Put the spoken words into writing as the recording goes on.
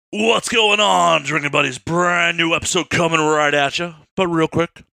What's going on, Drinking Buddies? Brand new episode coming right at you. But real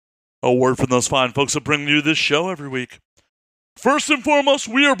quick, a word from those fine folks that bring you this show every week. First and foremost,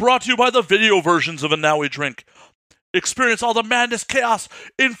 we are brought to you by the video versions of A Now We Drink. Experience all the madness, chaos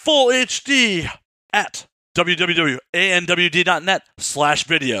in full HD at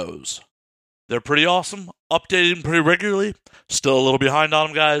www.anwd.net/videos. They're pretty awesome, updating pretty regularly. Still a little behind on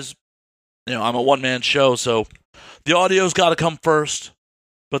them, guys. You know, I'm a one-man show, so the audio's got to come first.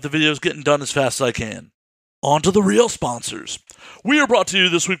 But the video's getting done as fast as I can. On to the real sponsors. We are brought to you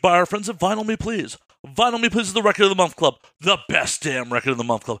this week by our friends at Vinyl Me Please. Vinyl Me Please is the Record of the Month Club, the best damn Record of the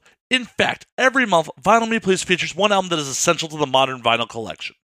Month Club. In fact, every month, Vinyl Me Please features one album that is essential to the modern vinyl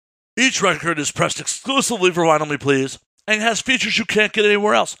collection. Each record is pressed exclusively for Vinyl Me Please and has features you can't get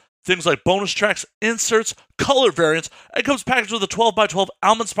anywhere else. Things like bonus tracks, inserts, color variants, and comes packaged with a 12x12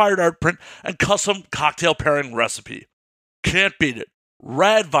 album-inspired art print and custom cocktail pairing recipe. Can't beat it.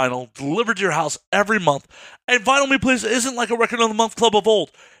 Rad vinyl delivered to your house every month. And Vinyl Me Please isn't like a Record of the Month Club of old.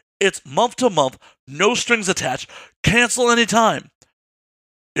 It's month to month, no strings attached, cancel anytime.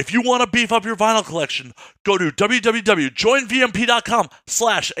 If you want to beef up your vinyl collection, go to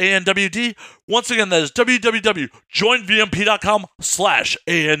www.joinvmp.com/ANWD. Once again, that is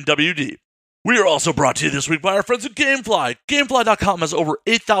www.joinvmp.com/ANWD. We are also brought to you this week by our friends at Gamefly. Gamefly.com has over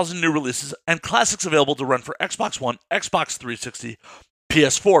 8,000 new releases and classics available to rent for Xbox One, Xbox 360,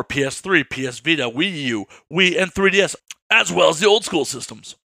 PS4, PS3, PS Vita, Wii U, Wii, and 3DS, as well as the old school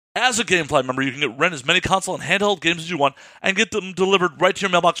systems. As a Gamefly member, you can rent as many console and handheld games as you want and get them delivered right to your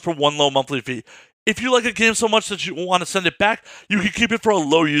mailbox for one low monthly fee. If you like a game so much that you want to send it back, you can keep it for a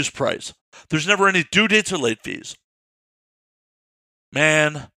low use price. There's never any due dates or late fees.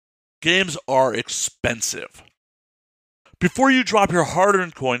 Man, games are expensive. Before you drop your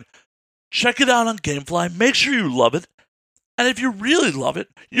hard-earned coin, check it out on Gamefly, make sure you love it, and if you really love it,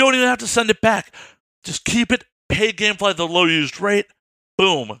 you don't even have to send it back. Just keep it, pay Gamefly the low-used rate,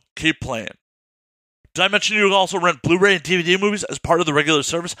 boom, keep playing. Did I mention you can also rent Blu-ray and DVD movies as part of the regular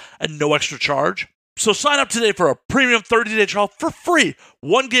service and no extra charge? So sign up today for a premium 30-day trial for free.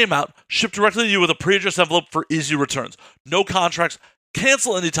 One game out, shipped directly to you with a pre-addressed envelope for easy returns. No contracts,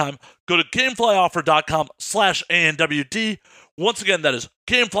 cancel anytime. Go to GameflyOffer.com/ANWD. Once again, that is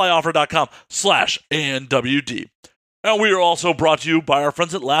GameflyOffer.com/ANWD. And we are also brought to you by our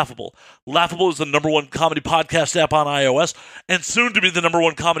friends at Laughable. Laughable is the #1 comedy podcast app on iOS and soon to be the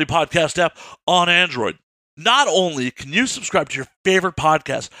 #1 comedy podcast app on Android. Not only can you subscribe to your favorite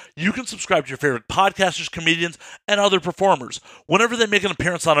podcast, you can subscribe to your favorite podcasters, comedians, and other performers. Whenever they make an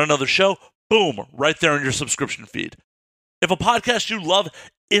appearance on another show, boom, right there in your subscription feed. If a podcast you love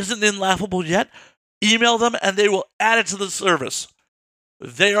isn't in Laughable yet, email them and they will add it to the service.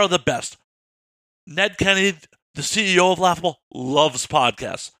 They are the best. Ned Kennedy, the CEO of Laughable, loves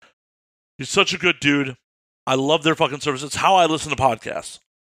podcasts. He's such a good dude. I love their fucking service. It's how I listen to podcasts.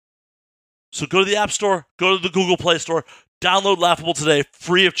 So go to the App Store, go to the Google Play Store, download Laughable today,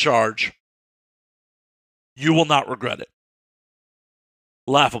 free of charge. You will not regret it.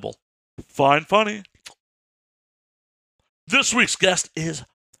 Laughable. Fine, funny. This week's guest is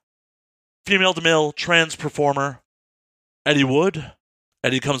female-to-male trans performer Eddie Wood.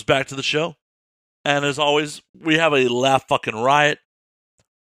 Eddie comes back to the show. And as always, we have a laugh fucking riot.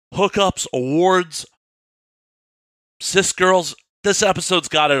 Hookups, awards, cis girls. This episode's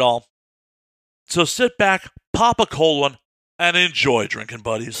got it all. So sit back, pop a cold one, and enjoy, Drinking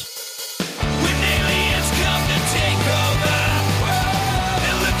Buddies.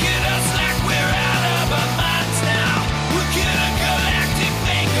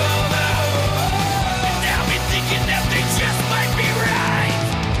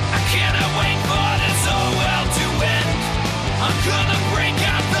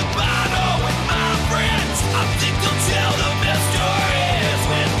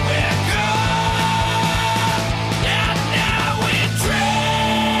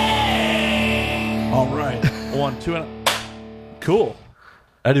 All right. 1, 2, and... Cool.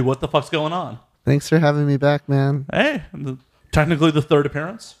 Eddie, what the fuck's going on? Thanks for having me back, man. Hey, technically the third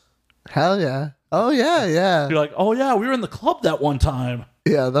appearance. Hell yeah. Oh, yeah. You're like, oh, yeah, we were in the club that one time.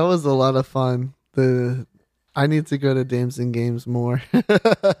 Yeah, that was a lot of fun. I need to go to Dames and Games more.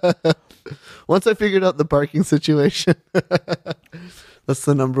 Once I figured out the parking situation. That's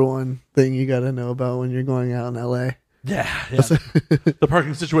the #1 thing you got to know about when you're going out in LA. Yeah. The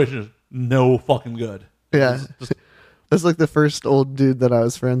parking situation is no fucking good. Yeah. That's like the first old dude that I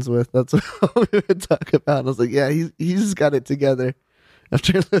was friends with. That's what we would talk about. I was like, yeah, he's got it together.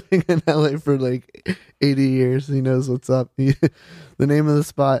 After living in LA for like 80 years, he knows what's up. The name of the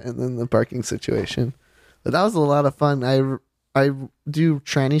spot and then the parking situation. But that was a lot of fun. I do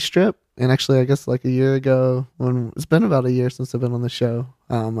tranny strip, and actually, I guess like a year ago, when it's been about a year since I've been on the show,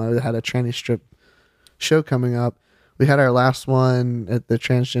 I had a tranny strip show coming up. We had our last one at the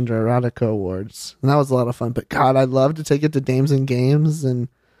Transgender Erotica Awards, and that was a lot of fun. But God, I'd love to take it to Dames and Games and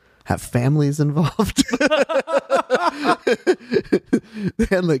have families involved. They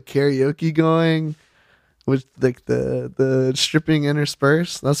had like karaoke going with like the stripping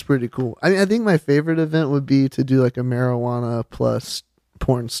interspersed. That's pretty cool. I mean, I think my favorite event would be to do like a marijuana plus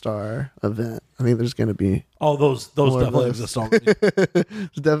porn star event. I think there's going to be those definitely exist already.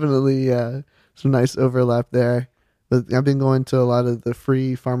 there's definitely some nice overlap there. But I've been going to a lot of the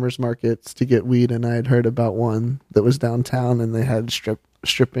free farmers markets to get weed, and I had heard about one that was downtown, and they had strip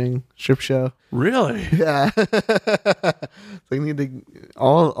show. Really? Yeah. So I need to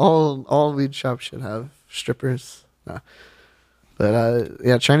all weed shops should have strippers. No. But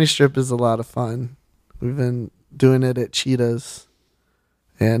yeah, Chinese strip is a lot of fun. We've been doing it at Cheetahs,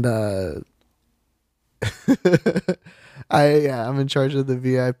 and I'm in charge of the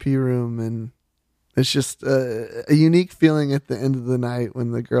VIP room, and it's just a unique feeling at the end of the night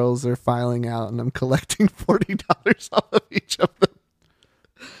when the girls are filing out and I'm collecting $40 off of each of them.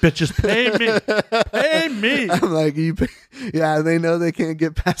 Bitches, pay me. Pay me. I'm like, yeah, they know they can't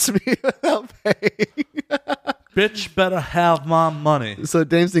get past me without paying. Bitch better have my money. So at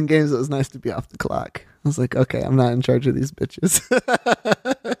Dames and Games, it was nice to be off the clock. I was like, okay, I'm not in charge of these bitches.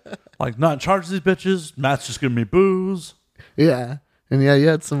 Like, not in charge of these bitches. Matt's just giving me booze. Yeah. And yeah, you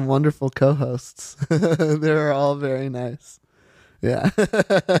had some wonderful co-hosts. They were all very nice. Yeah.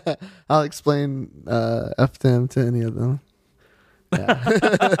 I'll explain FTM to any of them. Yeah.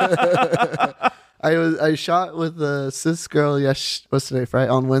 I shot with a cis girl what's today, Friday?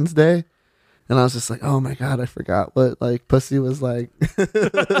 On Wednesday. And I was just like, oh my God, I forgot what like pussy was like. This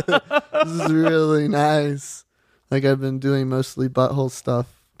is really nice. Like I've been doing mostly butthole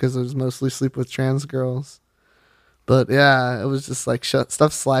stuff because I was mostly sleep with trans girls. But yeah, it was just like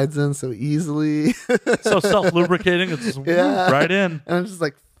stuff slides in so easily. So self-lubricating. It's right in. And I just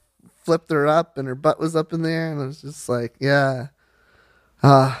like flipped her up and her butt was up in there. And I was just like, yeah.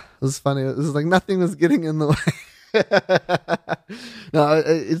 It was funny. It was like nothing was getting in the way. No,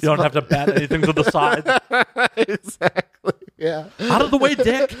 it's you don't have to bat anything to the side. Exactly. Yeah. Out of the way,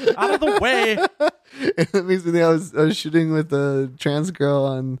 Dick. Out of the way. It makes me think I was shooting with a trans girl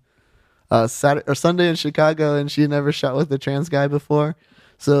on Saturday or Sunday in Chicago, and she never shot with a trans guy before.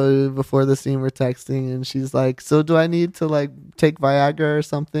 So before the scene, we're texting, and she's like, "So do I need to like take Viagra or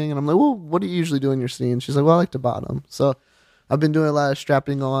something?" And I'm like, "Well, what do you usually do in your scene?" She's like, "Well, I like to bottom." So I've been doing a lot of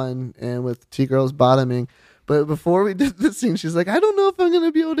strapping on and with T-girls bottoming. But before we did this scene, she's like, I don't know if I'm going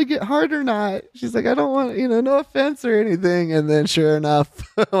to be able to get hard or not. She's like, I don't want, no offense or anything. And then sure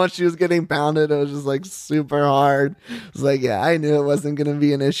enough, once she was getting pounded, it was just like super hard. It was like, yeah, I knew it wasn't going to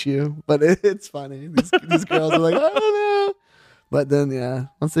be an issue. But it's funny. These girls are like, I don't know. But then, yeah,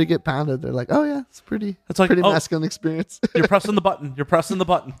 once they get pounded, they're like, oh, yeah, it's like, pretty masculine experience. You're pressing the button. You're pressing the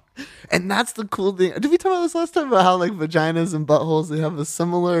button. And that's the cool thing. Did we talk about this last time about how like vaginas and buttholes, they have a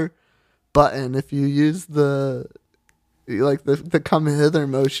similar button if you use the come hither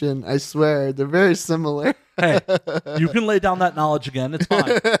motion? I swear they're very similar. Hey, you can lay down that knowledge again. It's fine.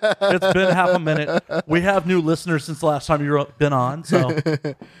 It's been half a minute. We have new listeners since the last time you've been on, so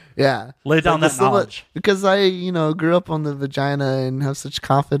yeah, lay down that knowledge. Because I grew up on the vagina and have such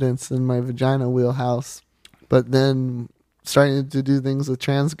confidence in my vagina wheelhouse, but then starting to do things with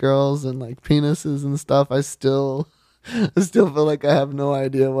trans girls and like penises and stuff, I still feel like I have no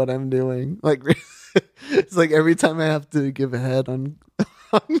idea what I'm doing. Like, it's like every time I have to give a head on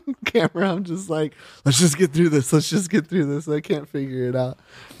camera, I'm just like, let's just get through this. I can't figure it out.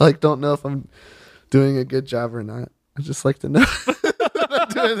 I like don't know if I'm doing a good job or not. I just like to know that I'm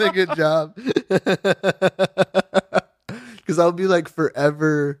doing a good job. Because I'll be like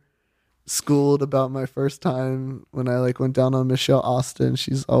forever schooled about my first time when I like went down on Michelle Austin.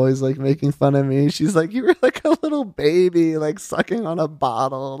 She's always like making fun of me. She's like, you were like a little baby, like sucking on a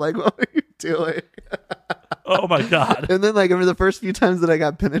bottle. Like, what were you doing? Oh my God. And then like, I mean, the first few times that I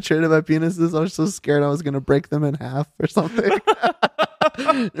got penetrated by penises, I was so scared I was going to break them in half or something.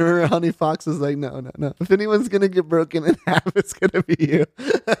 Remember Honey Fox was like, no. If anyone's going to get broken in half, it's going to be you.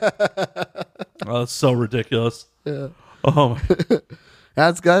 Oh, that's so ridiculous. Yeah. Oh my.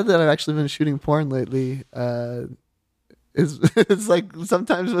 That's good that I've actually been shooting porn lately. It's like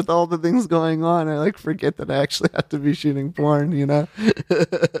sometimes with all the things going on, I like forget that I actually have to be shooting porn, You're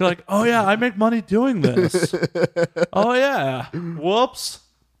like, oh yeah, I make money doing this. Oh yeah. Whoops.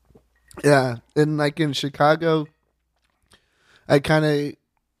 Yeah. And like in Chicago, I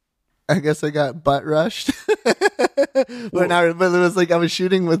I guess I got butt rushed. But it was like I was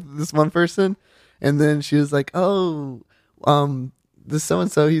shooting with this one person, and then she was like, "Oh, this so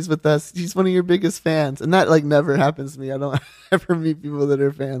and so, he's with us. He's one of your biggest fans," and that like never happens to me. I don't ever meet people that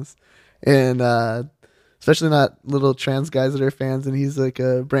are fans, and especially not little trans guys that are fans. And he's like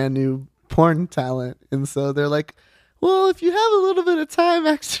a brand new porn talent, and so they're like, "Well, if you have a little bit of time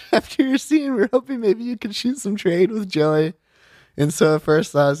after your scene, we're hoping maybe you could shoot some trade with Joey." And so at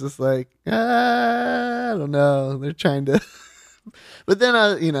first I was just like, I don't know. They're trying to, but then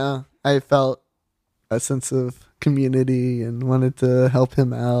I felt a sense of community and wanted to help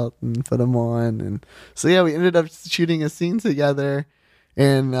him out and put him on. And so, yeah, we ended up shooting a scene together,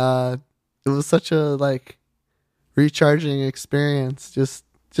 and it was such a like recharging experience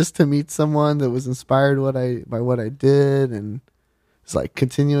just to meet someone that was inspired by what I did, and it's like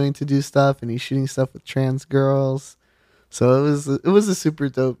continuing to do stuff, and he's shooting stuff with trans girls. So it was a super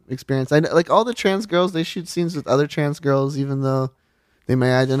dope experience. I know, like all the trans girls, they shoot scenes with other trans girls, even though they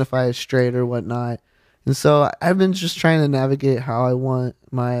may identify as straight or whatnot. And so I've been just trying to navigate how I want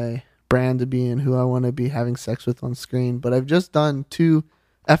my brand to be and who I want to be having sex with on screen. But I've just done 2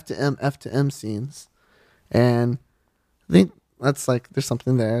 F to M scenes, and I think that's like there's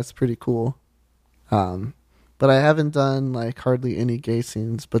something there. It's pretty cool. But I haven't done like hardly any gay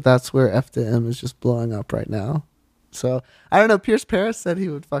scenes. But that's where F to M is just blowing up right now. So I don't know. Pierce Paris said he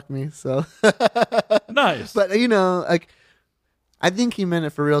would fuck me. So nice. But like I think he meant it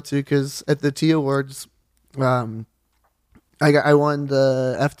for real too. Because at the T Awards, I won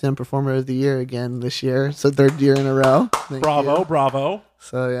the F10 Performer of the Year again this year. So 3rd year in a row. Bravo.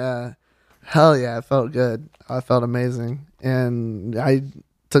 So yeah, hell yeah, it felt good. I felt amazing, and I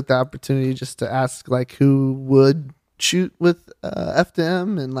took the opportunity just to ask like who would shoot with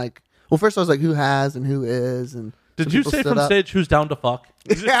F2M, and like, well, first I was like, who has and who is, and did you say from stage who's down to fuck?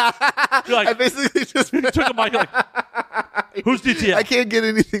 Yeah, like, I basically just you took a mic like, who's DTF? I can't get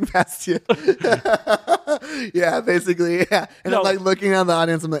anything past you. Yeah, basically, yeah. And I'm like looking around the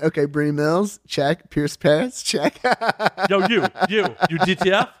audience. I'm like, okay, Brie Mills, check. Pierce Paris, check. Yo, you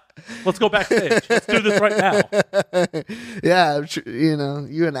DTF? Let's go backstage. Let's do this right now. Yeah,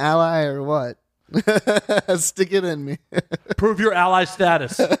 you an ally or what? Stick it in me. Prove your ally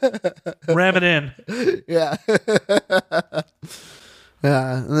status. Ram it in. Yeah.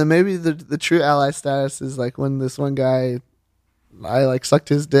 Yeah, and then maybe the true ally status is like when this one guy, I like sucked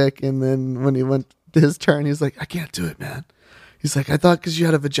his dick, and then when he went to his turn, he's like, I can't do it, man. He's like, I thought because you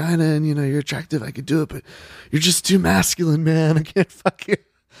had a vagina and you're attractive, I could do it, but you're just too masculine, man. I can't fuck you.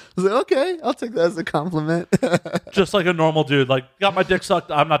 I was like, okay, I'll take that as a compliment. Just like a normal dude, like, got my dick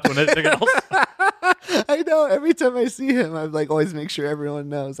sucked, I'm not doing anything else. I know. Every time I see him, I like always make sure everyone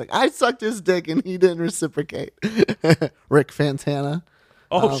knows. Like, I sucked his dick and he didn't reciprocate. Rick Fantana.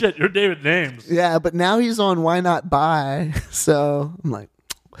 Oh shit, you're David Names. Yeah, but now he's on Why Not Buy. So I'm like,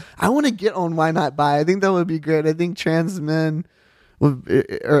 I want to get on Why Not Buy. I think that would be great. I think trans men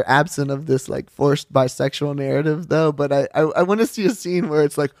are absent of this like forced bisexual narrative though. But I want to see a scene where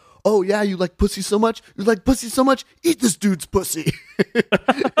it's like, oh yeah, you like pussy so much? You like pussy so much? Eat this dude's pussy.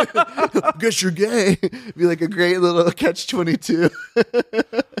 Guess you're gay. Be like a great little catch-22.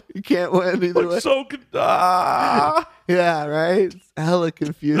 You can't win either way. So Yeah, right? Hella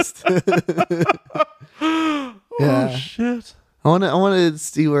confused. Yeah. Oh shit. I want to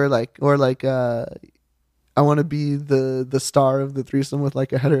see where I want to be the star of the threesome with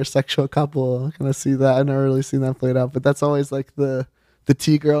like a heterosexual couple. I kind of see that. I've never really seen that played out, but that's always like the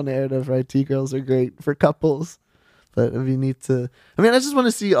T-girl narrative, right? T-girls are great for couples, but if you need to, I mean, I just want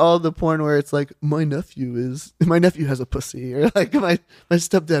to see all the porn where it's like my nephew has a pussy, or like my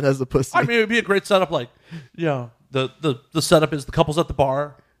stepdad has a pussy. I mean, it would be a great setup. Like, the setup is the couple's at the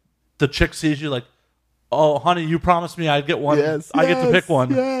bar, the chick sees you like, oh honey, you promised me I'd get one. Yes, I get to pick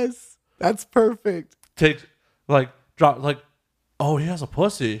one. Yes, that's perfect. Take drop oh, he has a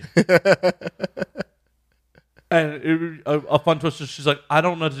pussy. And a fun twist is she's like, I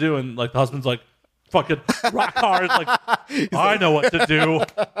don't know what to do, and like the husband's like, fucking rock hard, like I know what to do.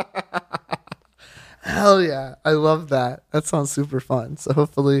 Hell yeah, I love that. That sounds super fun. So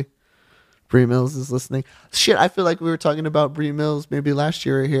hopefully Brie Mills is listening. Shit, I feel like we were talking about Brie Mills maybe last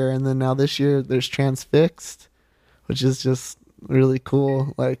year here, and then now this year there's Transfixed, which is just really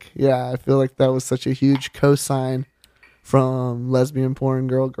cool. Like, yeah, I feel like that was such a huge cosign from lesbian porn,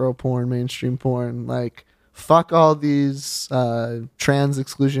 girl porn, mainstream porn. Like, fuck all these trans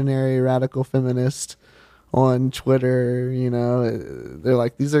exclusionary radical feminists on Twitter. They're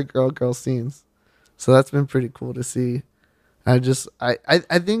like, these are girl scenes. So that's been pretty cool to see. I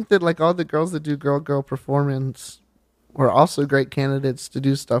think that like all the girls that do girl performance were also great candidates to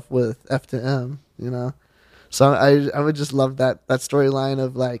do stuff with F to M, you know. So I would just love that storyline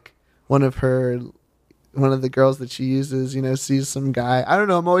of like one of the girls that she uses, you know, sees some guy. I don't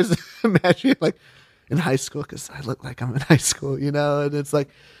know. I'm always imagining like in high school, because I look like I'm in high school, you know, and it's like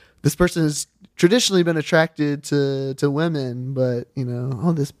this person has traditionally been attracted to women, but you know,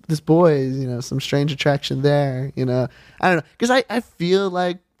 oh, this boy is, you know, some strange attraction there, you know. I don't know, because I feel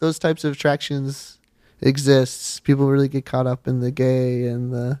like those types of attractions exists. People really get caught up in the gay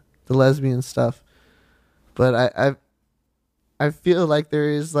and the lesbian stuff, but I feel like there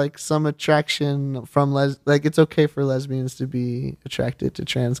is like some attraction from like it's okay for lesbians to be attracted to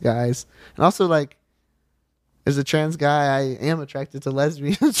trans guys, and also like as a trans guy, I am attracted to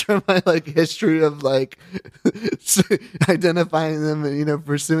lesbians from my like history of like identifying them and, you know,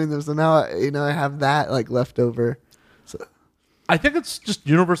 pursuing them. So now I have that like left over. So I think it's just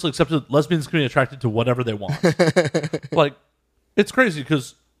universally accepted that lesbians can be attracted to whatever they want. Like, it's crazy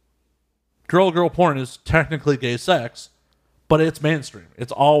because girl porn is technically gay sex, but it's mainstream.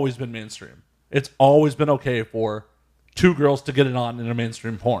 It's always been mainstream. It's always been okay for two girls to get it on in a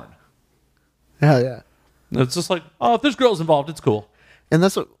mainstream porn. hell yeah. It's just like, oh, if there's girls involved, it's cool. And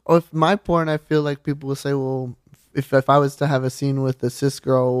that's what with my porn, I feel like people will say, well, if I was to have a scene with a cis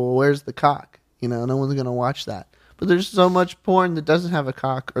girl, well, where's the cock? You know, no one's gonna watch that. But there's so much porn that doesn't have a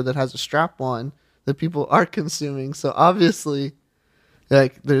cock or that has a strap on that people are consuming. So obviously,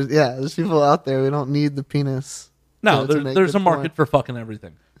 like there's people out there who don't need the penis. No, to make there's good a market porn. for fucking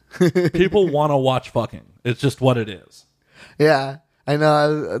everything. People want to watch fucking. It's just what it is. Yeah, I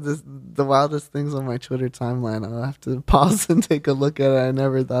know. The wildest things on my Twitter timeline. I'll have to pause and take a look at it. I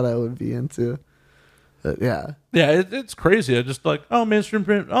never thought I would be into. But yeah. Yeah, it's crazy. I just like, oh, mainstream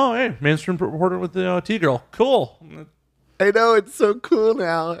reporter with the T-girl. Cool. I know, it's so cool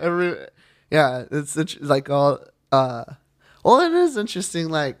now. It's like all. Well, it is interesting.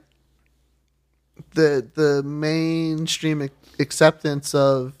 Like the mainstream acceptance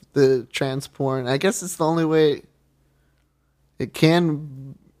of the trans porn. I guess it's the only way it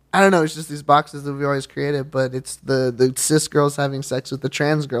can. I don't know. It's just these boxes that we always created, but it's the cis girls having sex with the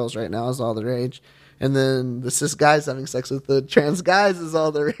trans girls right now is all the rage. And then the cis guys having sex with the trans guys is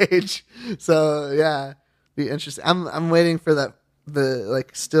all the rage. So yeah, be interesting. I'm waiting for that.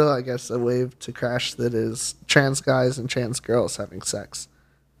 Still, I guess, a wave to crash that is trans guys and trans girls having sex,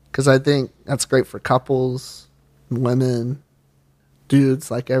 because I think that's great for couples, women, dudes,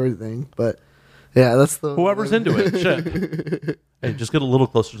 like everything. But yeah, that's the Whoever's into it. Shit. Hey, just get a little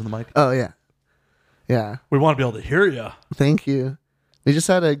closer to the mic. Oh yeah, yeah. We want to be able to hear you. Thank you. We just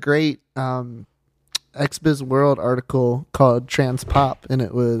had a great XBiz World article called Trans Pop, and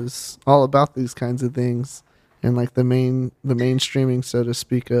it was all about these kinds of things and like the mainstreaming, so to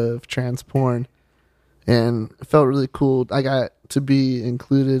speak, of trans porn. And it felt really cool. I got to be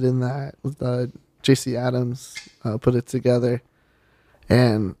included in that with JC Adams put it together.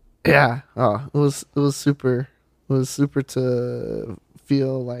 And yeah, it was super. It was super to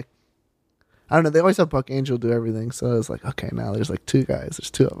feel like, I don't know, they always have Buck Angel do everything. So I was like, okay, now there's like two guys.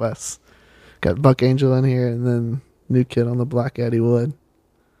 There's two of us. Got Buck Angel in here and then New Kid on the Block, Eddie Wood.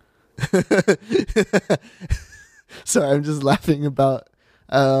 Sorry, I'm just laughing about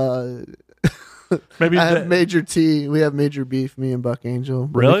Maybe I have Major T. We have major beef, me and Buck Angel.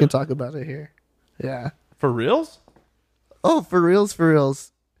 But Really? we can talk about it here. Yeah. for reals? Oh, for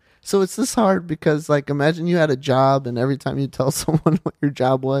reals. So it's this hard because, like, imagine you had a job and every time you tell someone what your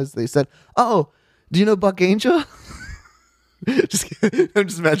job was, they said, "Oh, do you know Buck Angel?" I'm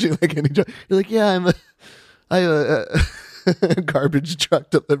just imagining like any job. You're like, "Yeah, I'm a garbage truck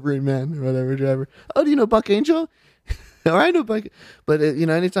delivery man or whatever driver." "Oh, do you know Buck Angel?" Or I know Buck. But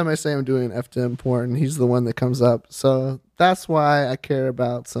anytime I say I'm doing FDM porn, he's the one that comes up. So that's why I care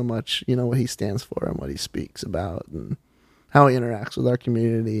about so much, what he stands for and what he speaks about and how he interacts with our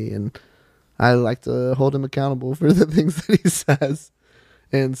community. And I like to hold him accountable for the things that he says.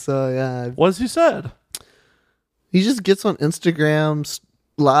 And so, yeah. What's he said? He just gets on Instagram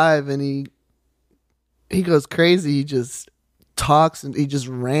live and he goes crazy. He just talks and he just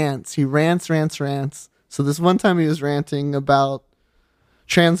rants. He rants. So this one time he was ranting about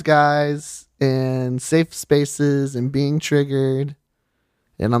trans guys and safe spaces and being triggered.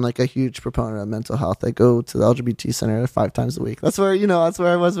 And I'm like a huge proponent of mental health. I go to the LGBT center 5 times a week. That's where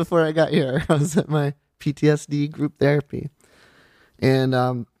I was before I got here. I was at my PTSD group therapy.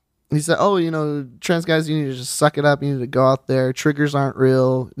 And he said, trans guys, you need to just suck it up. You need to go out there. Triggers aren't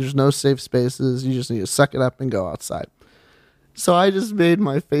real. There's no safe spaces. You just need to suck it up and go outside. So I just made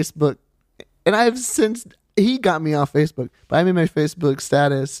my Facebook. And I've since he got me off Facebook, but I made my Facebook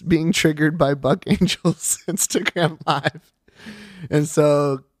status being triggered by Buck Angel's Instagram Live. And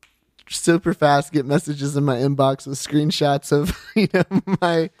so super fast get messages in my inbox with screenshots of,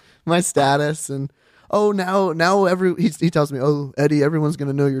 my status. And now he tells me, "Oh, Eddie, everyone's going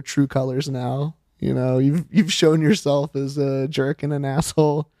to know your true colors now. You've shown yourself as a jerk and an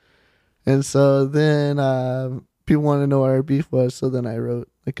asshole." And so then people want to know what our beef was. So then I wrote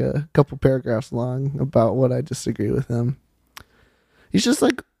like a couple paragraphs long about what I disagree with him. He's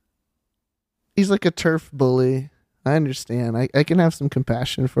like a turf bully. I understand. I can have some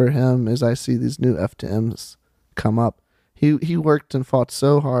compassion for him as I see these new FTMs come up. He worked and fought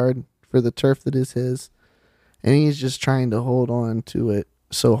so hard for the turf that is his, and he's just trying to hold on to it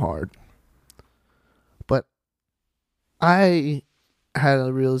so hard. But I had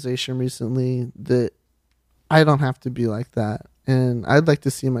a realization recently that I don't have to be like that, and I'd like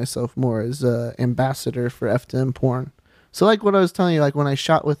to see myself more as an ambassador for FTM porn. So like what I was telling you, like when I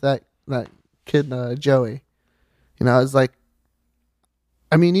shot with that kid Joey, I was like,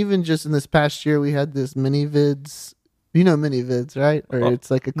 I mean, even just in this past year, we had this mini vids. You know mini vids, right? Or it's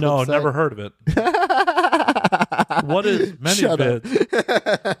like a clip no, site. never heard of it. What is mini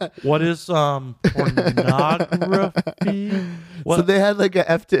vids? What is pornography? What? So they had like a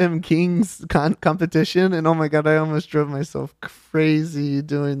FTM Kings competition, and oh my god, I almost drove myself crazy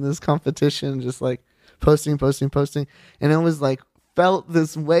doing this competition, just like posting, and it was like felt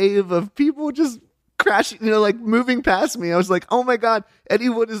this wave of people just crashing, like moving past me. I was like, oh my god, Eddie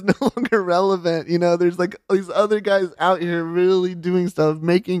Wood is no longer relevant. There's like these other guys out here really doing stuff,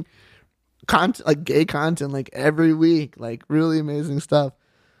 making content, like gay content, like every week, like really amazing stuff.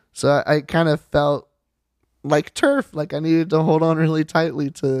 So I kind of felt like turf, like I needed to hold on really tightly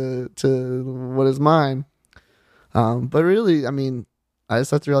to what is mine. But really, I mean, I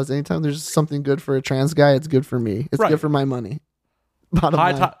just have to realize anytime there's something good for a trans guy, it's good for me. It's good for my money. Bottom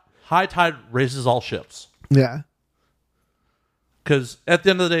line. High tide raises all ships. Yeah. Because at the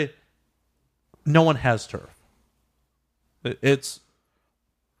end of the day, no one has turf. It's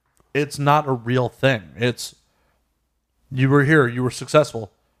not a real thing. It's, you were here, you were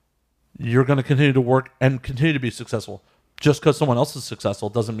successful. You're going to continue to work and continue to be successful. Just because someone else is successful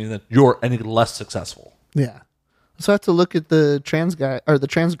doesn't mean that you're any less successful. Yeah. So I have to look at the trans guy or the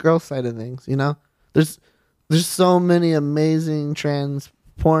trans girl side of things. There's so many amazing trans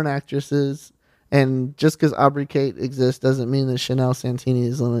porn actresses, and just because Aubrey Kate exists doesn't mean that Chanel Santini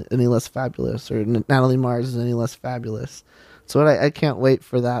is any less fabulous or Natalie Mars is any less fabulous. So I can't wait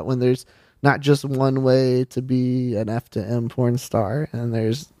for that, when there's not just one way to be an F to M porn star, and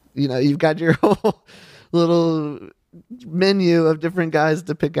there's you've got your whole little menu of different guys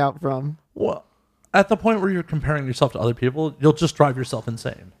to pick out from. Well, at the point where you're comparing yourself to other people, you'll just drive yourself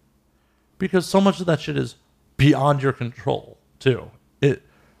insane, because so much of that shit is beyond your control too.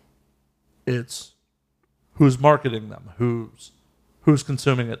 It's who's marketing them, who's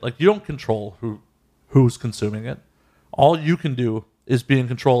consuming it. Like, you don't control who's consuming it. All you can do is be in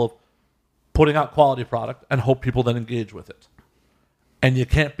control of putting out quality product and hope people then engage with it. And you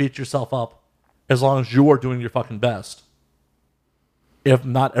can't beat yourself up as long as you are doing your fucking best if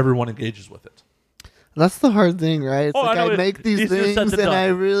not everyone engages with it. That's the hard thing, right? It's I make these things and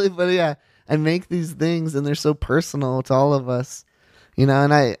I make these things and they're so personal to all of us.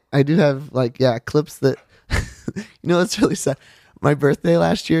 And I do have clips that, it's really sad. My birthday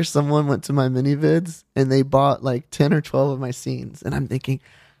last year, someone went to my mini vids and they bought like 10 or 12 of my scenes. And I'm thinking,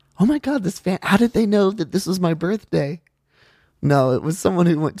 oh my God, how did they know that this was my birthday? No, it was someone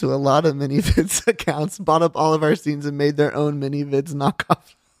who went to a lot of mini vids accounts, bought up all of our scenes and made their own mini vids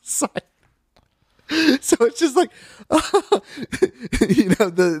knockoff site. So it's just like,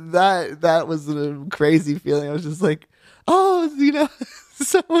 that was a crazy feeling. I was just like,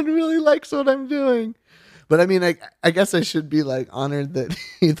 someone really likes what I'm doing. But I mean, I guess I should be like honored that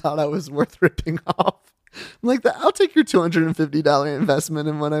he thought I was worth ripping off. I'm like, I'll take your $250 investment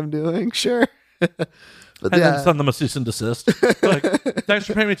in what I'm doing. Sure. But then send them a cease and desist. Like, thanks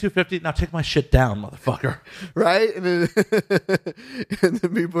for paying me $250. Now take my shit down, motherfucker. Right? And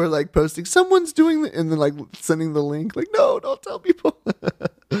then people are like posting, someone's doing it, and then like sending the link. Like, no, don't tell people.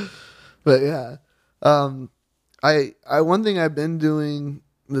 But yeah, I one thing I've been doing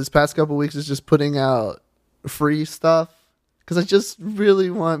this past couple weeks is just putting out free stuff, because I just really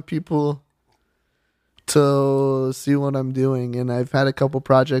want people to see what I'm doing. And I've had a couple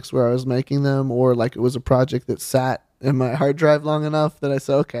projects where I was making them, or like it was a project that sat in my hard drive long enough that I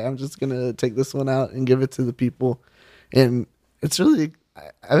said, okay, I'm just gonna take this one out and give it to the people. And it's really,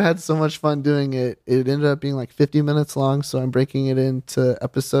 I've had so much fun doing it. It ended up being like 50 minutes long, so I'm breaking it into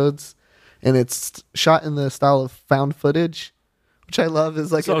episodes, and it's shot in the style of found footage, which I love.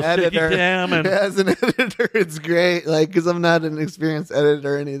 Is like So an shaky editor. cam and- As an editor, it's great. Like, because I'm not an experienced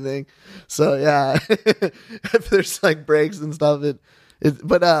editor or anything, so yeah. If there's like breaks and stuff,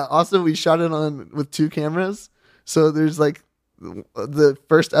 but also we shot it on with 2 cameras, so there's like the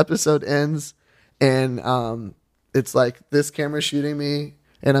first episode ends, and it's like this camera shooting me.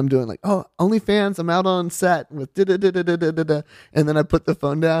 And I'm doing like, oh, OnlyFans, I'm out on set with da-da-da-da-da-da-da. And then I put the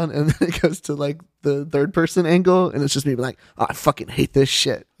phone down, and then it goes to like the third person angle, and it's just me being like, oh, I fucking hate this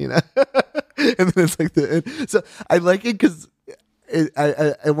shit, you know? And then it's like so I like it because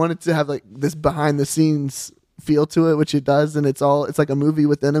I wanted to have like this behind the scenes feel to it, which it does, and it's like a movie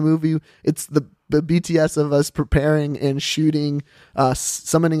within a movie. It's the BTS of us preparing and shooting,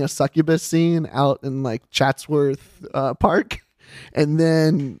 summoning a succubus scene out in like Chatsworth Park. And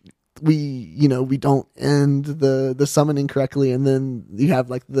then we don't end the summoning correctly, and then you have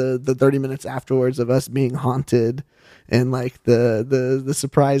like the 30 minutes afterwards of us being haunted, and like the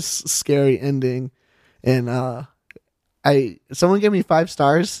surprise scary ending. And someone gave me 5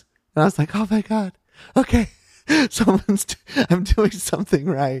 stars, and I was like, oh my god, okay, I'm doing something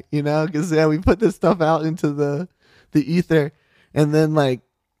right, you know, because we put this stuff out into the ether, and then like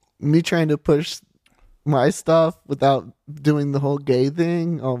me trying to push my stuff without doing the whole gay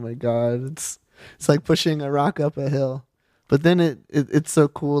thing. Oh my god, it's like pushing a rock up a hill. But then it's so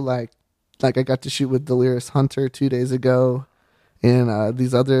cool. Like I got to shoot with Delirious Hunter 2 days ago, and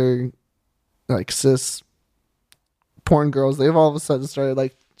these other like cis porn girls. They've all of a sudden started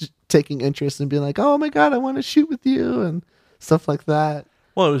like taking interest and being like, "Oh my god, I want to shoot with you," and stuff like that.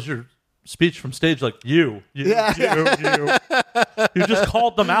 Well, it was your speech from stage, like you just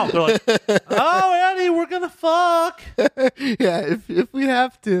called them out. They're like, oh, Eddie, we're gonna fuck. Yeah, if we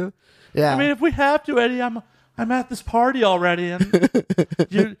have to. Yeah, I mean, if we have to, Eddie, I'm at this party already,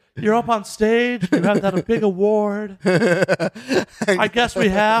 and you're up on stage. You have that big award. I guess we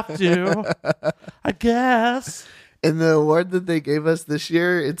have to. I guess. And the award that they gave us this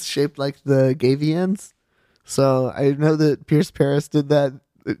year, it's shaped like the Gavians. So I know that Pierce Paris did that.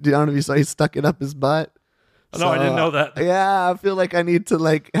 I don't know if you saw, he stuck it up his butt. No, I didn't know that. Yeah, I feel like I need to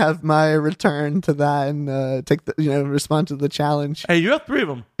like have my return to that and take the respond to the challenge. Hey, you have 3 of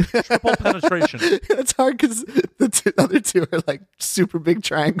them. Triple penetration. It's hard because the other 2 are like super big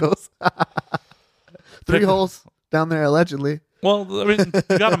triangles. 3 holes down there allegedly. Well, I mean,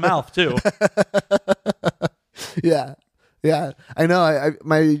 you got a mouth too. Yeah. Yeah, I know. I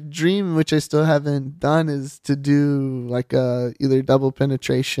my dream, which I still haven't done, is to do like either double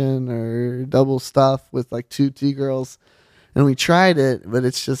penetration or double stuff with like 2 T-girls. And we tried it, but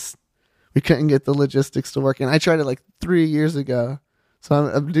it's just we couldn't get the logistics to work. And I tried it like 3 years ago, so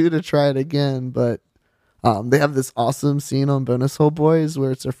I'm due to try it again. But they have this awesome scene on Bonus Hole Boys where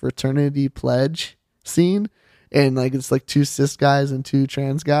it's a fraternity pledge scene, and like it's like 2 cis guys and 2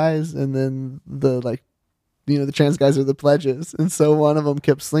 trans guys, and then the trans guys are the pledges. And so one of them,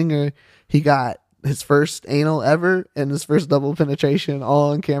 Kip Slinger, he got his first anal ever and his first double penetration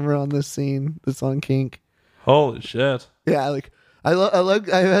all on camera on this scene that's on Kink. Holy shit. Yeah, like I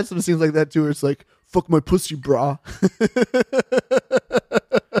had some scenes like that too, where it's like, fuck my pussy, brah.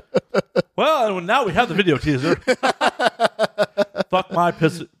 Well, now we have the video teaser. Fuck my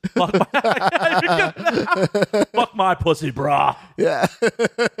pussy. Fuck my pussy, brah. Yeah.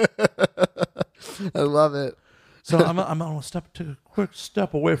 I love it. So I'm gonna take a quick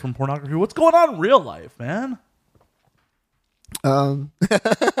step away from pornography. What's going on in real life, man?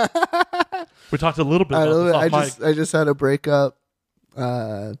 We talked a little bit about this off mic. I just had a breakup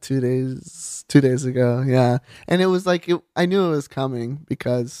 2 days ago. Yeah, and it was like I knew it was coming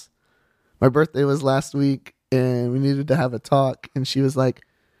because my birthday was last week and we needed to have a talk. And she was like,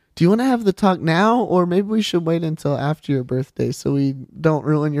 "Do you want to have the talk now, or maybe we should wait until after your birthday so we don't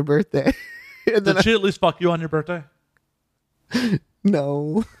ruin your birthday?" Did she at least fuck you on your birthday?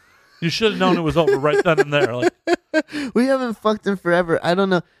 No. You should have known it was over right then and there. Like, we haven't fucked in forever. I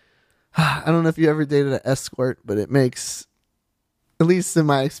don't know. I don't know if you ever dated an escort, but it makes, at least in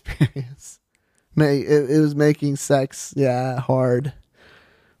my experience, it was making sex, hard,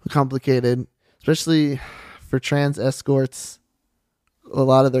 complicated, especially for trans escorts. A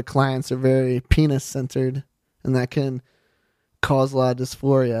lot of their clients are very penis centered, and that can cause a lot of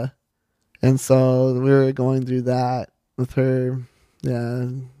dysphoria. And so we were going through that with her. Yeah.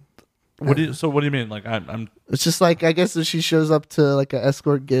 What do you mean? Like I'm. It's just like, I guess if she shows up to like an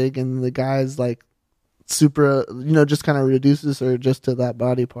escort gig and the guy's like super, just kind of reduces her just to that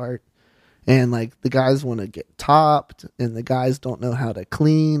body part, and like the guys want to get topped, and the guys don't know how to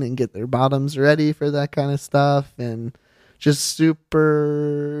clean and get their bottoms ready for that kind of stuff, and just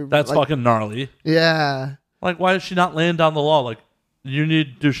super. That's like, fucking gnarly. Yeah. Like, why is she not laying down the law? Like, you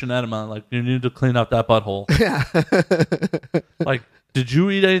need to do shenanigans. Like, you need to clean up that butthole. Yeah. Like, did you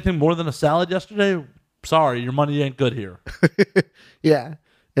eat anything more than a salad yesterday? Sorry, your money ain't good here. Yeah.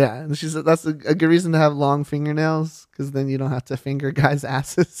 Yeah. And she said that's a good reason to have long fingernails because then you don't have to finger guys'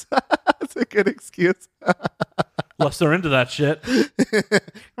 asses. That's a good excuse. Unless they're into that shit.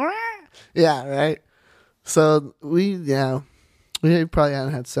 Yeah, right. So we probably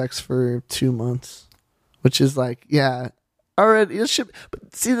hadn't had sex for 2 months, which is like, yeah, already it should.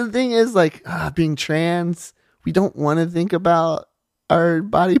 But see, the thing is, like, being trans, we don't want to think about our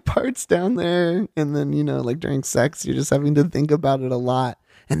body parts down there, and then like during sex, you're just having to think about it a lot.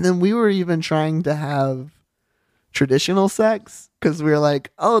 And then we were even trying to have traditional sex because we were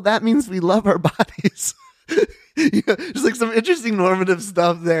like, oh, that means we love our bodies. Just like some interesting normative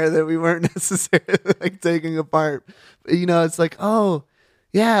stuff there that we weren't necessarily like taking apart. But, it's like, oh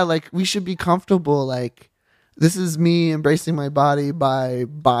yeah, like we should be comfortable. Like this is me embracing my body by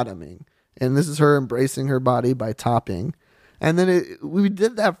bottoming, and this is her embracing her body by topping. And then we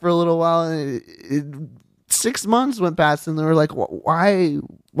did that for a little while, and 6 months went past, and they were like, why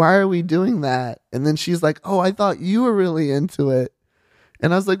are we doing that? And then she's like, oh, I thought you were really into it.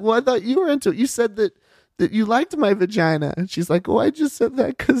 And I was like, well, I thought you were into it. You said that you liked my vagina. And she's like, oh, I just said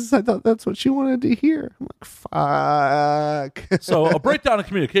that because I thought that's what she wanted to hear. I'm like, fuck. So a breakdown in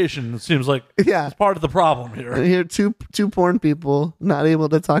communication seems like Yeah. it's part of the problem here. And here, two porn people not able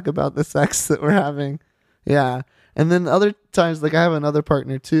to talk about the sex that we're having. Yeah. And then other times, like I have another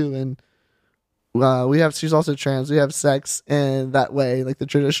partner too, and she's also trans. We have sex in that way, like the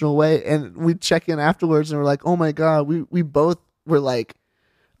traditional way, and we check in afterwards, and we're like, oh my god, we both were like,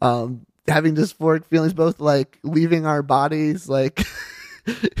 having dysphoric feelings, both like leaving our bodies, like,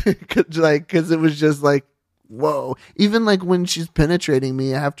 because it was just like, whoa. Even like when she's penetrating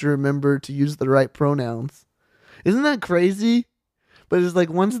me, I have to remember to use the right pronouns. Isn't that crazy? But it's like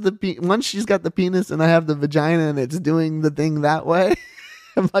once she's got the penis and I have the vagina and it's doing the thing that way,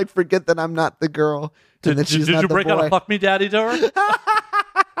 I'm like, forget that I'm not the girl. Did you break out a fuck me daddy to her?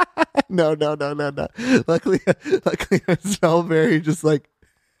 No. Luckily, it's all very just like.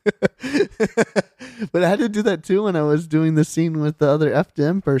 But I had to do that too when I was doing the scene with the other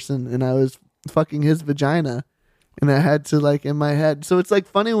FDM person and I was fucking his vagina. And I had to like in my head. So it's like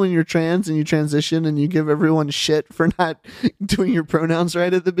funny when you're trans and you transition and you give everyone shit for not doing your pronouns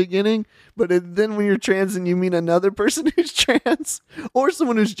right at the beginning. But then when you're trans and you meet another person who's trans or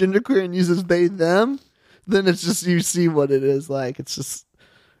someone who's genderqueer and uses they, them, then it's just, you see what it is like. It's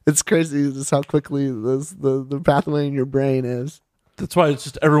crazy just how quickly the pathway in your brain is. That's why it's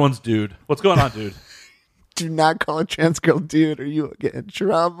just everyone's dude. What's going on, dude? Do not call a trans girl dude or you will get in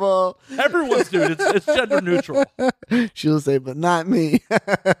trouble. Everyone's dude. It's gender neutral. She'll say, but not me.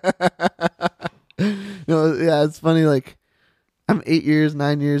 Yeah, it's funny. Like, I'm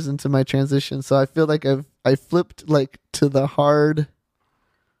 9 years into my transition, so I feel like I flipped like to the hard,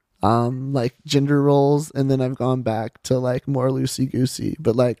 like gender roles, and then I've gone back to like more loosey goosey.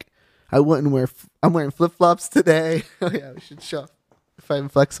 But like, I'm wearing flip flops today. Oh yeah, we should show if I'm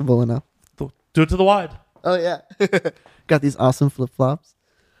flexible enough. Do it to the wide. Oh yeah, got these awesome flip flops.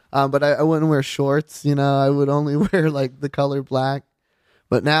 But I wouldn't wear shorts. I would only wear like the color black.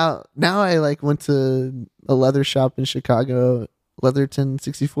 But now I like went to a leather shop in Chicago, Leatherton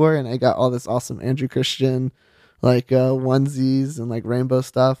 64, and I got all this awesome Andrew Christian like onesies and like rainbow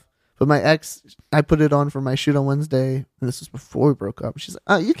stuff. But my ex, I put it on for my shoot on Wednesday, and this was before we broke up. She's like,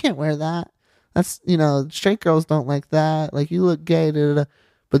 "Oh, you can't wear that. That's straight girls don't like that. Like you look gay." Da, da, da.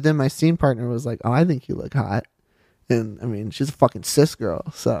 But then my scene partner was like, "Oh, I think you look hot," and I mean, she's a fucking cis girl,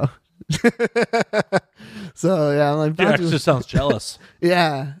 so. So yeah, I'm like, Your ex just sounds jealous.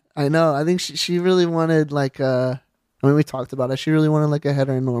 Yeah, I know. I think she really wanted like we talked about it. She really wanted like a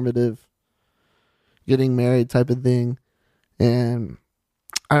heteronormative getting married type of thing, and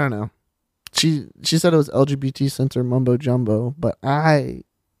I don't know. She said it was LGBT center mumbo jumbo, but I'm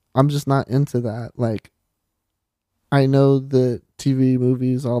just not into that. Like, I know that TV,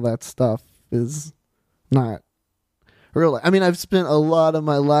 movies, all that stuff is not real. I mean, I've spent a lot of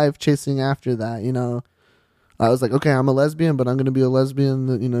my life chasing after that, I was like, okay, I'm a lesbian, but I'm going to be a lesbian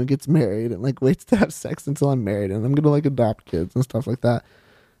that, gets married and like waits to have sex until I'm married, and I'm going to like adopt kids and stuff like that.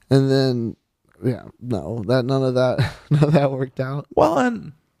 And then, yeah, none of that worked out. Well,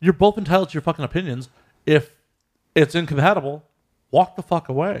 and you're both entitled to your fucking opinions. If it's incompatible, walk the fuck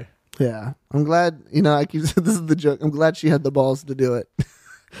away. Yeah, I'm glad, I keep saying this is the joke. I'm glad she had the balls to do it.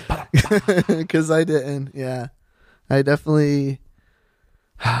 Because I didn't. Yeah. I definitely,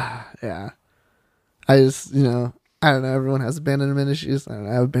 yeah. I just, I don't know. Everyone has abandonment issues. I don't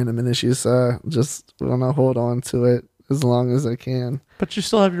have abandonment issues, so just want to hold on to it as long as I can. But you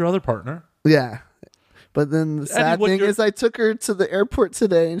still have your other partner. Yeah. But then the sad thing is I took her to the airport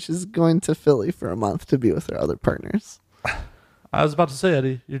today, and she's going to Philly for a month to be with her other partners. I was about to say,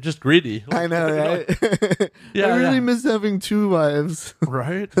 Eddie, you're just greedy. I know, right? Yeah, I really miss having 2 wives.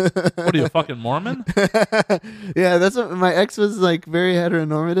 Right? What are you, a fucking Mormon? Yeah, that's what my ex was like, very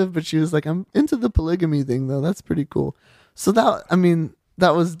heteronormative, but she was like, I'm into the polygamy thing though. That's pretty cool. So that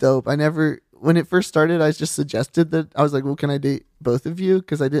was dope. When it first started, I just suggested that I was like, well, can I date both of you?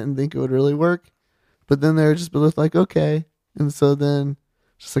 Because I didn't think it would really work. But then they were just both like, okay. And so then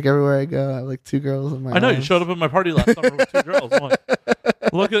just like everywhere I go, I have like 2 girls in my I know, arms. you showed up at my party last summer with 2 girls. I'm like,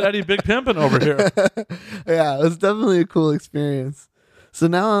 look at Eddie Big Pimpin' over here. Yeah, it was definitely a cool experience. So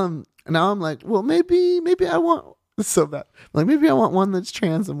now I'm like, well, maybe I want, it's so bad. Like, maybe I want one that's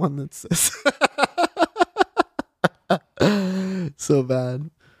trans and one that's cis. So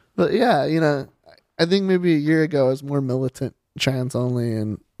bad. But yeah, I think maybe a year ago I was more militant trans only,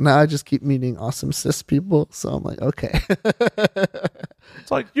 and now I just keep meeting awesome cis people. So I'm like, okay.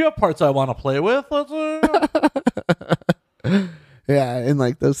 It's like, you have parts I want to play with. Yeah, and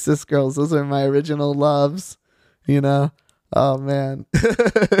like those cis girls, those are my original loves, Oh man.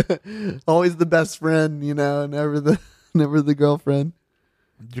 Always the best friend, never the girlfriend.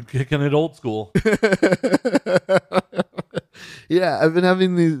 You're kicking it old school. Yeah, I've been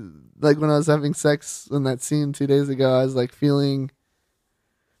having these, like when I was having sex in that scene 2 days ago, I was like feeling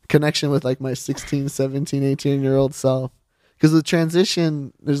connection with like my 16, 17, 18-year-old self. Because the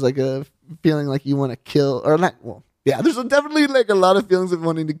transition, there's like a feeling like you want to kill, or not, well, yeah, there's definitely like a lot of feelings of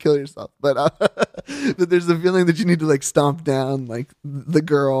wanting to kill yourself. But but there's a feeling that you need to like stomp down like the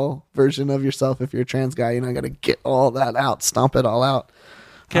girl version of yourself if you're a trans guy. I got to get all that out, stomp it all out.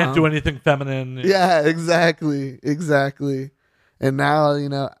 Can't do anything feminine. Yeah, exactly. And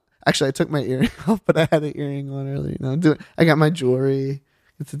now, actually I took my earring off, but I had an earring on earlier. I got my jewelry.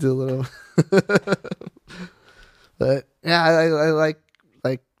 Get to do a little. But yeah, I like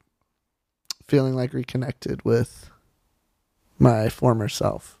feeling like reconnected with my former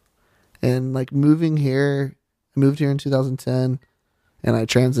self, and like moving here. I moved here in 2010, and I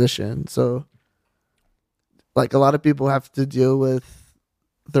transitioned. So, like a lot of people have to deal with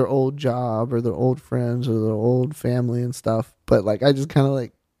their old job or their old friends or their old family and stuff, but like I just kind of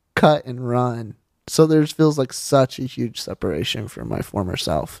like cut and run. So there feels like such a huge separation from my former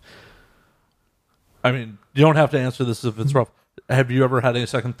self. I mean, you don't have to answer this if it's rough. Have you ever had any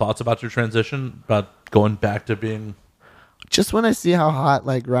second thoughts about your transition, about going back to being? Just when I see how hot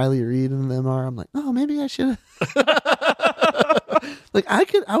like Riley Reid and them are, I'm like, oh, maybe I should. Like I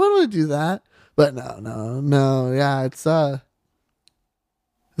would want to do that, but no. Yeah, it's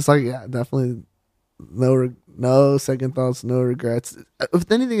like, yeah, definitely no second thoughts, no regrets.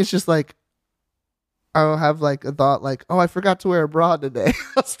 If anything, it's just like I'll have like a thought like, oh, I forgot to wear a bra today.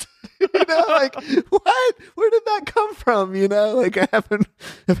 Like, what? Where did that come from? Like I've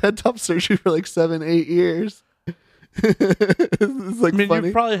had top surgery for like 7-8 years. It's like, funny.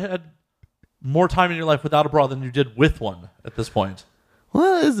 You've probably had more time in your life without a bra than you did with one at this point.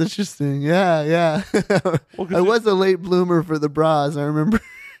 Well, that is interesting. Yeah. I was a late bloomer for the bras. I remember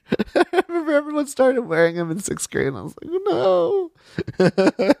everyone started wearing them in 6th grade, and I was like, no.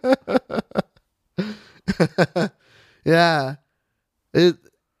 Yeah. It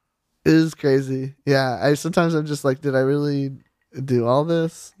is crazy. Yeah. Sometimes I'm just like, did I really do all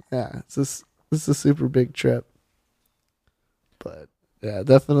this? Yeah. This is a super big trip. But yeah,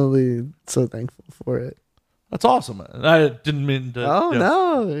 definitely so thankful for it. That's awesome. I didn't mean to. Oh,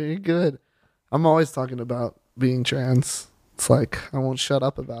 no, you're good. I'm always talking about being trans. It's like, I won't shut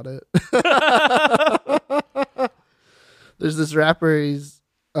up about it. There's this rapper, he's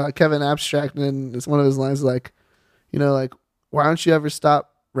Kevin Abstract, and it's one of his lines like, like, why don't you ever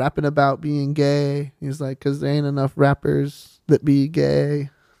stop rapping about being gay? He's like, because there ain't enough rappers that be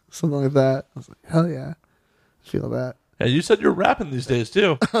gay. Something like that. I was like, hell yeah. I feel that. Yeah, you said you're rapping these days,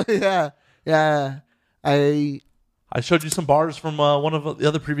 too. Yeah. I showed you some bars from one of the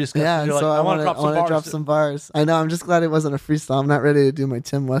other previous guys. Yeah, You're so like, I want to drop some bars. I know. I'm just glad it wasn't a freestyle. I'm not ready to do my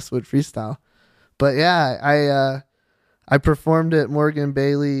Tim Westwood freestyle. But yeah, I performed at Morgan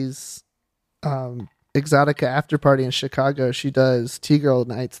Bailey's Exotica after party in Chicago. She does T-Girl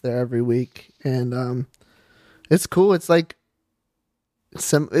nights there every week, and it's cool. It's like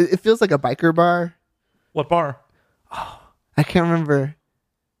it feels like a biker bar. What bar? Oh, I can't remember.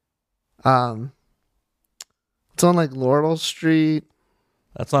 It's on like Laurel Street.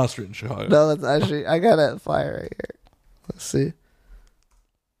 That's not a street in Chicago. No, that's actually, I got a flyer right here. Let's see.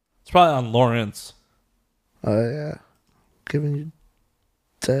 It's probably on Lawrence. Oh yeah, giving you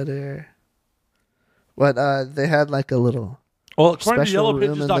dead air. What? They had like a little. Well, according to Special room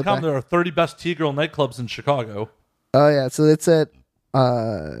in the YellowPages.com, back. there are 30 best T-girl nightclubs in Chicago. Oh yeah, so it's at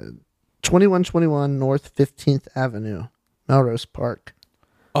 2121 North 15th Avenue, Melrose Park.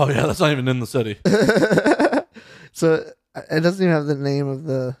 Oh, yeah, that's not even in the city. So it doesn't even have the name of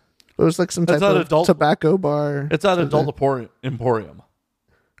the. It was like some type at of adult- tobacco bar. It's at Adult Emporium.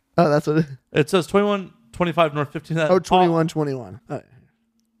 Oh, that's what. It says 2125 North 15th Avenue. Oh, 2121.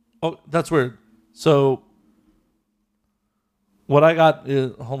 Oh, that's weird. So, what I got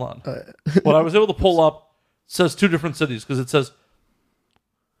is. Hold on. What I was able to pull up says two different cities because it says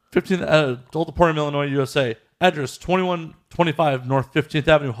 15th Adult Emporium, Illinois, USA. Address 2125 North 15th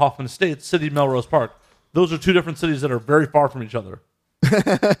Avenue, Hoffman Estates, City, Melrose Park. Those are two different cities that are very far from each other.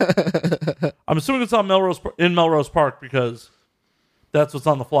 I'm assuming it's on Melrose Park because that's what's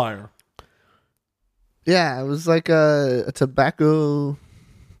on the flyer. Yeah, it was like a tobacco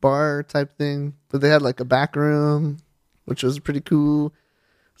bar type thing, but they had like a back room, which was pretty cool.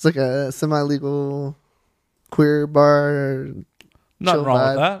 It's like a semi-legal queer bar. Nothing chill wrong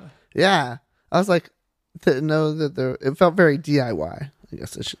vibe. with that. Yeah, I was like, to know that there. It felt very DIY. I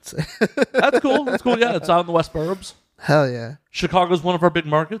guess I should say. That's cool. That's cool. Yeah, it's out in the West Burbs. Hell yeah! Chicago's one of our big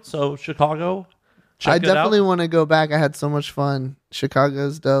markets, so Chicago. Check I it definitely out. want to go back. I had so much fun.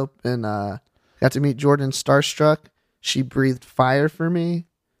 Chicago's dope, and got to meet Jordan Starstruck. She breathed fire for me.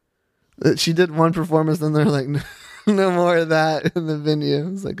 She did one performance, then they're like, no more of that in the venue.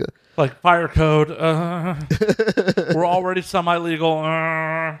 It was like Like fire code. We're already semi-legal.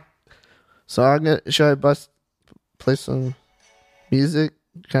 So should I play some music?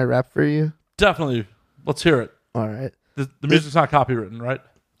 Can I rap for you? Definitely. Let's hear it. All right. The music's not copywritten, right?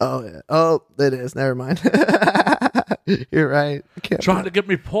 Oh yeah. Oh, it is. Never mind. You're right. I can't. Trying to get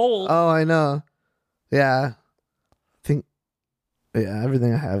me pulled. Oh, I know. Yeah. Yeah,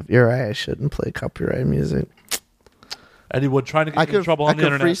 everything I have. You're right. I shouldn't play copyright music. Eddie Wood trying to get you in trouble I on the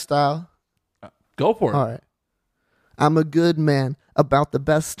could internet. freestyle. Go for it. All right. I'm a good man, about the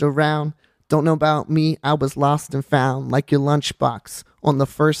best around. Don't know about me, I was lost and found, like your lunchbox. On the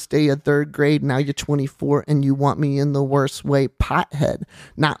first day of third grade, now you're 24 and you want me in the worst way. Pothead,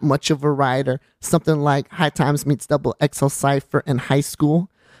 not much of a writer. Something like High Times meets Double XL Cypher in high school.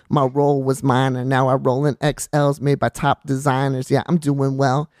 My role was minor, now I roll in XLs made by top designers. Yeah, I'm doing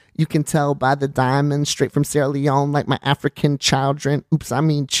well. You can tell by the diamonds, straight from Sierra Leone, like my African children. Oops, I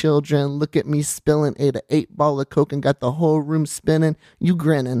mean children. Look at me spilling, ate a 8-ball of coke and got the whole room spinning. You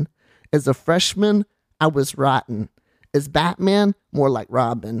grinning. As a freshman, I was rotten. As Batman, more like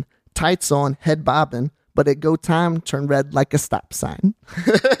Robin. Tights on, head bobbing, but at go time, turn red like a stop sign.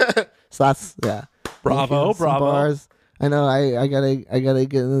 So that's, yeah. Bravo, Some bravo. bars. I know I gotta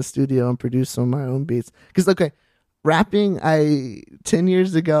get in the studio and produce some of my own beats. Because, okay, rapping, 10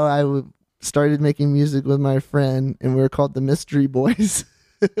 years ago, I started making music with my friend, and we were called the Mystery Boys.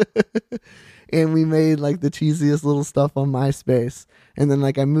 And we made like the cheesiest little stuff on MySpace. And then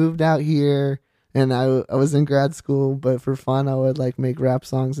like I moved out here and I was in grad school, but for fun I would like make rap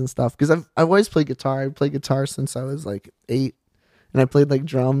songs and stuff. Because I've always played guitar. I played guitar since I was like 8. And I played like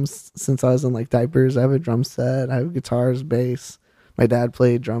drums since I was in like diapers. I have a drum set. I have guitars, bass. My dad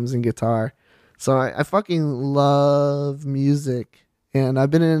played drums and guitar. So I fucking love music. And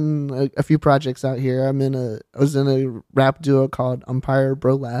I've been in a few projects out here. I was in a rap duo called Umpire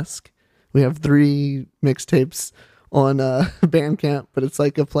Burlesque. We have 3 mixtapes on Bandcamp, but it's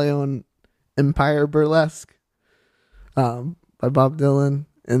like a play on Empire Burlesque by Bob Dylan.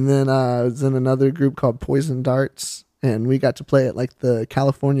 And then I was in another group called Poison Darts, and we got to play at like the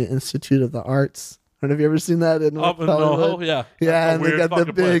California Institute of the Arts. I don't know if you ever seen that in North Hollywood. Oh, yeah. Yeah, That's a and they weird got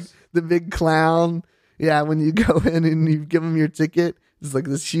fucking place. the big clown. Yeah, when you go in and you give them your ticket, it's like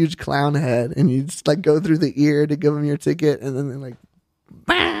this huge clown head, and you just like go through the ear to give them your ticket, and then they're like,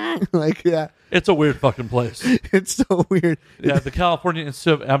 bang! Like, yeah, It's a weird fucking place. it's so weird. Yeah, the California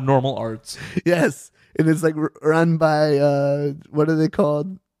Institute of Abnormal Arts. Yes, and it's like run by what are they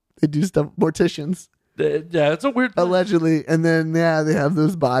called? They do stuff, morticians, Yeah, it's a weird place. allegedly, and then yeah, they have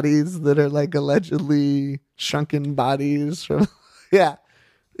those bodies that are like allegedly shrunken bodies from. Yeah,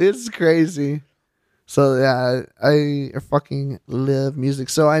 it's crazy. So yeah, I fucking live music.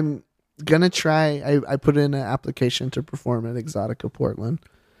 So I'm gonna try. I put in an application to perform at Exotica Portland.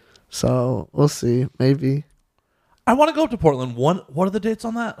 So we'll see. Maybe. I want to go to Portland. What are the dates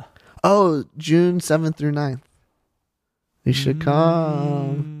on that? Oh, June 7th through 9th. You should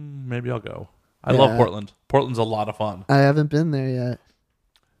come. Maybe I'll go. I Yeah. love Portland. Portland's a lot of fun. I haven't been there yet.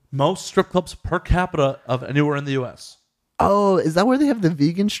 Most strip clubs per capita of anywhere in the U.S. Oh, is that where they have the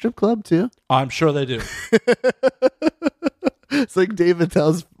vegan strip club too? I'm sure they do. It's like David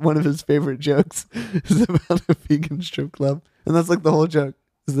tells one of his favorite jokes is about a vegan strip club, and that's like the whole joke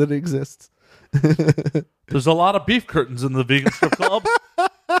is that it exists. There's a lot of beef curtains in the vegan strip club.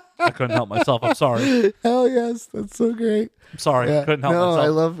 I couldn't help myself. I'm sorry. Hell yes, that's so great. I'm sorry. Yeah. I couldn't help No, myself. I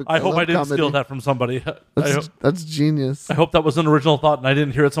love. I hope love I didn't comedy. steal that from somebody. That's genius. I hope that was an original thought and I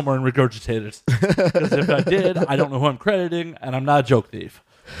didn't hear it somewhere and regurgitate it. Because if I did, I don't know who I'm crediting, and I'm not a joke thief.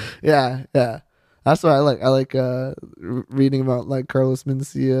 Yeah, yeah. That's what I like. I like reading about like Carlos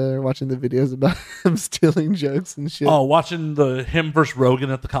Mencia or watching the videos about him stealing jokes and shit. Oh, watching him versus Rogan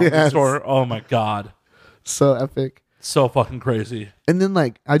at the comedy Yes. store. Oh my god, So epic. so fucking crazy. And then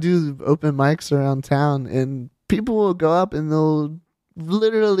like I do open mics around town, and people will go up and they'll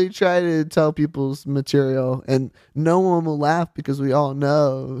literally try to tell people's material, and no one will laugh because we all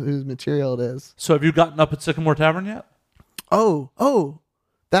know whose material it is. So have you gotten up at Sycamore Tavern yet?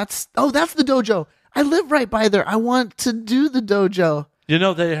 That's the dojo. I live right by there. I want to do the dojo. You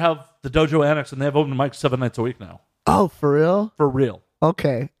know they have the dojo annex and they have open mics 7 nights a week now. Oh, for real? For real.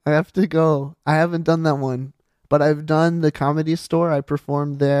 Okay, I have to go. I haven't done that one, but I've done the Comedy Store. I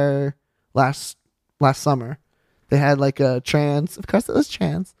performed there last summer. They had like a trans, of course it was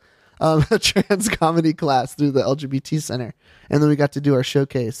trans, a trans comedy class through the LGBT Center, and then we got to do our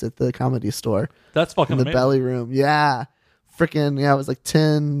showcase at the Comedy Store That's fucking in the amazing. belly room. Yeah, freaking yeah! It was like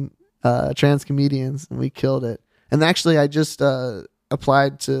 10 trans comedians, and we killed it. And actually, I just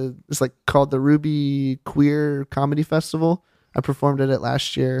applied to it's like called the Ruby Queer Comedy Festival. I performed at it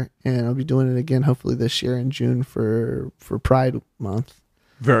last year, and I'll be doing it again hopefully this year in June for Pride Month.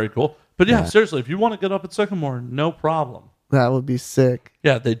 Very cool. But yeah, Yeah. seriously, if you want to get up at Sycamore, no problem. That would be sick.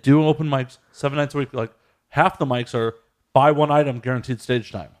 Yeah, they do open mics 7 nights a week. Like half the mics are buy one item, guaranteed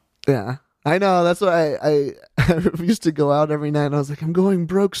stage time. Yeah, I know. That's why I used to go out every night, and I was like, I'm going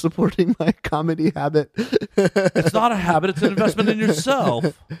broke supporting my comedy habit. It's not a habit; it's an investment in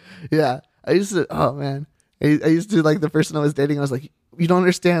yourself. Yeah, I used to. Oh man, I used to like the person I was dating. I was like, you don't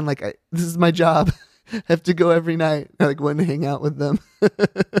understand. Like, this is my job. I have to go every night. I like wouldn't hang out with them.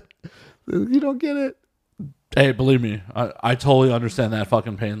 You don't get it. Hey, believe me, I totally understand that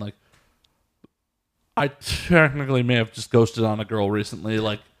fucking pain. Like, I technically may have just ghosted on a girl recently.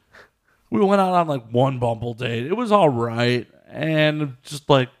 Like, we went out on like one Bumble date. It was all right, and just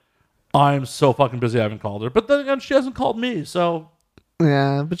like, I'm so fucking busy. I haven't called her. But then again, she hasn't called me. So,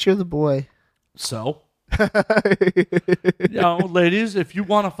 Yeah, but you're the boy. Ladies, if you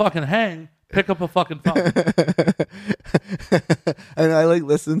want to fucking hang, pick up a fucking phone. And I like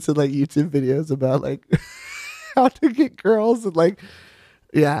listen to like YouTube videos about like how to get girls and like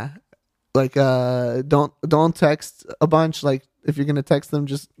don't text a bunch. Like if you're gonna text them,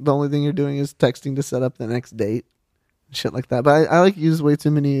 just the only thing you're doing is texting to set up the next date, shit like that. But I like use way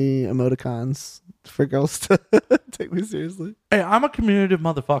too many emoticons for girls to take me seriously. Hey, I'm a communicative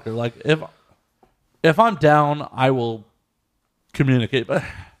motherfucker. Like if I'm down, I will communicate. But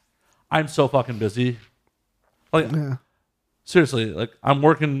I'm so fucking busy. Like Yeah. seriously, like I'm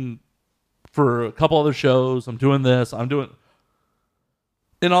working for a couple other shows. I'm doing this. I'm doing.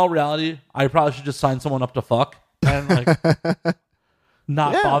 In all reality, I probably should just sign someone up to fuck and like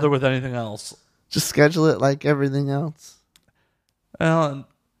not Yeah. bother with anything else. Just schedule it like everything else. And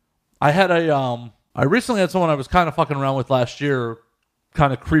I had I recently had someone I was kind of fucking around with last year,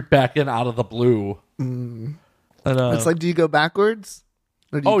 kind of creep back in out of the blue. And, It's like, do you go backwards?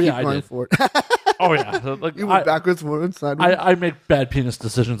 Or do you keep I going did. forward? Oh yeah, like You went backwards, forward, sideways. I make bad penis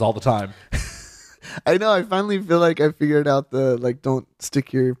decisions all the time. I know. I finally feel like I figured out the like don't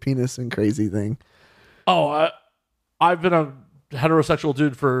stick your penis in crazy thing. Oh, I've been a heterosexual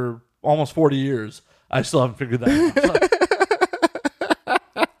dude for almost 40 years. I still haven't figured that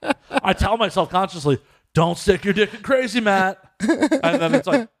out. I tell myself consciously, don't stick your dick in crazy, Matt. And then it's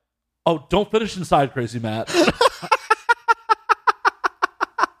like, oh, don't finish inside crazy, Matt.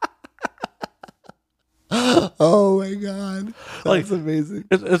 Oh my god, Like- that's amazing.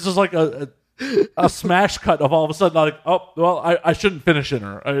 It's just like a smash cut of all of a sudden, like, oh, well, I shouldn't finish in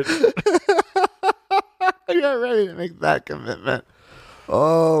her. You're not ready to make that commitment.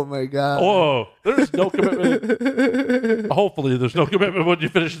 Oh my god. Oh, there's no commitment. Hopefully, there's no commitment when you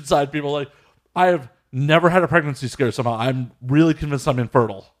finish inside people. Like, I have never had a pregnancy scare somehow. I'm really convinced I'm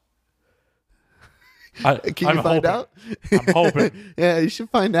infertile. Can you find hoping. out? I'm hoping. Yeah, you should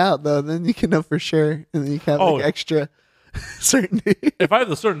find out though. Then you can know for sure, and then you can have Oh. like extra certainty. If I have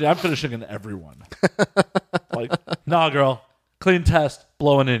the certainty, I'm finishing in everyone. Like, nah, girl, clean test,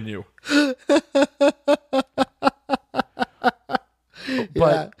 blowing in you.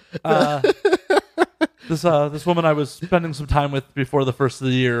 But This woman I was spending some time with before the first of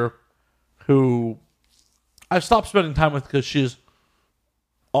the year, who I stopped spending time with because she's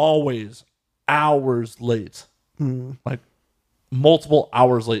always hours late. Like multiple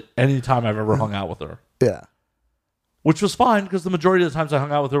hours late anytime I've ever hung out with her. Yeah. Which was fine because the majority of the times I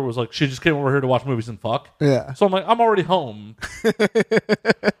hung out with her was like she just came over here to watch movies and fuck. Yeah. So I'm like, I'm already home.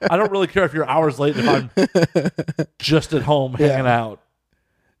 I don't really care if you're hours late if I'm just at home hanging out.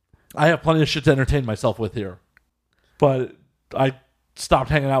 I have plenty of shit to entertain myself with here. But I stopped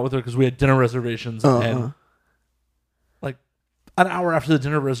hanging out with her because we had dinner reservations and like an hour after the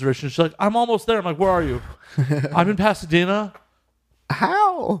dinner reservation, she's like, I'm almost there. I'm like, where are you? I'm in Pasadena.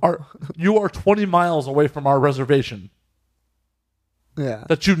 How? You are 20 miles away from our reservation. Yeah.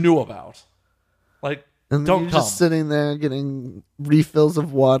 That you knew about. Like, And don't you're come. just sitting there getting refills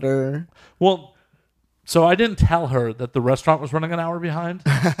of water. Well, so I didn't tell her that the restaurant was running an hour behind.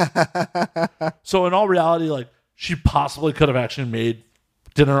 So in all reality, like, she possibly could have actually made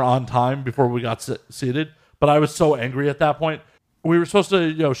dinner on time before we got seated. But I was so angry at that point. We were supposed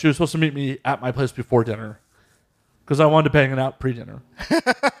to, she was supposed to meet me at my place before dinner. Because I wanted to bang it out pre-dinner.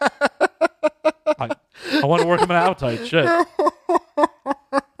 I want to work him an appetite. Shit.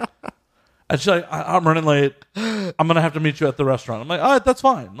 And she's like, I'm running late. I'm going to have to meet you at the restaurant. I'm like, all right, that's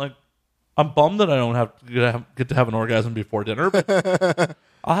fine. Like, I'm bummed that I don't get to have an orgasm before dinner. But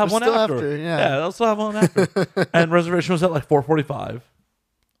I'll have one still after. yeah. I'll still have one after. And reservation was at like 4:45.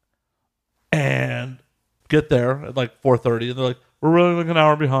 And get there at like 4:30. And they're like, we're really like an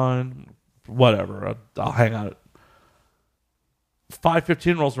hour behind. Whatever. I'll hang out.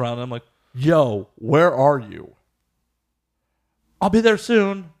 5:15 rolls around and I'm like, yo, where are you? I'll be there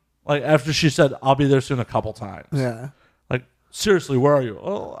soon. Like, after she said, I'll be there soon a couple times. Yeah. Like, seriously, where are you?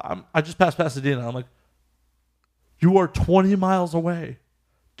 Oh, I just passed Pasadena. I'm like, you are 20 miles away.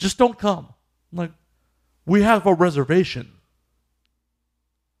 Just don't come. I'm like, we have a reservation.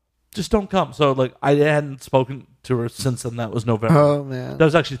 Just don't come. So, like, I hadn't spoken to her since then. That was November. Oh, man. That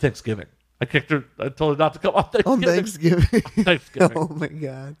was actually Thanksgiving. I kicked her. I told her not to come on Thanksgiving. On Thanksgiving. Thanksgiving. Oh, my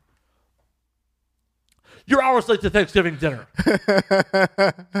God. You're hours late to Thanksgiving dinner. How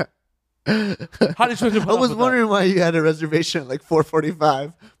do you expect to put I up was with wondering why you had a reservation at like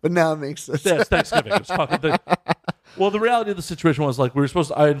 4:45, but now it makes sense. that? Yeah, it's Thanksgiving. It's fucking Well, the reality of the situation was like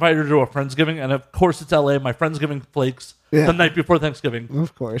I invited her to a Friendsgiving, and of course it's LA. My Friendsgiving flakes the night before Thanksgiving.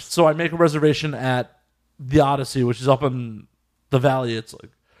 Of course. So I make a reservation at the Odyssey, which is up in the valley. It's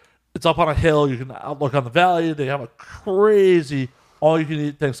up on a hill. You can outlook on the valley. They have a crazy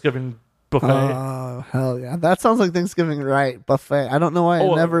all-you-can-eat Thanksgiving buffet. Oh, hell yeah. That sounds like Thanksgiving, right? Buffet. I don't know why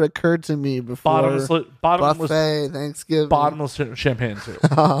it never occurred to me before. Buffet, Thanksgiving. Bottomless champagne, too.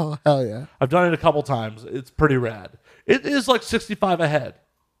 Oh, hell yeah. I've done it a couple times. It's pretty rad. It is like 65 ahead.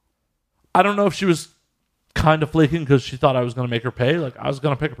 I don't know if she was kind of flaking because she thought I was going to make her pay. Like, I was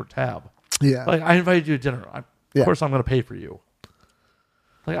going to pick up her tab. Yeah. Like, I invited you to dinner. Of course I'm going to pay for you.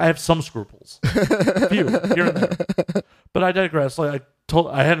 Like, I have some scruples. A few, here and there. But I digress. Like,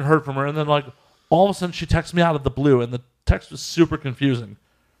 I hadn't heard from her, and then, like, all of a sudden she texts me out of the blue, and the text was super confusing.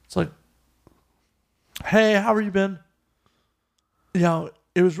 It's like, hey, how have you been? You know,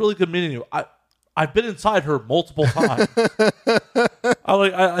 it was really good meeting you. I've been inside her multiple times.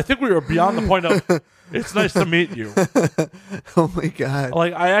 I think we were beyond the point of, it's nice to meet you. Oh, my God.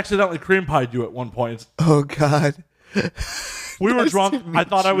 Like, I accidentally cream pied you at one point. Oh, God. We were Nice drunk. to meet I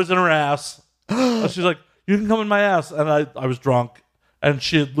thought I was in her ass. She's like, you can come in my ass. And I was drunk. And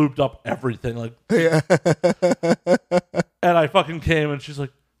she had lubed up everything. Like, Yeah. and I fucking came and she's like,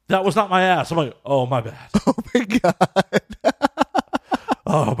 that was not my ass. I'm like, oh, my bad. Oh, my God.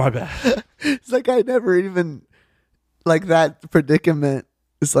 Oh, my bad. It's like I never even, like, that predicament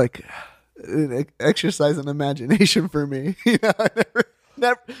is like an exercise in imagination for me. You know, I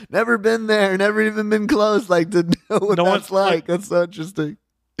never been there, never even been close, like, to know what No that's one's like- like. That's so interesting.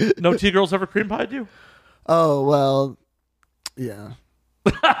 No T-girls ever cream pied you? Oh, well, yeah.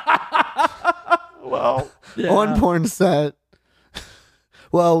 Well, yeah. On porn set.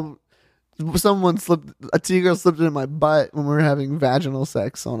 Well, a T-girl slipped in my butt when we were having vaginal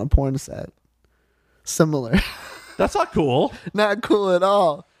sex on a porn set. Similar. That's not cool. Not cool at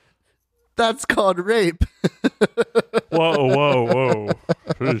all. That's called rape. Whoa.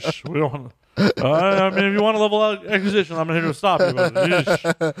 Sheesh, we don't want to. I mean, if you want to level out accusation, I'm here to stop you. But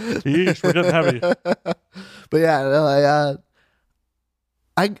yeesh, we're getting heavy. But yeah, no,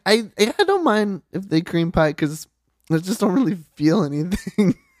 I don't mind if they cream pie because I just don't really feel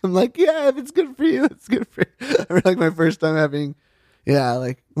anything. I'm like, yeah, if it's good for you, it's good for you. I remember like my first time having,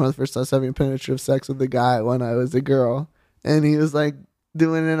 like one of the first times having penetrative sex with a guy when I was a girl. And he was like,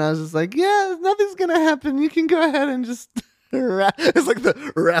 doing it. And I was just like, yeah, nothing's gonna happen. You can go ahead and just it's like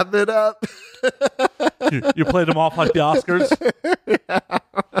the wrap it up. You played them off like the Oscars.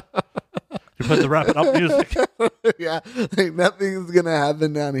 You put the wrap it up music. Yeah, like nothing's gonna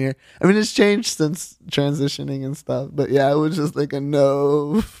happen down here. I mean, it's changed since transitioning and stuff, but yeah, it was just like a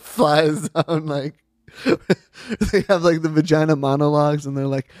no fly zone. Like they have like the vagina monologues, and they're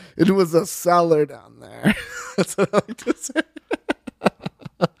like, "It was a cellar down there." That's what I like to say.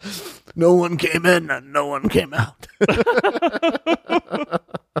 No one came in and no one came out.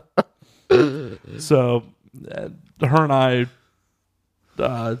 So, her and I.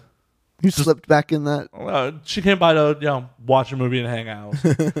 You slipped back in that. She came by to watch a movie and hang out.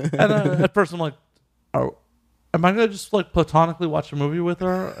 And at first I'm like, am I gonna just like platonically watch a movie with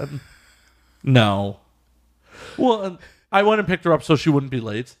her? And no. Well, and I went and picked her up so she wouldn't be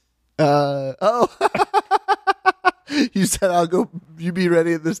late. Oh. You said I'll go. You be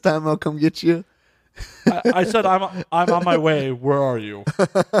ready at this time. I'll come get you. I said I'm on my way. Where are you?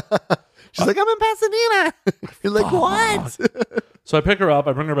 She's like, I'm in Pasadena. You're like, what? So I pick her up.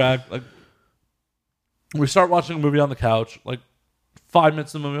 I bring her back. Like, we start watching a movie on the couch. Like 5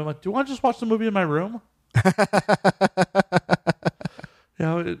 minutes in the movie, I'm like, do you want to just watch the movie in my room?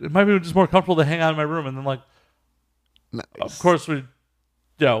 It might be just more comfortable to hang out in my room. And then, like, nice. Of course, we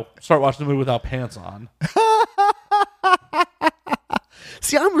start watching the movie without pants on.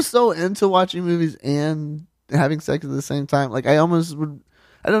 See, I'm so into watching movies and having sex at the same time. Like, I almost would.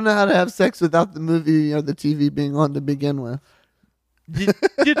 I don't know how to have sex without the movie or the TV being on to begin with.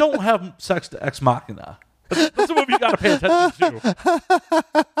 You don't have sex to Ex Machina. That's a movie you got to pay attention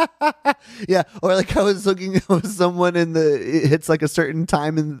to. Yeah, or like I was looking with someone it hits like a certain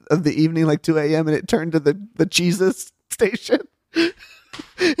time of the evening, like 2 a.m., and it turned to the Jesus station.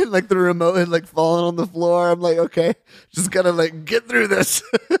 And like the remote had like fallen on the floor. I'm like, okay, just gotta like get through this.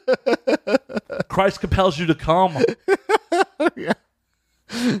 Christ compels you to come. Yeah.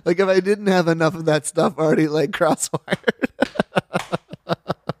 Like if I didn't have enough of that stuff already like crosswired.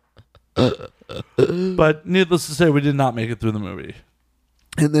 But needless to say, we did not make it through the movie.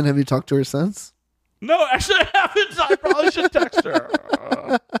 And then have you talked to her since? No, actually I haven't. I probably should text her.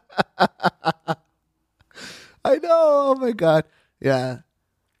 I know. Oh my God. Yeah.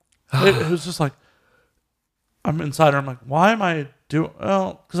 It was just like, I'm inside her. I'm like, why am I doing?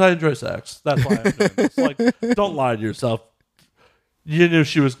 Well, because I enjoy sex. That's why I'm doing this. Like, don't lie to yourself. You knew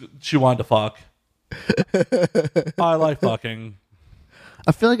she wanted to fuck. I like fucking.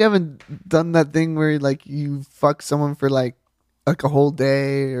 I feel like I haven't done that thing where like you fuck someone for like a whole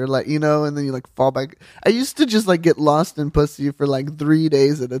day or like, and then you like fall back. I used to just like get lost in pussy for like 3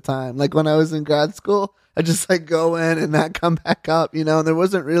 days at a time. Like when I was in grad school, I just like go in and not come back up, and there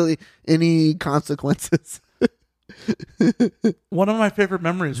wasn't really any consequences. One of my favorite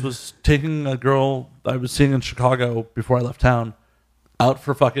memories was taking a girl I was seeing in Chicago before I left town out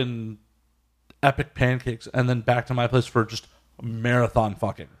for fucking epic pancakes and then back to my place for just marathon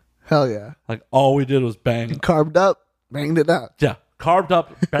fucking. Hell yeah. Like all we did was bang. Carved up, banged it out. Yeah. Carved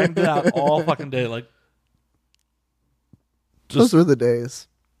up, banged it out all fucking day. Like those were the days.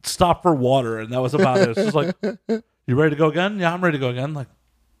 Stop for water, and that was about it. It's just like, you ready to go again? Yeah, I'm ready to go again. Like,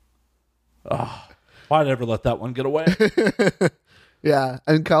 why'd I ever let that one get away? Yeah.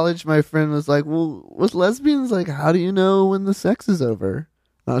 In college, my friend was like, well, with lesbians, like, how do you know when the sex is over?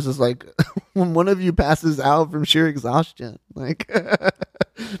 And I was just like, when one of you passes out from sheer exhaustion. Like,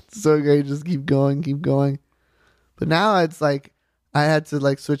 it's so great. Just keep going, keep going. But now it's like, I had to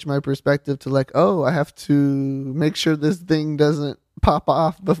like switch my perspective to like, oh, I have to make sure this thing doesn't pop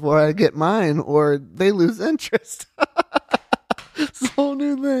off before I get mine or they lose interest. It's a whole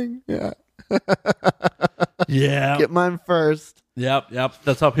new thing. Yeah. Yeah. Get mine first. Yep.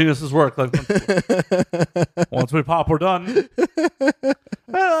 That's how penises work. Like, once we pop, we're done.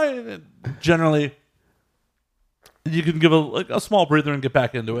 Generally, you can give a small breather and get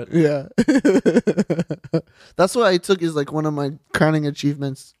back into it. Yeah. That's what I took as like one of my crowning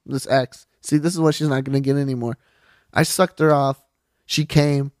achievements, this ex. See, this is what she's not going to get anymore. I sucked her off. She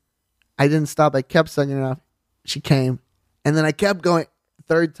came. I didn't stop. I kept sucking her off. She came. And then I kept going.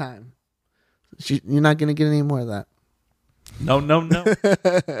 Third time. You're not going to get any more of that. No. No,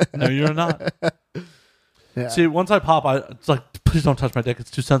 you're not. Yeah. See, once I pop, it's like, please don't touch my dick. It's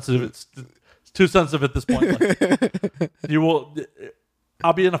too sensitive. It's too sensitive at this point. Like,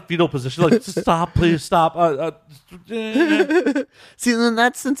 I'll be in a fetal position. Like, stop, please stop. See, then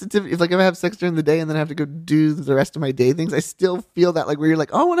that's sensitivity. If I have sex during the day and then I have to go do the rest of my day things, I still feel that, like, where you're like,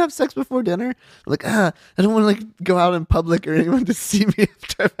 oh, I want to have sex before dinner. I'm like, I don't want to like go out in public or anyone to see me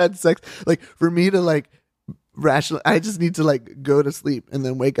after I've had sex. Like, for me to like rational. I just need to like go to sleep and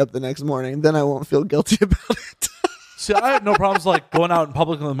then wake up the next morning. Then I won't feel guilty about it. See, I had no problems like going out in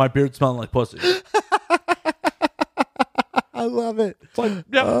public with my beard smelling like pussy. I love it. It's like,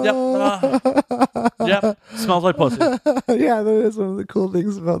 yep, smells like pussy. Yeah, that is one of the cool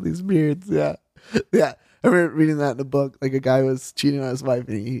things about these beards. Yeah, yeah. I remember reading that in a book. Like a guy was cheating on his wife,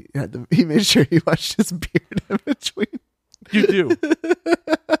 and he made sure he washed his beard in between. You do.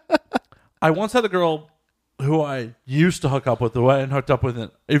 I once had a girl who I used to hook up with, who I hadn't hooked up with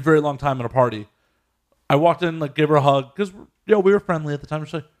in a very long time at a party. I walked in, like, gave her a hug because we were friendly at the time.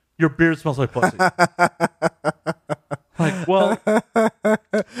 She's like, "Your beard smells like pussy." Like, well,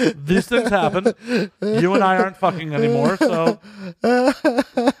 these things happen. You and I aren't fucking anymore, so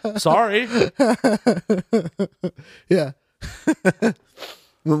sorry. Yeah.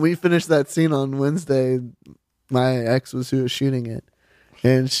 When we finished that scene on Wednesday, my ex was who was shooting it,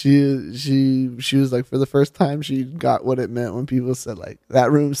 and she was like, for the first time, she got what it meant when people said like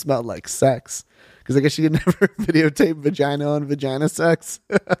that room smelled like sex, because I guess she had never videotaped vagina on vagina sex.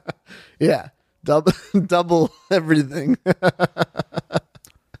 Yeah. Double everything.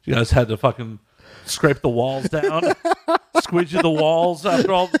 You guys had to fucking scrape the walls down, squeegee the walls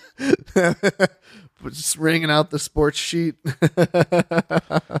after all. Just wringing out the sports sheet.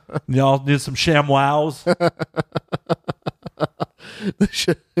 Y'all need some ShamWows.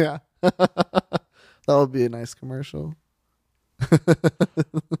 Yeah. That would be a nice commercial.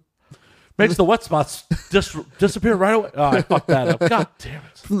 Makes the wet spots disappear right away. Oh, I fucked that up. God damn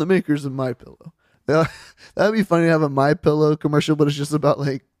it. From the makers of MyPillow. Yeah, that'd be funny to have a MyPillow commercial, but it's just about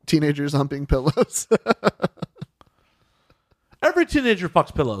like teenagers humping pillows. Every teenager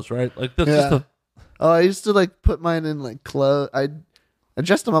fucks pillows, right? Like that's just a... Oh, I used to like put mine in like clothes. I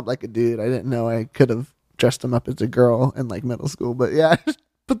dressed them up like a dude. I didn't know I could have dressed them up as a girl in like middle school, but yeah, I just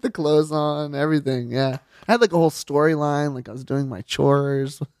put the clothes on, everything. Yeah, I had like a whole storyline. Like I was doing my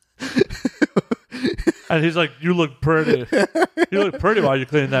chores. And he's like, "You look pretty. You look pretty while you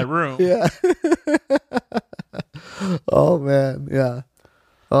clean that room." Yeah. Oh man, yeah.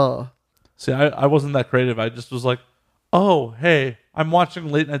 Oh, see, I wasn't that creative. I just was like, "Oh, hey, I'm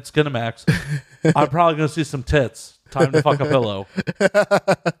watching Late Night Skinamax. I'm probably gonna see some tits. Time to fuck a pillow."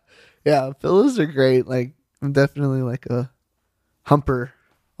 Yeah, pillows are great. Like, I'm definitely like a humper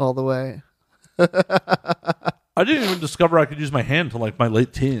all the way. I didn't even discover I could use my hand until like my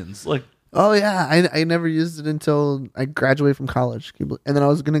late teens. Like, oh yeah, I never used it until I graduated from college, and then I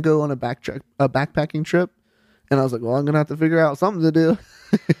was gonna go on a backpacking trip, and I was like, well, I'm gonna have to figure out something to do.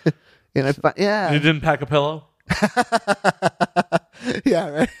 And you didn't pack a pillow. Yeah,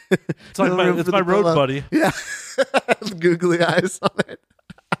 right. It's like it's my road pillow. buddy. Yeah, googly eyes on it.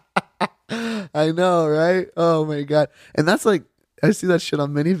 I know, right? Oh my god! And that's like, I see that shit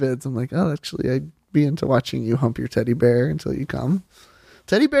on mini vids. I'm like, oh, actually, I'd be into watching you hump your teddy bear until you come.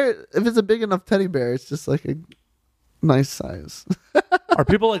 Teddy bear, if it's a big enough teddy bear, it's just like a nice size. Are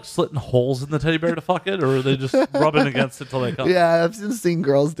people like slitting holes in the teddy bear to fuck it, or are they just rubbing against it till they come? Yeah, I've seen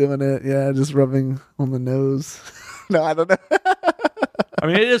girls doing it. Yeah, just rubbing on the nose. No, I don't know. I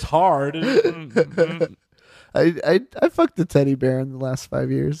mean, it is hard. I fucked a teddy bear in the last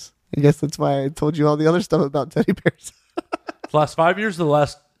 5 years. I guess that's why I told you all the other stuff about teddy bears. The last 5 years or the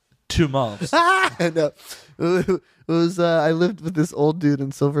last 2 months? No. It was I lived with this old dude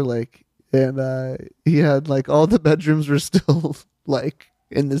in Silver Lake, and he had like all the bedrooms were still like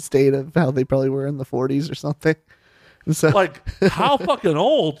in the state of how they probably were in the 40s or something. And so like, how fucking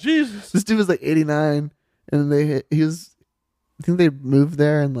old? Jesus. This dude was like 89, and I think they moved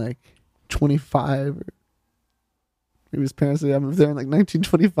there in like 25, or maybe his parents said I moved there in like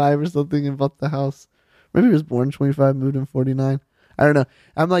 1925 or something and bought the house. Maybe he was born in 25, moved in 49. I don't know.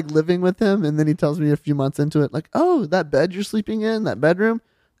 I'm like living with him, and then he tells me a few months into it, like, oh, that bed you're sleeping in, that bedroom?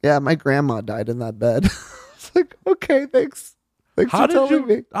 Yeah, my grandma died in that bed. It's like, okay, thanks. Thanks for telling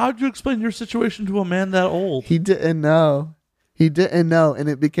me. How did you explain your situation to a man that old? He didn't know. And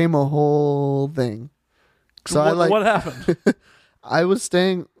it became a whole thing. So what happened? I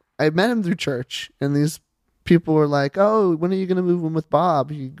met him through church, and these people were like, oh, when are you going to move in with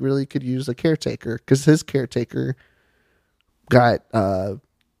Bob? He really could use a caretaker, because his caretaker got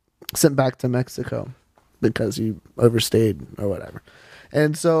sent back to Mexico because he overstayed or whatever.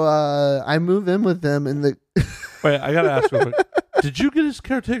 And so I move in with them, and wait, I gotta ask real quick. Did you get his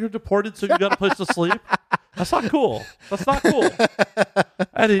caretaker deported so you got a place to sleep? That's not cool. That's not cool.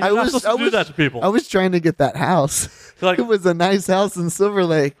 Eddie, you're not supposed to do that to people. I was trying to get that house. Like, it was a nice house in Silver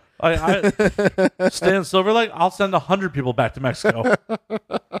Lake. I stay in Silver Lake. I'll send 100 people back to Mexico.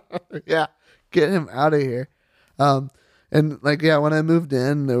 Yeah, get him out of here. And like, yeah, when I moved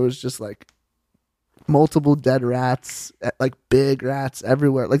in, there was just like multiple dead rats, like big rats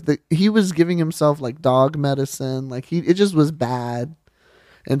everywhere. Like he was giving himself like dog medicine. Like it just was bad.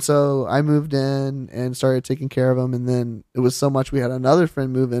 And so I moved in and started taking care of him. And then it was so much we had another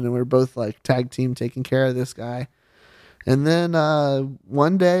friend move in, and we were both like tag team taking care of this guy. And then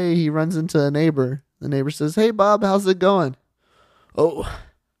one day he runs into a neighbor. The neighbor says, "Hey, Bob, how's it going?" "Oh,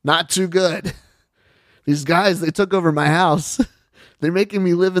 not too good. These guys, they took over my house. They're making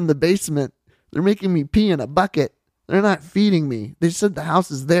me live in the basement. They're making me pee in a bucket. They're not feeding me. They said the house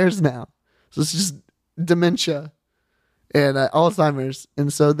is theirs now." So it's just dementia and Alzheimer's.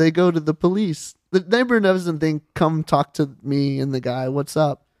 And so they go to the police. The neighbor doesn't think, "Come talk to me and the guy. What's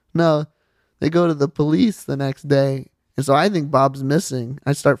up?" No, they go to the police the next day. And so I think Bob's missing.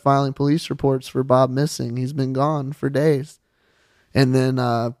 I start filing police reports for Bob missing. He's been gone for days. And then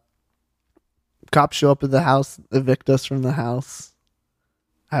cops show up at the house, evict us from the house.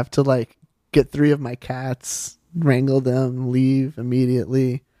 I have to like get 3 of my cats, wrangle them, leave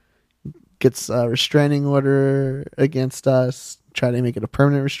immediately. Gets a restraining order against us, try to make it a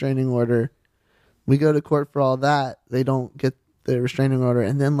permanent restraining order. We go to court for all that. They don't get the restraining order.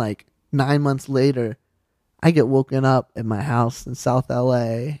 And then like 9 months later, I get woken up at my house in South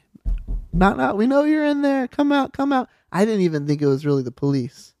LA. Not, we know you're in there. Come out, come out. I didn't even think it was really the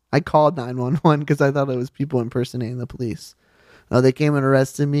police. I called 911 because I thought it was people impersonating the police. No, they came and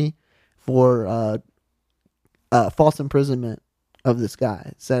arrested me for false imprisonment of this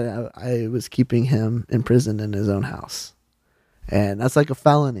guy. Said I was keeping him imprisoned in his own house. And that's like a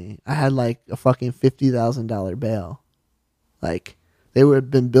felony. I had like a fucking $50,000 bail. Like, they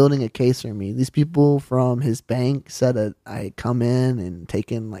had been building a case for me. These people from his bank said that I had come in and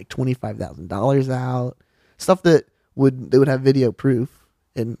taken like $25,000 out. Stuff that they would have video proof.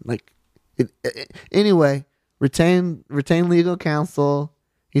 And like, anyway, retain legal counsel.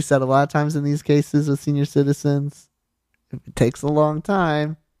 He said a lot of times in these cases with senior citizens, if it takes a long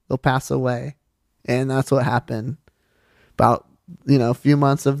time, they'll pass away. And that's what happened. About, a few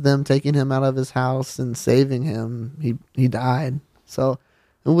months of them taking him out of his house and saving him, he died. So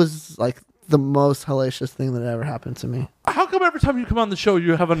it was like the most hellacious thing that ever happened to me. How come every time you come on the show,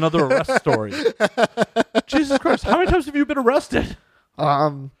 you have another arrest story? Jesus Christ. How many times have you been arrested? We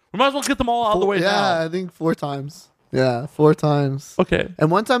might as well get them all out of the way now. Yeah, I think 4 times. Yeah, 4 times. Okay.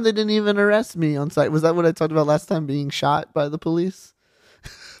 And one time they didn't even arrest me on site. Was that what I talked about last time? Being shot by the police?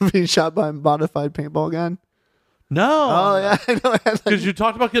 Being shot by a modified paintball gun? No. Oh, yeah. I know. Because you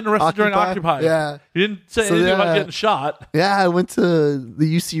talked about getting arrested during Occupy. Yeah. You didn't say anything about getting shot. Yeah, I went to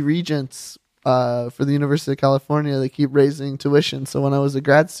the UC Regents for the University of California. They keep raising tuition. So when I was a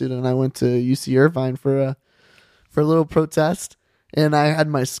grad student, I went to UC Irvine for a little protest. And I had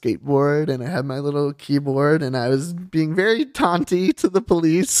my skateboard and I had my little keyboard and I was being very taunty to the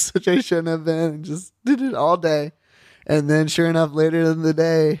police, which I shouldn't have been, and just did it all day. And then sure enough, later in the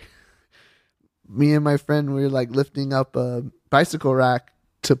day, me and my friend, we were like lifting up a bicycle rack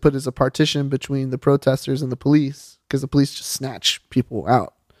to put as a partition between the protesters and the police, because the police just snatch people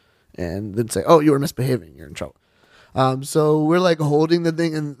out and then say, "Oh, you were misbehaving, you're in trouble." So we're like holding the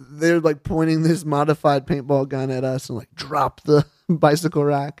thing and they're like pointing this modified paintball gun at us and like drop the bicycle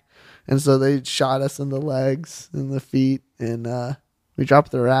rack. And so they shot us in the legs and the feet and we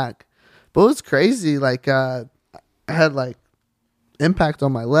dropped the rack. But it was crazy. Like I had like impact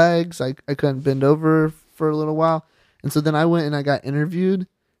on my legs. I couldn't bend over for a little while. And so then I went and I got interviewed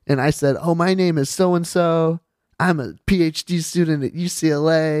and I said, "Oh, my name is so-and-so. I'm a PhD student at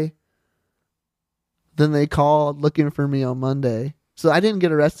UCLA. Then they called looking for me on Monday. So I didn't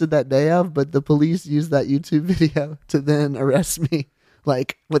get arrested that day of, but the police used that YouTube video to then arrest me,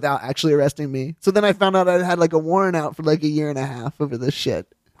 like without actually arresting me. So then I found out I had like a warrant out for like a year and a half over this shit.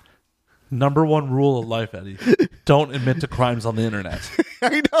 Number 1 rule of life, Eddie. Don't admit to crimes on the internet.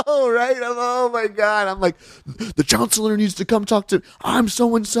 I know, right? Oh my God. I'm like, the chancellor needs to come talk to, I'm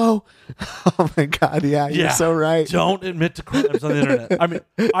so-and-so. Oh my God. Yeah, you're so right. Don't admit to crimes on the internet. I mean,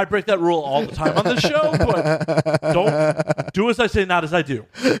 I break that rule all the time on the show, but don't do as I say, not as I do.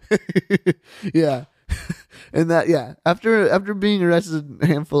 Yeah. And that, yeah, after being arrested a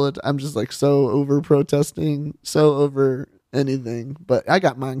handful of times, I'm just like so over protesting, so over anything, but I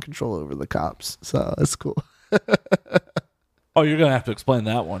got mind control over the cops, so it's cool. Oh, you're gonna have to explain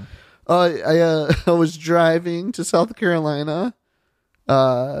that one. I was driving to South Carolina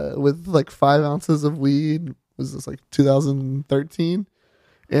with like 5 ounces of weed. Was this like 2013?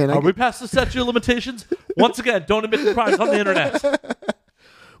 And Are we past the statute of limitations? Once again, don't admit to crimes on the internet.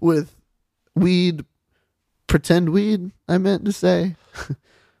 With weed, pretend weed, I meant to say.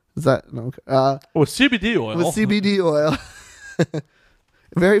 Is that no? With CBD oil. With CBD oil.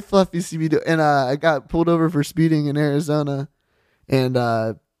 Very fluffy CB2. And I got pulled over for speeding in Arizona, and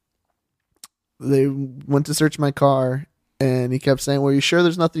they went to search my car, and he kept saying, "Well, you sure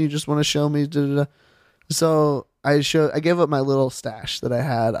there's nothing you just want to show me?" Da-da-da. So I gave up my little stash that I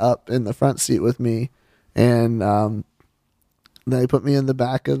had up in the front seat with me, and they put me in the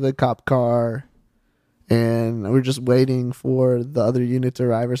back of the cop car, and we were just waiting for the other unit to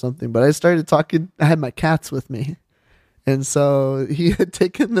arrive or something. But I started talking. I had my cats with me. And so he had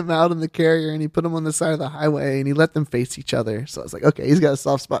taken them out in the carrier and he put them on the side of the highway and he let them face each other. So I was like, okay, he's got a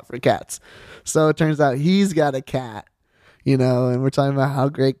soft spot for cats. So it turns out he's got a cat, and we're talking about how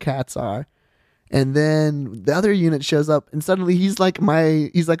great cats are. And then the other unit shows up and suddenly he's like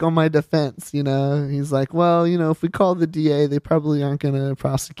on my defense, He's like, well, if we call the DA, they probably aren't going to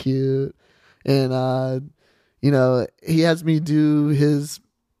prosecute. And, he has me do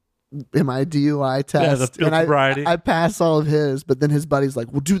my DUI test. Yeah, the field sobriety. I pass all of his, but then his buddy's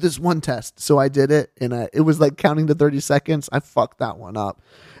like, well, do this one test. So I did it, and it was like counting to 30 seconds. I fucked that one up.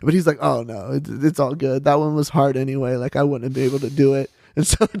 But he's like, oh, no, it's all good. That one was hard anyway. Like, I wouldn't be able to do it. And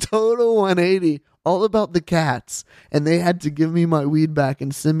so total 180, all about the cats. And they had to give me my weed back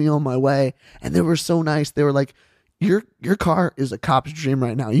and send me on my way. And they were so nice. They were like, your car is a cop's dream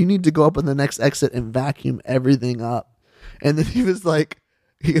right now. You need to go up on the next exit and vacuum everything up. And then he was like,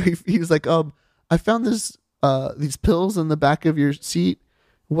 he was like, I found these pills in the back of your seat.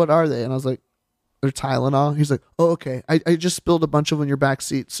 What are they? And I was like, they're Tylenol. He's like, oh, okay. I just spilled a bunch of them in your back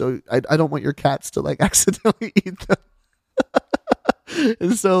seat, so I don't want your cats to like accidentally eat them.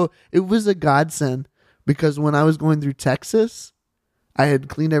 And so it was a godsend because when I was going through Texas, I had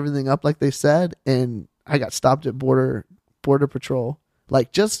cleaned everything up like they said, and I got stopped at border patrol,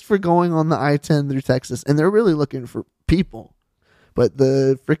 like just for going on the I-10 through Texas, and they're really looking for people. But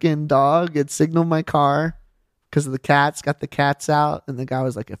the freaking dog had signaled my car because of the cats, got the cats out. And the guy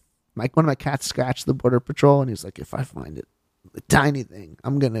was like, if one of my cats scratched the border patrol, and he's like, if I find it, a tiny thing,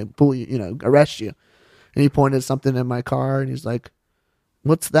 I'm going to pull you, arrest you. And he pointed something in my car and he's like,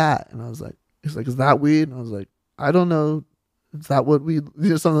 what's that? And I was like, he's like, is that weed? And I was like, I don't know. Is that what weed,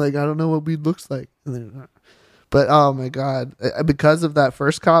 something like, I don't know what weed looks like. And then, but oh my God, because of that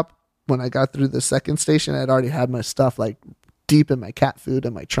first cop, when I got through the second station, I'd already had my stuff like deep in my cat food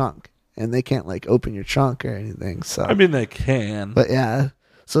in my trunk, and they can't like open your trunk or anything. So I mean, they can, but yeah.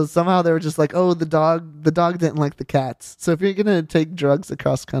 So somehow they were just like, oh, the dog didn't like the cats. So if you're gonna take drugs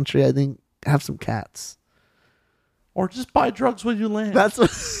across country, I think have some cats, or just buy drugs when you land. That's what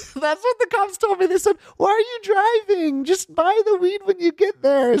the cops told me. They said, why are you driving? Just buy the weed when you get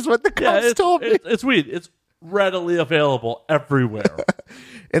there. Is what the cops told me. It's weed. It's readily available everywhere.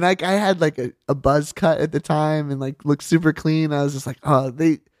 And like I had like a buzz cut at the time and like looked super clean. I was just like, oh,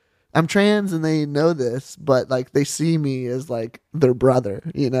 I'm trans and they know this, but like they see me as like their brother,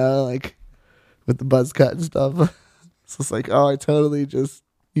 like with the buzz cut and stuff. So it's like, oh, I totally just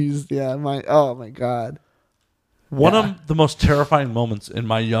used, oh my God. One of the most terrifying moments in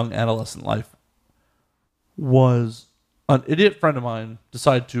my young adolescent life was an idiot friend of mine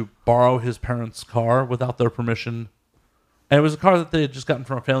decided to borrow his parents' car without their permission. And it was a car that they had just gotten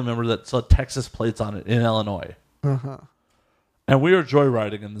from a family member that saw Texas plates on it in Illinois. Uh-huh. And we were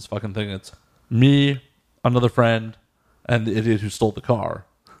joyriding in this fucking thing. It's me, another friend, and the idiot who stole the car.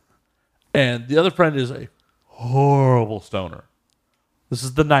 And the other friend is a horrible stoner. This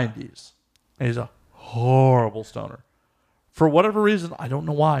is the 90s. And he's a horrible stoner. For whatever reason, I don't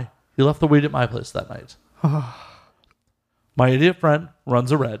know why, he left the weed at my place that night. My idiot friend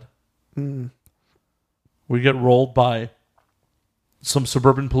runs a red. We get rolled by some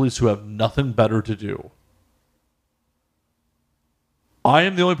suburban police who have nothing better to do. I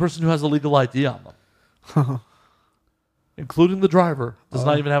am the only person who has a legal ID on them. Including the driver. Does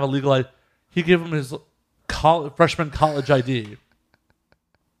not even have a legal ID. He gave him his freshman college ID.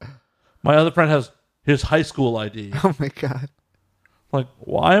 My other friend has his high school ID. Oh my God. Like,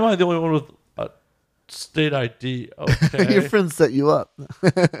 why am I the only one with a state ID? Okay. Your friends set you up.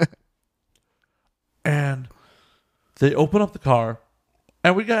 And they open up the car,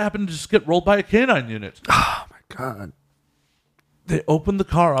 and we happen to just get rolled by a canine unit. Oh my God. They open the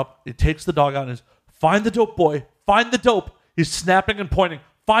car up. It takes the dog out and is, find the dope, boy. Find the dope. He's snapping and pointing.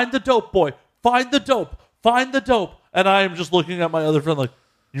 Find the dope, boy. Find the dope. Find the dope. And I am just looking at my other friend like,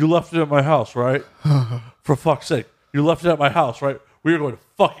 you left it at my house, right? For fuck's sake. You left it at my house, right? We are going to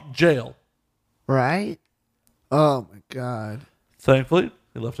fucking jail. Right? Oh my God. Thankfully,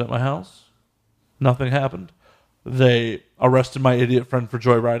 he left it at my house. Nothing happened. They arrested my idiot friend for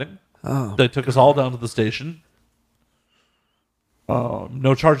joyriding. Oh. They took us all down to the station.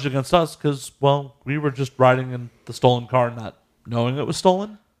 No charges against us because, well, we were just riding in the stolen car, not knowing it was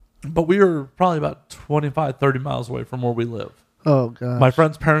stolen. But we were probably about 25, 30 miles away from where we live. Oh, God. My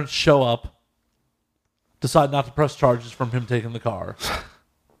friend's parents show up, decide not to press charges from him taking the car.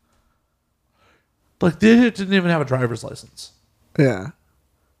 Like, the idiot didn't even have a driver's license. Yeah.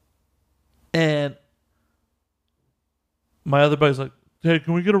 And my other buddy's like, hey,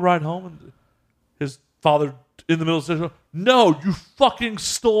 can we get a ride home? And his father in the middle of the station, no, you fucking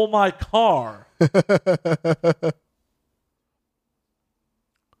stole my car.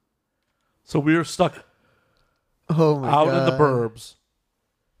 So we were stuck Oh, my out God. in the burbs.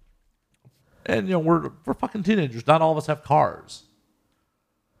 And, we're fucking teenagers. Not all of us have cars.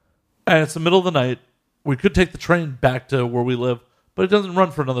 And it's the middle of the night. We could take the train back to where we live, but it doesn't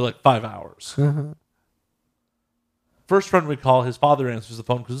run for another, 5 hours. First friend we call, his father answers the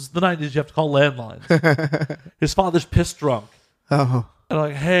phone because it's the 90s. You have to call landlines. His father's pissed drunk. Oh. And I'm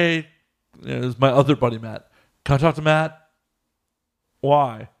like, hey, it was my other buddy, Matt. Can I talk to Matt?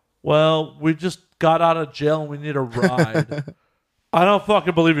 Why? Well, we just got out of jail and we need a ride. I don't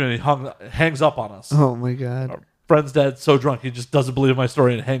fucking believe you. And he hangs up on us. Oh, my God. Our friend's dad's so drunk he just doesn't believe my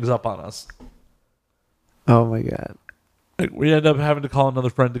story and hangs up on us. Oh, my God. Like, we end up having to call another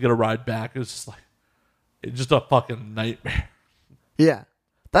friend to get a ride back. It's just a fucking nightmare. Yeah.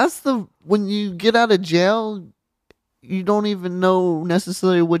 That's when you get out of jail, you don't even know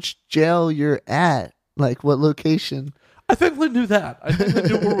necessarily which jail you're at, like what location. I think we knew that. I think we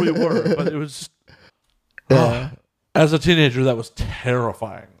knew where we were, but it was just, Yeah. as a teenager, that was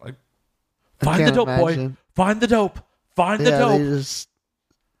terrifying. Like, find the can't dope, boy. imagine. Find the dope. Find the dope. They just,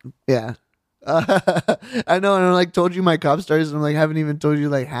 yeah. I know, and I told you my cop stories, and haven't even told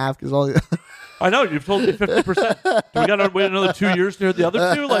you half because all the I know, you've told me 50%. Do we got to wait another 2 years to hear the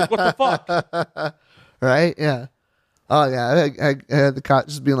other two? What the fuck? right? Yeah. Oh yeah, I had the cop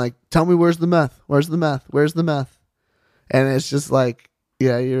just being like, "Tell me where's the meth? Where's the meth? Where's the meth?" And it's just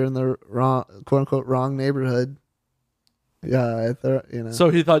yeah, you're in the wrong, quote unquote, wrong neighborhood. Yeah, So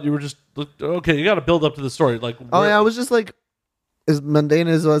he thought you were just, okay, you got to build up to the story. Oh yeah, I was just as mundane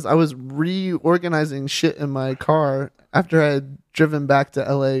as it was, I was reorganizing shit in my car after I had driven back to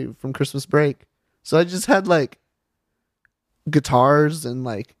LA from Christmas break. So I just had guitars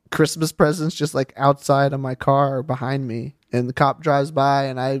and Christmas presents just outside of my car behind me. And the cop drives by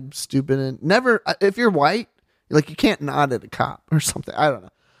and I'm stupid and never, if you're white, you can't nod at a cop or something. I don't know.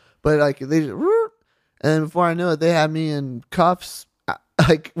 But they just, and before I knew it, they had me in cuffs,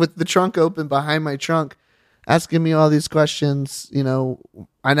 with the trunk open behind my trunk, asking me all these questions, and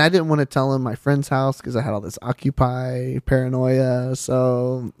I didn't want to tell him my friend's house because I had all this Occupy paranoia.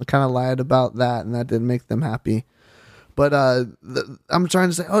 So I kind of lied about that, and that didn't make them happy. But I'm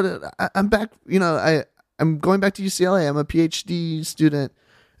trying to say, I'm back. I'm going back to UCLA. I'm a PhD student,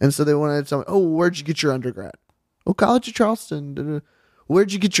 and so they wanted to tell me, where'd you get your undergrad? College of Charleston.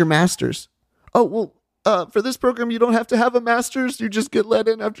 Where'd you get your master's? For this program, you don't have to have a master's. You just get let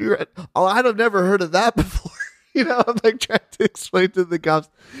in after you're I'd never heard of that before. I'm trying to explain to the cops,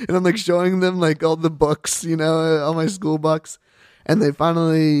 and I'm showing them all the books, all my school books. And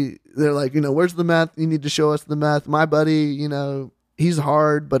they're like, where's the math? You need to show us the math. My buddy, he's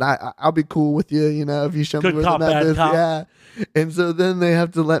hard, but I'll be cool with you, if you show me where the math is. Cop. Yeah. And so then they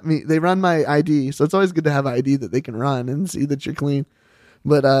have to they run my ID. So it's always good to have ID that they can run and see that you're clean.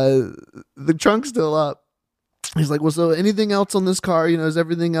 But the trunk's still up. He's like, well, so anything else on this car? Is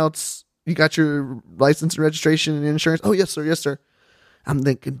everything else? You got your license and registration and insurance? Oh, yes, sir. Yes, sir. I'm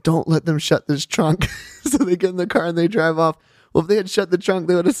thinking, don't let them shut this trunk. So they get in the car and they drive off. Well, if they had shut the trunk,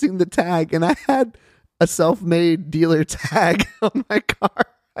 they would have seen the tag. And I had a self-made dealer tag on my car.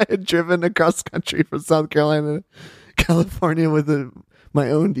 I had driven across country from South Carolina to California with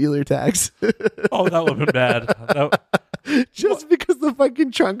my own dealer tags. Oh, that would have been bad. Just because the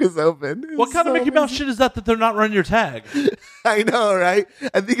fucking trunk is open. What kind of Mickey Mouse shit is that they're not running your tag? I know, right?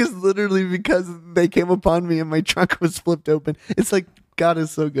 I think it's literally because they came upon me and my trunk was flipped open. It's God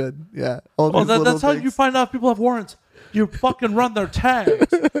is so good. Yeah. That's how you find out if people have warrants. You fucking run their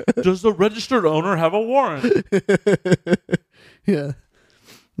tags. Does the registered owner have a warrant? Yeah.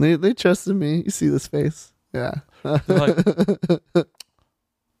 They trusted me. You see this face. Yeah.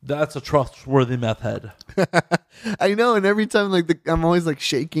 That's a trustworthy meth head. I know, and every time I'm always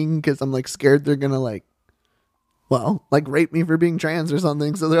shaking because I'm scared they're gonna rape me for being trans or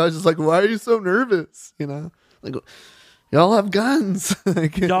something. So they're always just why are you so nervous? Y'all have guns.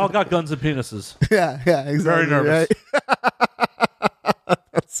 Y'all got guns and penises. Yeah, exactly. Very nervous. Right?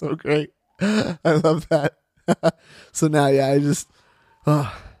 That's so great. I love that. So now, I just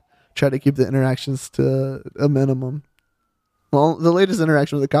try to keep the interactions to a minimum. Well, the latest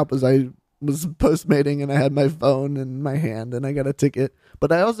interaction with the cop was I was postmating and I had my phone in my hand and I got a ticket.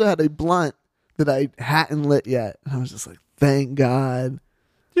 But I also had a blunt that I hadn't lit yet. And I was just like, thank God.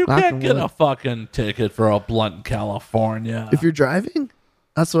 You Knock can't on get wood. a fucking ticket for a blunt in California. If you're driving,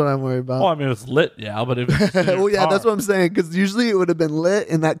 that's what I'm worried about. well, I mean, it's lit, yeah, but if it's in your Well, yeah, car- that's what I'm saying. Because usually it would have been lit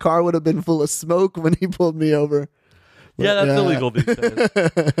and that car would have been full of smoke when he pulled me over. Yeah, But, that's illegal these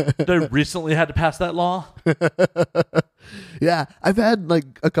days. They recently had to pass that law. Yeah, I've had like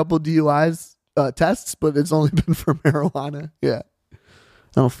a couple DUIs tests, but it's only been for marijuana. Yeah.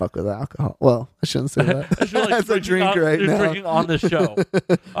 I don't fuck with alcohol. Well, I shouldn't say that. You're like As I drinking drink on, right you're now. drinking on this show.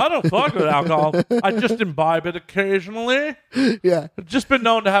 I don't fuck with alcohol. I just imbibe it occasionally. Yeah. I've just been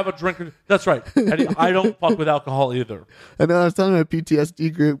known to have a drink. That's right. Eddie, I don't fuck with alcohol either. I know I was telling my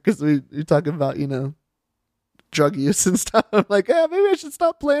PTSD group because we're talking about, drug use and stuff. I'm like, yeah, maybe I should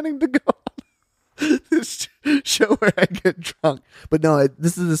stop planning to go on this show where I get drunk. But no,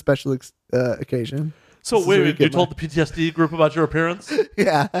 this is a special occasion. So This is wait, where wait, you told the PTSD group about your appearance?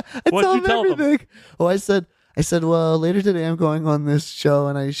 Yeah. I What'd tell you them tell them? everything. Oh, I said, well, later today I'm going on this show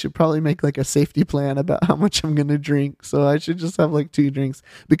and I should probably make like a safety plan about how much I'm going to drink. So I should just have like 2 drinks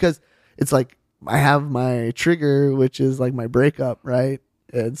because it's like I have my trigger, which is like my breakup, right?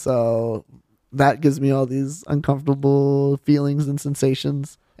 And so that gives me all these uncomfortable feelings and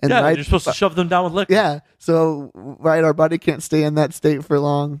sensations. And Yeah, right, you're supposed to shove them down with liquor. yeah. So, right, our body can't stay in that state for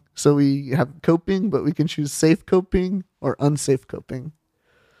long. So we have coping, but we can choose safe coping or unsafe coping.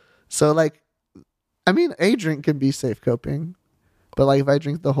 So, like, I mean, a drink can be safe coping, but like if I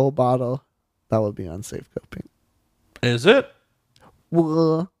drink the whole bottle, that would be unsafe coping. Is it?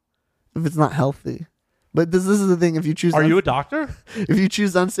 Well, if it's not healthy. But this is the thing: if you choose, Are you a doctor? if you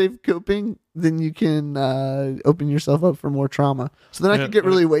choose unsafe coping, then you can open yourself up for more trauma. So then I Yeah, could get yeah.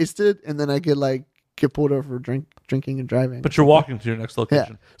 really wasted, and then I could like get pulled over for drinking and driving. But you're walking to your next yeah,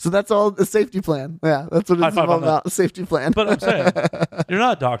 location. so that's all a safety plan. Yeah, that's what High it's five all on that. about. A safety plan. But I'm saying, you're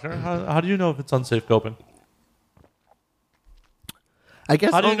not a doctor. How do you know if it's unsafe coping? I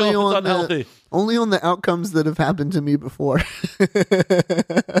guess How do you only know if it's on unhealthy? only on the outcomes that have happened to me before.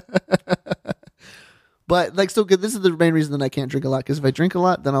 But like, so good. This is the main reason that I can't drink a lot. Because if I drink a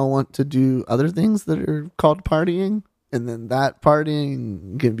lot, then I'll want to do other things that are called partying, and then that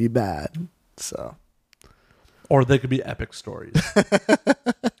partying can be bad. So Or they could be epic stories.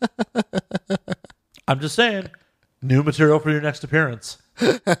 I'm just saying, new material for your next appearance.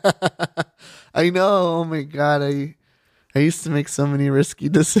 I know. Oh my god, I used to make so many risky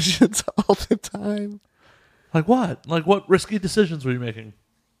decisions all the time. Like what? Like what risky decisions were you making?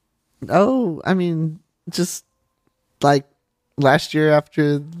 Oh, I mean, just like last year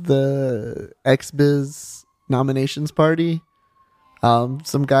after the XBiz nominations party,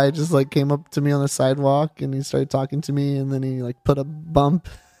 some guy just like came up to me on the sidewalk and he started talking to me, and then he like put a bump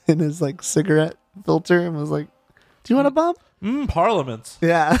in his like cigarette filter and was like, "Do you want a bump?" Parliaments.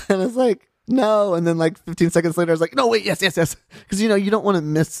 Yeah, and I was like, "No," and then like 15 seconds later, I was like, "No, wait, yes," because you don't want to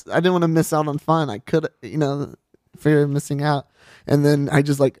miss. I didn't want to miss out on fun. I could, fear of missing out. And then I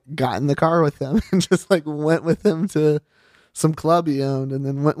just like got in the car with him and just like went with him to some club he owned, and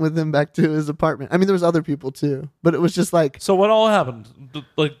then went with him back to his apartment. I mean, there was other people too, but it was just like, So what all happened?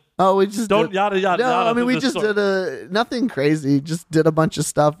 Like, oh, we just don't did, yada yada no, yada. I mean, we this just story. did nothing crazy. Just did a bunch of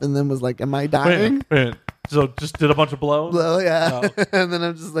stuff, and then was like, "Am I dying?" Wait. So just did a bunch of blows? Well, yeah. Oh. And then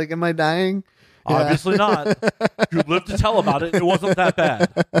I'm just like, "Am I dying?" Yeah. Obviously not. You lived to tell about it. It wasn't that bad.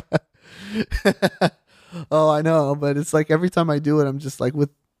 Oh, I know, but it's like every time I do it, I'm just like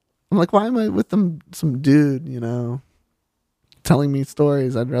I'm like, why am I with some dude, telling me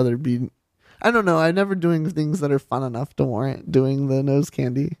stories? I'd rather be, I don't know. I'm never doing things that are fun enough to warrant doing the nose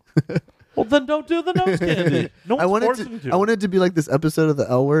candy. Well, then don't do the nose candy. No one's I wanted forcing you to. I wanted to be like this episode of the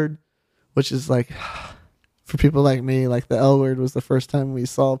L Word, which is like, for people like me, like the L Word was the first time we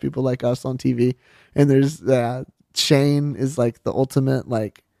saw people like us on TV, and there's Shane is like the ultimate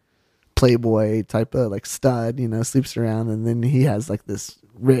like playboy type of like stud, sleeps around, and then he has like this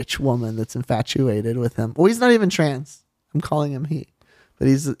rich woman that's infatuated with him. Well, he's not even trans. I'm calling him he, but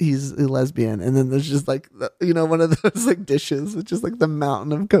he's a lesbian. And then there's just like one of those like dishes with just like the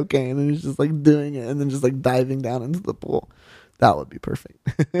mountain of cocaine, and he's just like doing it, and then just like diving down into the pool. That would be perfect.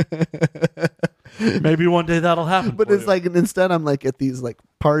 Maybe one day that'll happen. But for it's you. like, instead I'm like at these like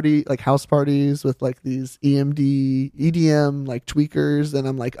house parties with like these EDM like tweakers, and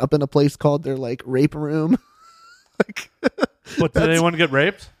I'm like up in a place called their like rape room. Like, But did anyone get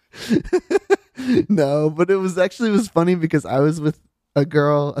raped? no, but it was funny because I was with a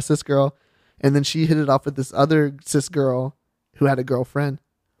cis girl, and then she hit it off with this other cis girl who had a girlfriend.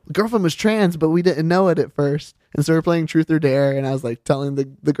 girlfriend was trans, but we didn't know it at first. And so we're playing Truth or Dare, and I was like telling the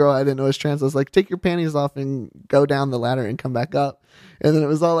girl I didn't know was trans. I was like, take your panties off and go down the ladder and come back up. And then it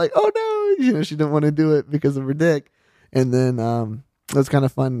was all like, oh no, she didn't want to do it because of her dick. And then it was kind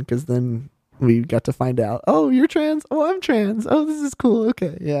of fun because then we got to find out, oh, you're trans. Oh, I'm trans. Oh, this is cool.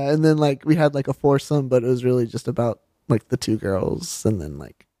 Okay, yeah. And then like we had like a foursome, but it was really just about like the two girls, and then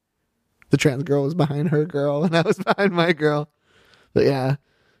like the trans girl was behind her girl, and I was behind my girl. But yeah.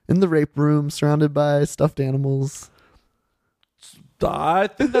 In the rape room, surrounded by stuffed animals. I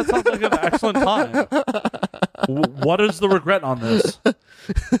think that sounds like an excellent time. What is the regret on this?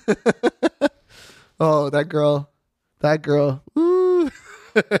 Oh, that girl. Ooh.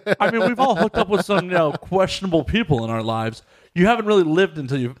 I mean, we've all hooked up with some questionable people in our lives. You haven't really lived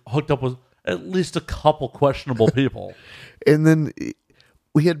until you've hooked up with at least a couple questionable people. And then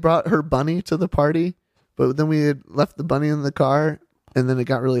we had brought her bunny to the party, but then we had left the bunny in the car. And then it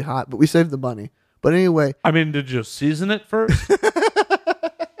got really hot, but we saved the bunny. But anyway. I mean, did you season it first?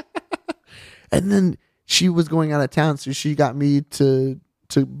 And then she was going out of town, so she got me to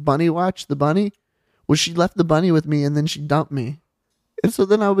bunny watch the bunny. Well, she left the bunny with me, and then she dumped me. And so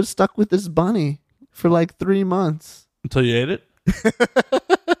then I was stuck with this bunny for like 3 months. Until you ate it?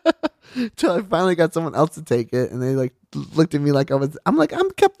 Until I finally got someone else to take it, and they like looked at me like I'm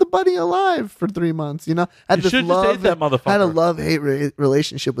kept the bunny alive for 3 months, you know. I you should have just ate that motherfucker. I had a love-hate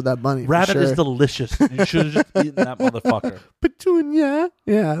relationship with that bunny. Rabbit for sure. is delicious. You should have just eaten that motherfucker. Petunia,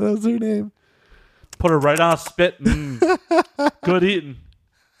 yeah, that was her name. Put her right on a spit. Good eating.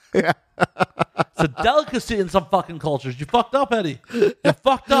 Yeah. It's a delicacy in some fucking cultures. You fucked up, Eddie. You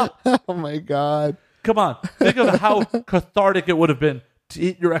fucked up. Oh my god. Come on, think of how cathartic it would have been to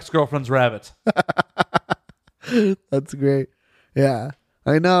eat your ex-girlfriend's rabbit. That's great. Yeah,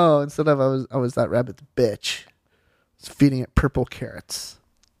 I know. Instead of I was that rabbit's bitch. I was feeding it purple carrots.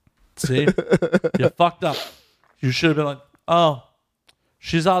 See, you fucked up. You should have been like, oh,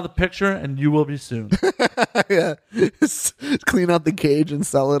 she's out of the picture, and you will be soon. Yeah, clean out the cage and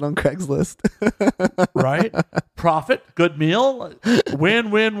sell it on Craigslist. Right? Profit, good meal,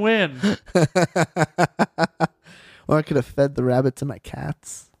 win, win, win. Or I could have fed the rabbit to my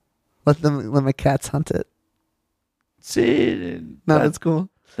cats. Let my cats hunt it. See, No, that's cool.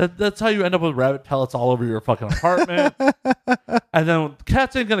 That's how you end up with rabbit pellets all over your fucking apartment. And then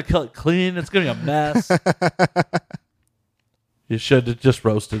cats ain't gonna kill it clean. It's gonna be a mess. You should have just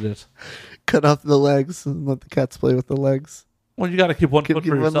roasted it. Cut off the legs and let the cats play with the legs. Well, you got to keep one foot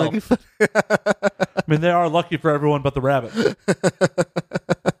for yourself. I mean, they are lucky for everyone but the rabbit.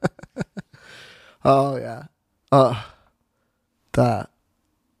 Oh yeah. That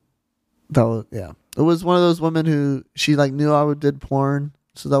was, yeah. It was one of those women who she like knew I did porn,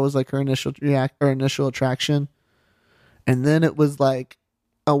 so that was like her initial attraction, and then it was like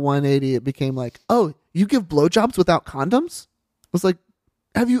a 180. It became like, oh, you give blowjobs without condoms? I was like,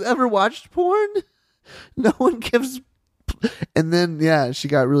 have you ever watched porn? No one gives. And then yeah, she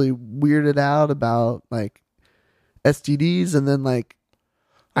got really weirded out about like STDs, and then like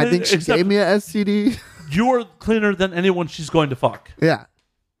I think she gave me a STD. You're cleaner than anyone she's going to fuck. Yeah.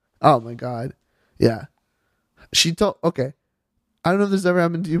 Oh my god. Yeah. She told. Okay. I don't know if this ever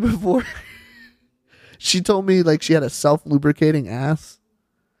happened to you before. She told me like she had a self-lubricating ass,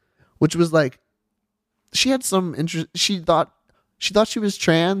 which was like she had some interest. She thought she was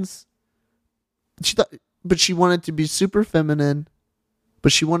trans. But she wanted to be super feminine,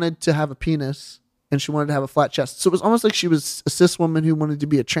 but she wanted to have a penis and she wanted to have a flat chest. So it was almost like she was a cis woman who wanted to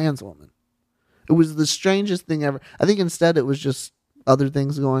be a trans woman. It was the strangest thing ever. I think instead it was just other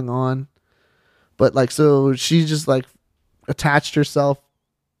things going on. But like, so she just like attached herself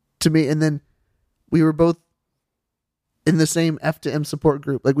to me, and then we were both in the same F to M support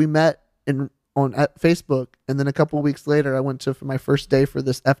group. Like we met on Facebook, and then a couple of weeks later I went for my first day for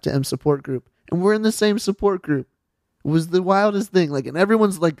this F to M support group, and we're in the same support group. It was the wildest thing. Like, and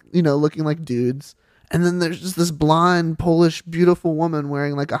everyone's like, you know, looking like dudes, and then there's just this blonde Polish beautiful woman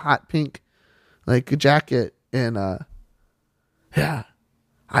wearing like a hot pink like a jacket, and yeah,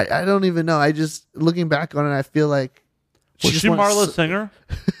 I don't even know. I just, looking back on it, I feel like was she Marla Singer?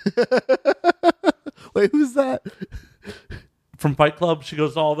 Wait, who's that? From Fight Club? She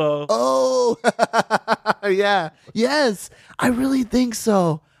goes all the... Oh, yeah. Yes. I really think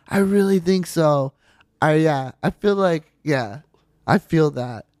so. I feel like, yeah, I feel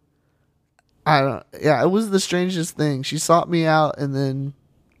that. It was the strangest thing. She sought me out and then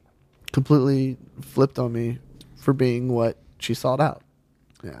completely flipped on me for being what she sought out.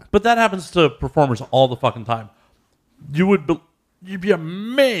 Yeah. But that happens to performers all the fucking time. You'd be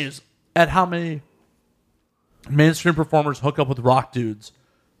amazed at how many mainstream performers hook up with rock dudes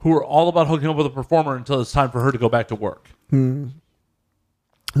who are all about hooking up with a performer until it's time for her to go back to work. That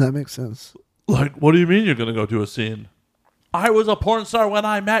makes sense. Like, what do you mean you're going to go do a scene? I was a porn star when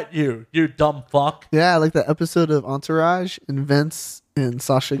I met you, you dumb fuck. Yeah, like that episode of Entourage and Vince and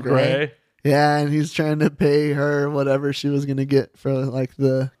Sasha Grey. Yeah, and he's trying to pay her whatever she was going to get for like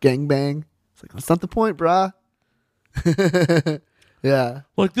the gangbang. It's like, that's not the point, brah. Yeah.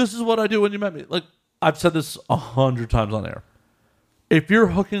 Like, this is what I do when you met me. Like, I've said this 100 times on air. If you're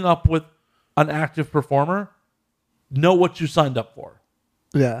hooking up with an active performer, know what you signed up for.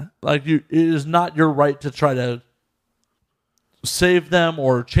 Yeah. Like, it is not your right to try to save them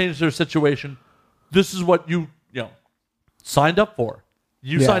or change their situation. This is what you signed up for.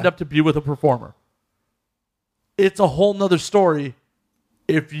 You signed up to be with a performer. It's a whole nother story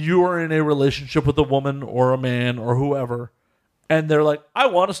if you are in a relationship with a woman or a man or whoever, and they're like, I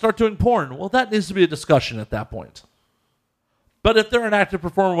want to start doing porn. Well, that needs to be a discussion at that point. But if they're an active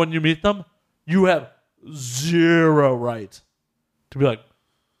performer when you meet them, you have zero right to be like,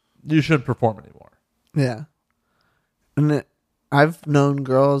 you shouldn't perform anymore. Yeah. And I've known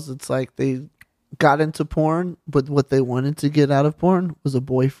girls, it's like they got into porn, but what they wanted to get out of porn was a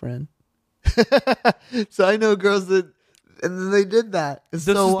boyfriend. So I know girls that, and then they did that. It's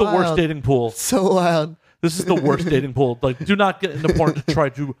This so is wild. the worst dating pool. So wild. This is the worst dating pool. Like, do not get into porn to try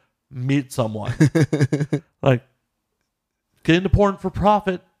to meet someone. Like, get into porn for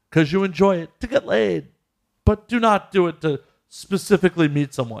profit because you enjoy it to get laid. But do not do it to specifically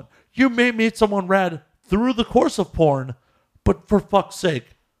meet someone. You may meet someone rad through the course of porn, but for fuck's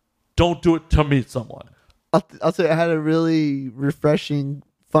sake, don't do it to meet someone. I'll say I had a really refreshing,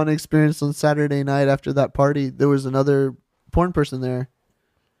 fun experience on Saturday night after that party. There was another porn person there.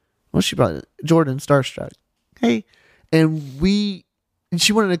 Well, she brought Jordan Starstruck. Hey, and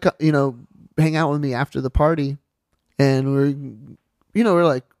she wanted to, hang out with me after the party, and we're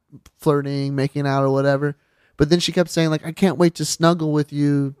like flirting, making out or whatever. But then she kept saying like, I can't wait to snuggle with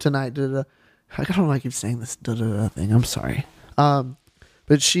you tonight. Da, da, da. I don't know why I keep saying this da, da, da thing. I'm sorry.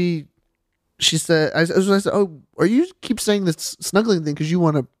 But she said, I said, oh, are you keep saying this snuggling thing because you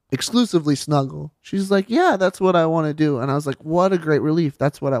want to exclusively snuggle? She's like, yeah, that's what I want to do. And I was like, what a great relief.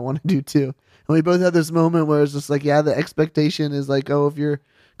 That's what I want to do too. And we both had this moment where it's just like, yeah, the expectation is like, oh, if you're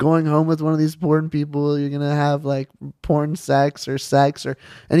going home with one of these porn people, you're going to have like porn sex, or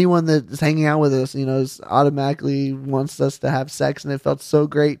anyone that's hanging out with us, is automatically wants us to have sex. And it felt so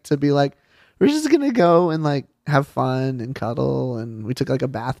great to be like, we're just going to go and like have fun and cuddle. And we took like a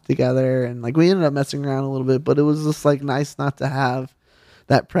bath together, and like we ended up messing around a little bit, but it was just like nice not to have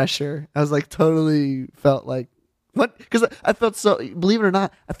that pressure. I was like totally felt like, what? Because I felt so, believe it or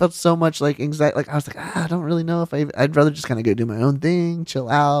not, I felt so much like anxiety. Like I was like, I don't really know if I'd rather just kind of go do my own thing, chill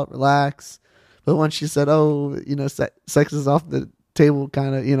out, relax. But once she said, oh, sex is off the table,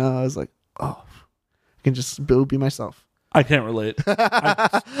 kind of, I was like, oh, I can just be myself. I can't relate.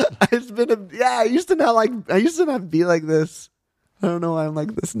 It's been I used to not be like this. I don't know why I'm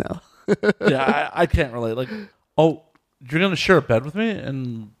like this now. Yeah, I can't relate. Like, oh, you're going to share a bed with me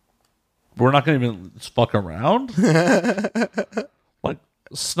and we're not going to even fuck around? Like,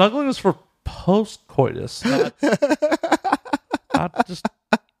 snuggling is for post-coitus, not just...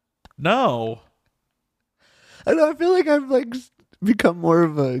 No. I know, I feel like I've like become more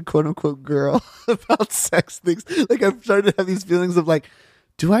of a quote-unquote girl about sex things. Like, I've started to have these feelings of like,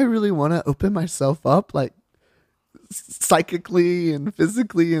 do I really want to open myself up, like, psychically and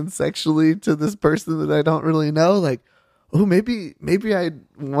physically and sexually to this person that I don't really know? Like, oh, maybe I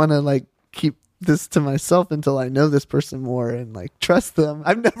want to like keep this to myself until I know this person more and like trust them.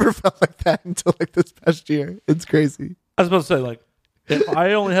 I've never felt like that until like this past year. It's crazy. I was about to say, like, if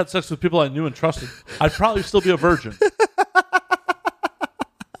I only had sex with people I knew and trusted, I'd probably still be a virgin.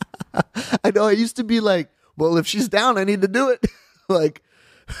 I know. I used to be like, well, if she's down, I need to do it. Like,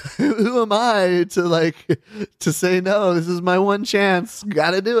 who am I to say no? This is my one chance.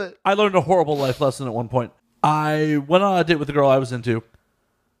 Gotta do it. I learned a horrible life lesson at one point. I went on a date with a girl I was into,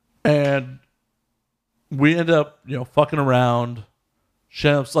 and we ended up, fucking around. She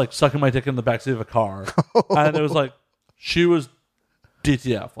ended up like sucking my dick in the backseat of a car, and it was like she was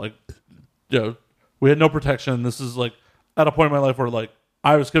DTF. Like, we had no protection. This is like at a point in my life where like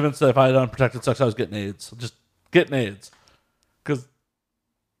I was convinced that if I had unprotected sex, I was getting AIDS. Just getting AIDS, because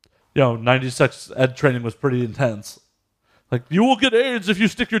 90s sex ed training was pretty intense. Like, you will get AIDS if you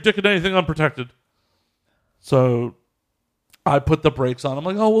stick your dick in anything unprotected. So I put the brakes on. I'm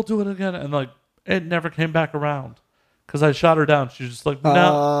like, oh, we'll do it again. And like, it never came back around because I shot her down. She's just like, no.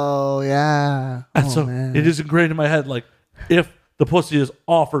 Oh, yeah. And so man. It is ingrained in my head. Like, if the pussy is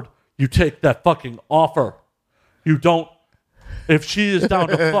offered, you take that fucking offer. You don't If she is down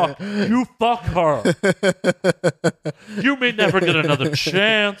to fuck, you fuck her. You may never get another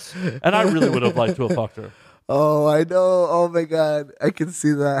chance. And I really would have liked to have fucked her. Oh, I know. Oh my God. I can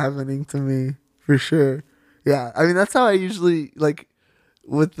see that happening to me for sure. Yeah. I mean, that's how I usually, like,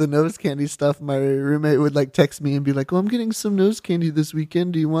 with the nose candy stuff, my roommate would like text me and be like, "Oh, I'm getting some nose candy this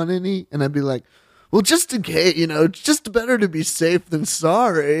weekend. Do you want any?" And I'd be like, "Well, just in case, it's just better to be safe than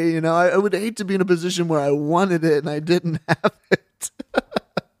sorry. I would hate to be in a position where I wanted it and I didn't have it."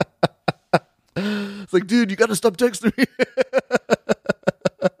 It's like, dude, you got to stop texting me.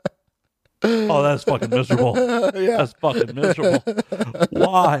 Oh, that's fucking miserable. Yeah. That's fucking miserable.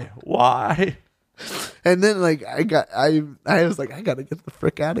 Why? And then like I was like, I gotta get the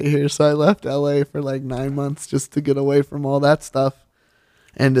frick out of here. So I left LA for like 9 months just to get away from all that stuff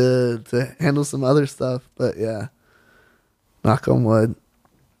and to handle some other stuff. But yeah, knock on wood.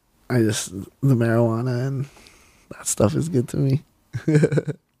 The marijuana and that stuff is good to me.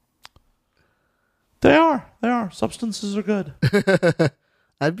 They are. Substances are good.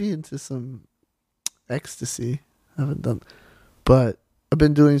 I'd be into some ecstasy. I haven't done, but I've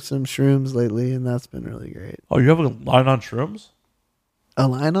been doing some shrooms lately, and that's been really great. Oh, you have a line on shrooms? A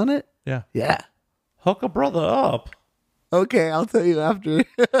line on it? Yeah. Yeah. Hook a brother up. Okay, I'll tell you after.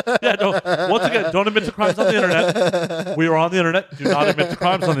 Yeah, no. Once again, don't admit to crimes on the internet. We are on the internet. Do not admit to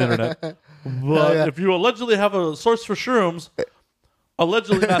crimes on the internet. But if you allegedly have a source for shrooms,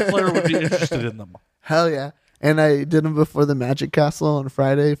 allegedly Matt Slayer would be interested in them. Hell yeah. And I did them before the Magic Castle on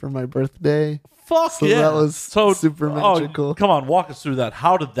Friday for my birthday. Fuck So yeah. that was super magical. Come on, walk us through that.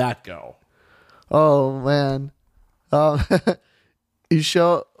 How did that go? Oh, man. Well,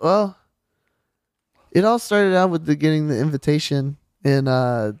 it all started out with getting the invitation, and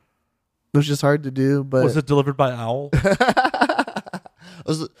it was just hard to do. But Was it delivered by Owl?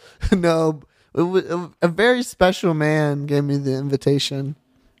 No, a very special man gave me the invitation,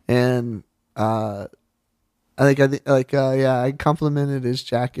 and I complimented his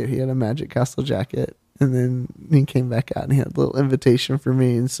jacket. He had a Magic Castle jacket, and then he came back out and he had a little invitation for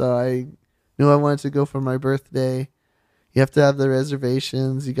me. And so I knew I wanted to go for my birthday. You have to have the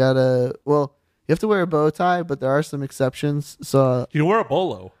reservations. You have to wear a bow tie, but there are some exceptions. So You can wear a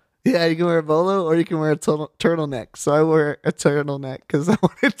bolo. yeah, you can wear a bolo or you can wear a turtleneck. So I wear a turtleneck because I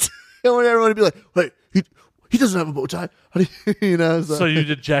want everyone to be like, "Wait, he doesn't have a bow tie." How do you, So you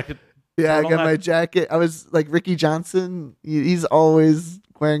did jacket. Yeah, I got turtleneck? my jacket. I was like Ricky Johnson. He's always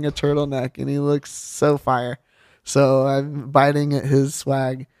wearing a turtleneck, and he looks so fire. So I'm biting at his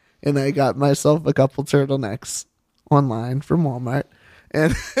swag, and I got myself a couple turtlenecks online from Walmart,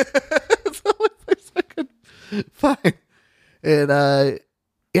 and it's the only place I could find. And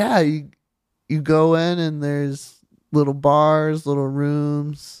you go in, and there's little bars, little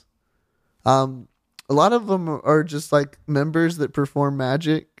rooms. A lot of them are just like members that perform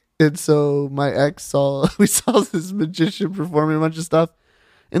magic. And so my ex we saw this magician performing a bunch of stuff.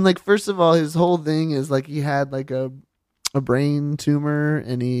 And like, first of all, his whole thing is like he had like a brain tumor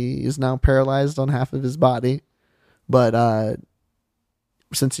and he is now paralyzed on half of his body. But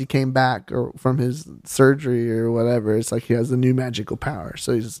since he came back from his surgery or whatever, it's like he has a new magical power.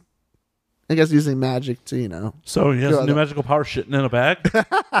 So he's, I guess, using magic to, So he has a new magical power shitting in a bag?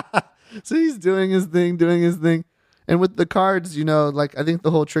 So he's doing his thing. And with the cards, like I think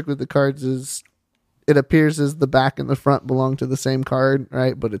the whole trick with the cards is it appears as the back and the front belong to the same card,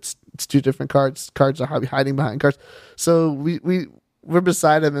 right? But it's two different cards. Cards are hiding behind cards. So we're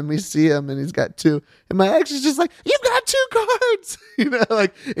beside him and we see him and he's got two. And my ex is just like, "You've got two cards,"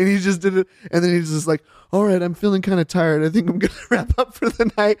 and he just did it. And then he's just like, "All right, I'm feeling kind of tired. I think I'm gonna wrap up for the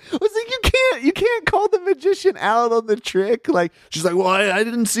night." I was like, you can't call the magician out on the trick. Like, she's like, "Well, I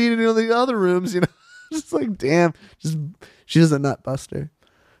didn't see it in the other rooms," Just like, damn, she's a nut buster.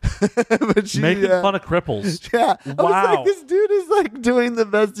 But Making fun of cripples. Yeah. I was Wow. like, this dude is like doing the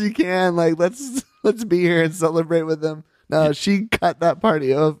best he can. Like, let's be here and celebrate with him. No, she cut that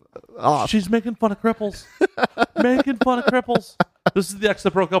party off. She's making fun of cripples. Making fun of cripples. This is the ex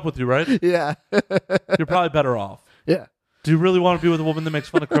that broke up with you, right? Yeah. You're probably better off. Yeah. Do you really want to be with a woman that makes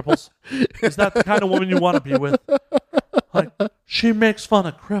fun of cripples? Is that the kind of woman you want to be with? Like, she makes fun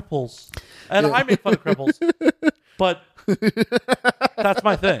of cripples. And I make fun of cripples. But that's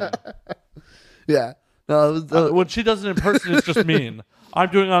my thing. Yeah. No, it was, When she does it in person, it's just mean. I'm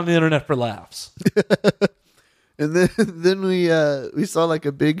doing it on the internet for laughs. and then we saw like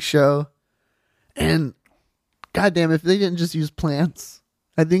a big show, and goddamn, if they didn't just use plants,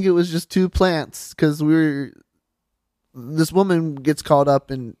 I think it was just two plants because this woman gets called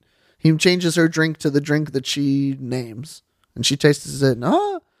up and he changes her drink to the drink that she names, and she tastes it,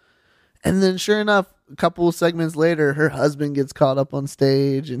 and then sure enough, a couple segments later, her husband gets caught up on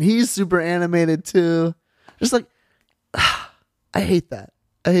stage, and he's super animated too. Just like, I hate that.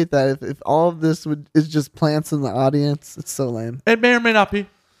 I hate that. If all of this is just plants in the audience, it's so lame. It may or may not be.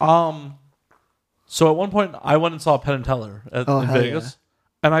 So at one point, I went and saw Penn and Teller in Vegas,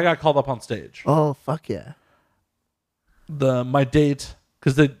 and I got called up on stage. Oh, fuck yeah. My date,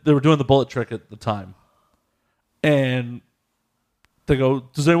 because they were doing the bullet trick at the time, and they go,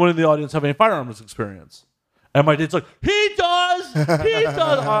 does anyone in the audience have any firearms experience? And my date's like, he does! He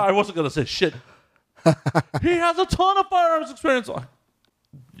does! I wasn't going to say shit. He has a ton of firearms experience. I'm like,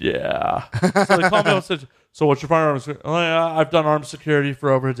 yeah. So they called me and said, so what's your firearms experience? I'm like, I've done armed security for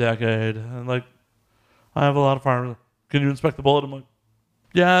over a decade. And like, I have a lot of firearms. Can you inspect the bullet? I'm like,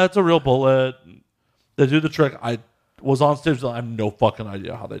 yeah, it's a real bullet. They do the trick. I was on stage. I have no fucking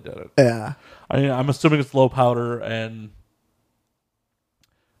idea how they did it. Yeah. I'm assuming it's low powder, and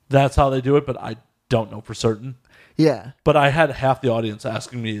that's how they do it, but I don't know for certain. Yeah. But I had half the audience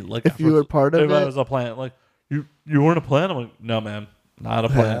asking me, like, if you were part of if it. I was a plant, like, you weren't a plant? I'm like, no, man, not a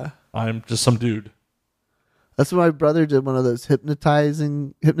plant. Yeah. I'm just some dude. That's what my brother did, one of those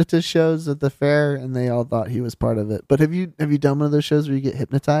hypnotist shows at the fair, and they all thought he was part of it. But have you done one of those shows where you get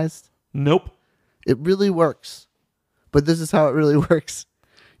hypnotized? Nope. It really works. But this is how it really works.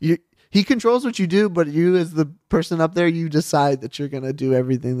 He controls what you do, but you as the person up there, you decide that you're going to do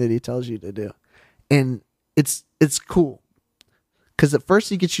everything that he tells you to do. And it's cool. Because at first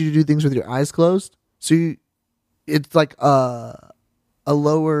he gets you to do things with your eyes closed. So it's like a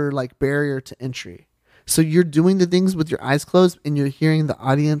lower like barrier to entry. So you're doing the things with your eyes closed and you're hearing the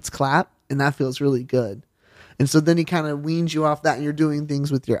audience clap, and that feels really good. And so then he kind of weans you off that, and you're doing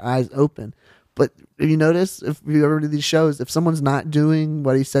things with your eyes open. But if you notice, if you ever do these shows, if someone's not doing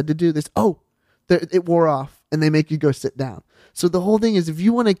what he said to do, it wore off, and they make you go sit down. So the whole thing is, if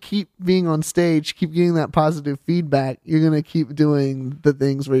you want to keep being on stage, keep getting that positive feedback, you're going to keep doing the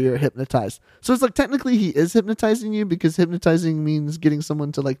things where you're hypnotized. So it's like technically he is hypnotizing you, because hypnotizing means getting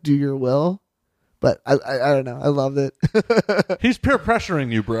someone to like do your will. But I don't know. I loved it. He's peer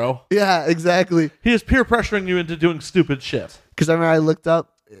pressuring you, bro. Yeah, exactly. He is peer pressuring you into doing stupid shit. Because I remember I looked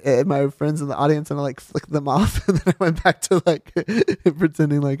up at my friends in the audience and I like flicked them off, and then I went back to like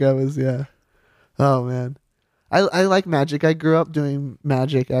pretending like I was, yeah. Oh man. I like magic. I grew up doing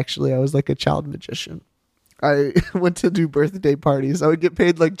magic, actually. I was like a child magician. I went to do birthday parties. I would get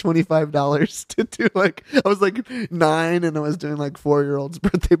paid like $25 to do like, I was like 9 and I was doing like 4-year-olds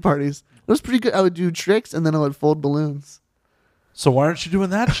birthday parties. It was pretty good. I would do tricks and then I would fold balloons. So why aren't you doing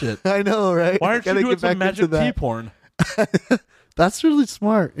that shit? I know, right? Why aren't you doing some magic tea porn? That's really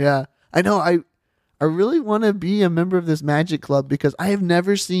smart. Yeah. I know. I really want to be a member of this magic club, because I have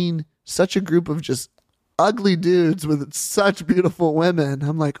never seen such a group of just ugly dudes with such beautiful women.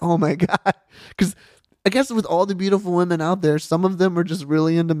 I'm like, oh my God. Because I guess with all the beautiful women out there, some of them are just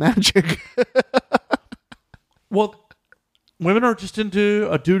really into magic. Well, women are just into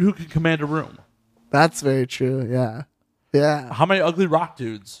a dude who can command a room. That's very true. Yeah. Yeah. How many ugly rock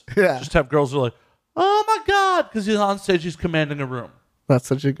dudes just have girls who are like, oh my God, because he's on stage, he's commanding a room. That's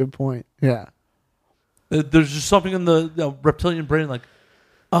such a good point. Yeah. There's just something in the reptilian brain like,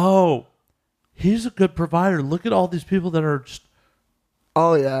 oh, he's a good provider. Look at all these people that are just...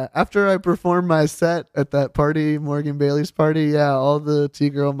 Oh, yeah. After I performed my set at that party, Morgan Bailey's party, yeah, all the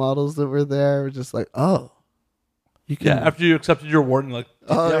T-girl models that were there were just like, oh. You can... Yeah, after you accepted your award and like,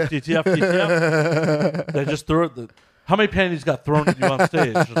 DTF. They just threw it. How many panties got thrown at you on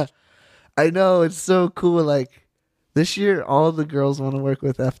stage? I know. It's so cool. Like, this year, all the girls want to work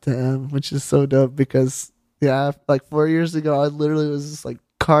with F2M, which is so dope because, yeah, like 4 years ago, I literally was just like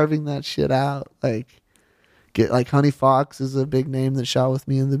carving that shit out. Like Honey Fox is a big name that shot with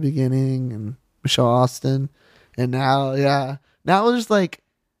me in the beginning, and Michelle Austin. And now, yeah. Now it's just like,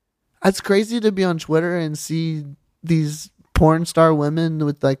 it's crazy to be on Twitter and see these porn star women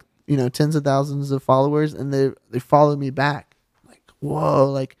with like, you know, tens of thousands of followers, and they follow me back. Like,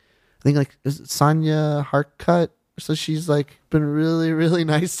 whoa, like, I think like, is it Sonia Hartcutt? So she's like been really, really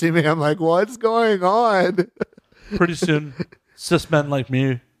nice to me. I'm like, what's going on? Pretty soon, cis men like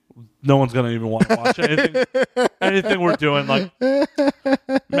me, no one's gonna even want to watch anything we're doing. Like,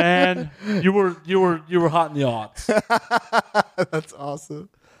 man, you were hot in the odds. That's awesome.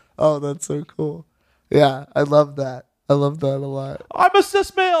 Oh, that's so cool. Yeah, I love that. I love that a lot. I'm a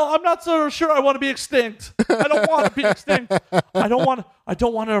cis male. I'm not so sure I want to be extinct. I don't want to be extinct. I don't want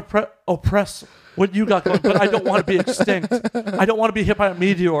to oppress what you got going, but I don't want to be extinct. I don't want to be hit by a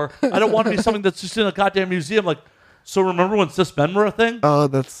meteor. I don't want to be something that's just in a goddamn museum. Like, so remember when cis men were a thing? Oh,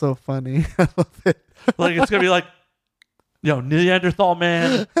 that's so funny. I love it. Like, it's going to be like, Neanderthal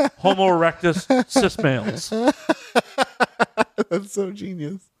man, Homo erectus, cis males. That's so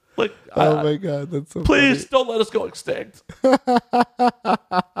genius. Like, Oh my god, that's so please don't let us go extinct.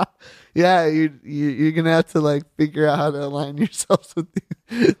 Yeah, you're gonna have to like figure out how to align yourselves with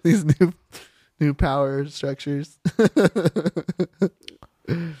these new power structures.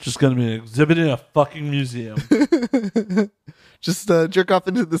 Just gonna be an exhibit in a fucking museum. Just jerk off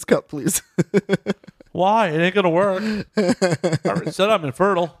into this cup, please. Why? It ain't gonna work. I already said I'm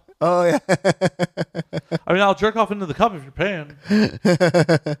infertile. Oh yeah. I mean, I'll jerk off into the cup if you're paying.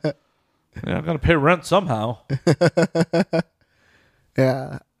 Yeah, I'm gonna pay rent somehow.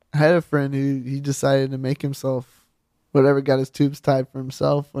 Yeah, I had a friend who he decided to make himself whatever, got his tubes tied for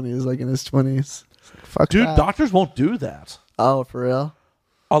himself when he was like in his 20s. Like, fuck Dude, that. doctors won't do that. Oh, for real?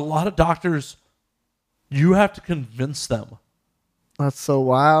 A lot of doctors, you have to convince them. That's so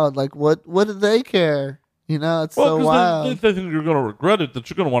wild. Like, what do they care? It's so wild. They think you're gonna regret it, that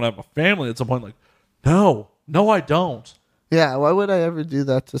you're gonna want to have a family at some point. Like, no, I don't. Yeah, why would I ever do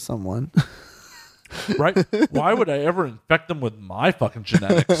that to someone? Right? Why would I ever infect them with my fucking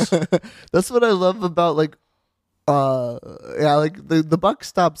genetics? That's what I love about like the buck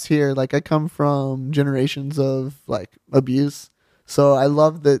stops here. Like, I come from generations of like abuse. So I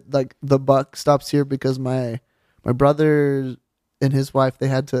love that like the buck stops here because my brother and his wife, they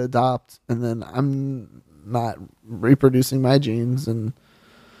had to adopt, and then I'm not reproducing my genes. And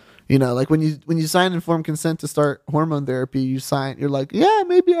like when you sign informed consent to start hormone therapy, you're like, yeah,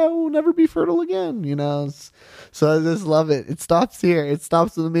 maybe I will never be fertile again, so I just love it. It stops here. It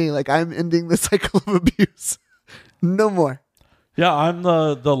stops with me. Like, I'm ending the cycle of abuse. No more. Yeah, I'm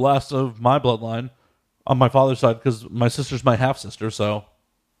the last of my bloodline on my father's side because my sister's my half sister. So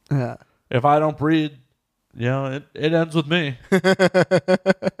Yeah. if I don't breed, it ends with me.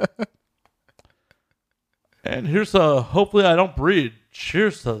 And here's hopefully I don't breed.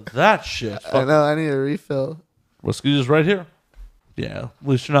 Cheers to that shit. I know. I need a refill. Whiskey is right here. Yeah, at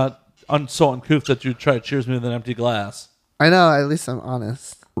least you're not so uncouth that you try to cheers me with an empty glass. I know. At least I'm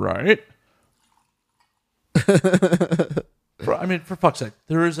honest. Right? For fuck's sake,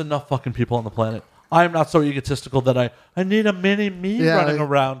 there is enough fucking people on the planet. I am not so egotistical that I need a mini me running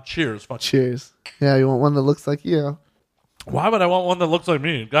around. Cheers. Fuck. Cheers. Yeah, you want one that looks like you. Why would I want one that looks like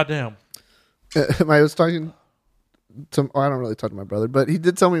me? Goddamn. I was talking to, I don't really talk to my brother, but he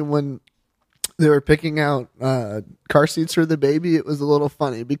did tell me when they were picking out car seats for the baby, it was a little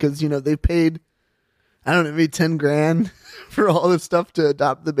funny because, they paid, I don't know, maybe 10 grand for all this stuff to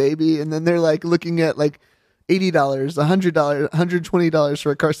adopt the baby. And then they're like looking at like $80, $100, $120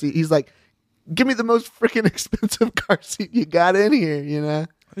 for a car seat. He's like, give me the most freaking expensive car seat you got in here,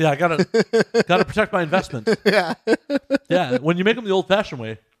 Yeah, I gotta protect my investment. Yeah. Yeah, when you make them the old-fashioned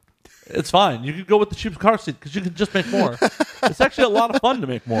way, it's fine. You can go with the cheap car seat because you can just make more. It's actually a lot of fun to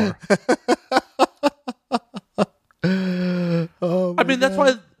make more. I mean,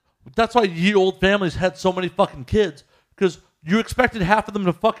 that's why ye old families had so many fucking kids, because you expected half of them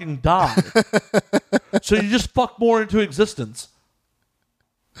to fucking die. So you just fuck more into existence.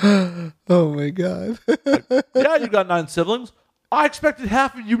 Oh my God. Yeah, you got 9 siblings. I expected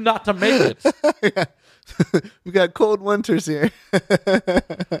half of you not to make it. Yeah. We got cold winters here. You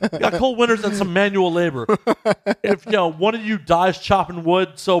got cold winters and some manual labor. If one of you dies chopping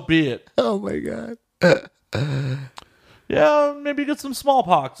wood, so be it. Oh my God. Yeah, maybe you get some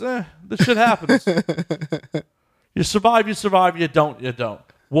smallpox. This shit happens. You survive, you don't, you don't.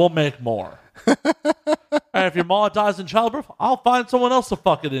 We'll make more. And if your mom dies in childbirth, I'll find someone else to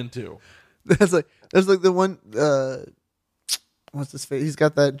fuck it into. That's like the one, what's his face? He's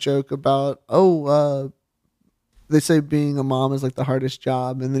got that joke about, they say being a mom is like the hardest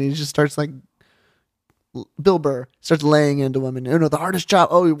job, and then he just starts like Bill Burr starts laying into women. The hardest job.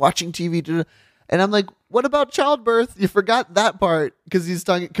 Oh, you're watching TV. And I'm like, what about childbirth? You forgot that part because he's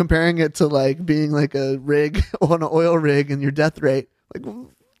comparing it to like being like a rig on an oil rig and your death rate. Like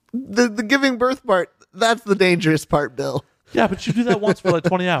the giving birth part, that's the dangerous part, Bill. Yeah, but you do that once for like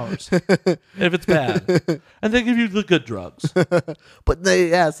 20 hours if it's bad. And they give you the good drugs. But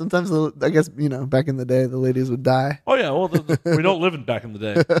sometimes, I guess, back in the day, the ladies would die. Oh, yeah. Well, we don't live in back in the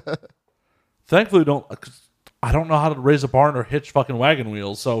day. Thankfully, I don't know how to raise a barn or hitch fucking wagon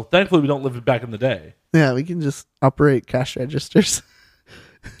wheels. So thankfully, we don't live it back in the day. Yeah, we can just operate cash registers.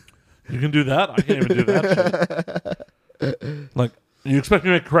 You can do that? I can't even do that shit. Like, you expect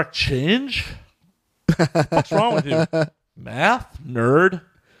me to make correct change? What's wrong with you? Math? Nerd?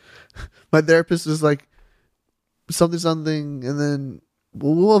 My therapist was like, something, and then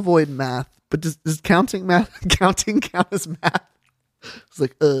we'll avoid math. But does counting count as math? It's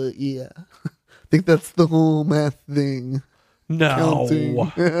like, yeah. I think that's the whole math thing. No.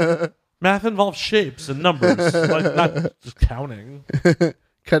 Counting. Math involves shapes and numbers, like not just counting.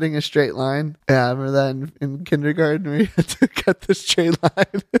 Cutting a straight line. Yeah, I remember that in kindergarten we had to cut the straight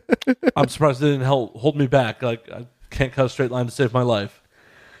line. I'm surprised they didn't hold me back. Like, I can't cut a straight line to save my life.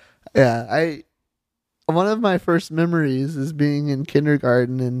 Yeah, one of my first memories is being in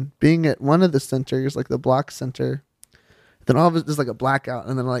kindergarten and being at one of the centers, like the block center. Then all of it is like a blackout,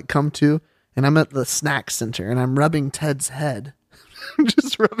 and then I like come to, and I'm at the snack center, and I'm rubbing Ted's head. I'm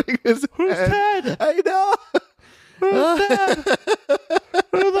just rubbing his Who's head. Ted? I know. Who's Ted?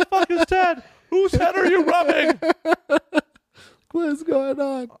 Who the fuck is Ted? Whose head are you rubbing? What is going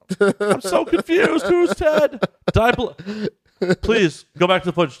on? I'm so confused. Who's Ted? Please go back to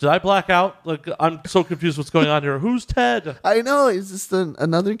the footage. Did I black out? Like, I'm so confused. What's going on here? Who's Ted? I know. He's just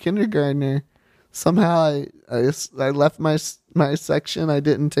another kindergartner. Somehow I left my section. I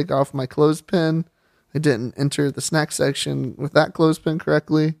didn't take off my clothespin. I didn't enter the snack section with that clothespin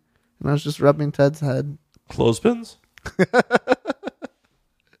correctly, and I was just rubbing Ted's head. Clothespins?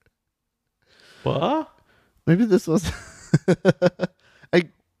 What? Maybe this was. I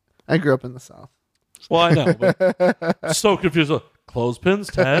grew up in the South. Well, I know. But I'm so confused. Clothespins,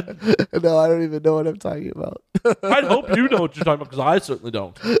 Ted? No, I don't even know what I'm talking about. I hope you know what you're talking about, because I certainly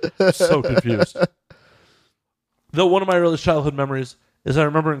don't. I'm so confused. Though one of my earliest childhood memories is I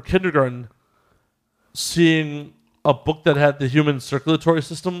remember in kindergarten seeing a book that had the human circulatory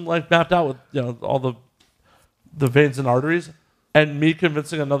system like mapped out with all the veins and arteries, and me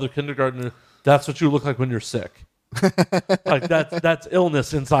convincing another kindergartner that's what you look like when you're sick. Like that's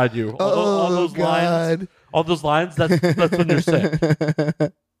illness inside you. All those God. lines. That's when you're sick.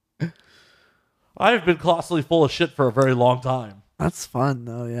 I've been colossally full of shit for a very long time. That's fun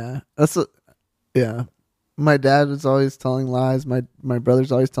though. Yeah, yeah. My dad was always telling lies. My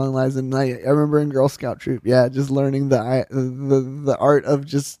brother's always telling lies, and I remember in Girl Scout troop, just learning the art of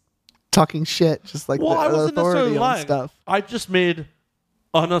just talking shit, just like I the wasn't necessarily authority on lying. stuff. I just made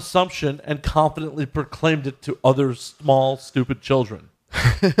an assumption and confidently proclaimed it to other small, stupid children.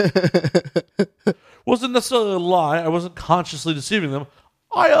 Wasn't necessarily a lie. I wasn't consciously deceiving them.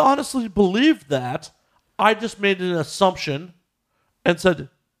 I honestly believed that. I just made an assumption and said,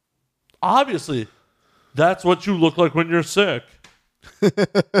 obviously, that's what you look like when you're sick. There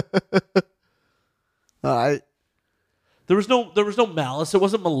was no malice. It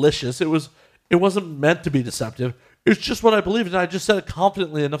wasn't malicious. It wasn't meant to be deceptive. It's just what I believed, and I just said it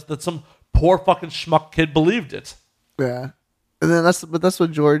confidently enough that some poor fucking schmuck kid believed it. Yeah, and then that's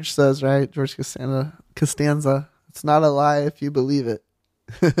what George says, right? George Costanza. It's not a lie if you believe it.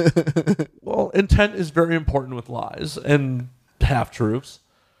 Well, intent is very important with lies and half truths.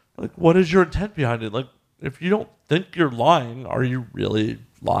 Like, what is your intent behind it? Like, if you don't think you're lying, are you really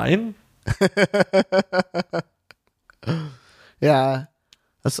lying? Yeah,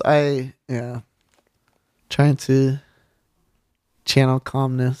 trying to channel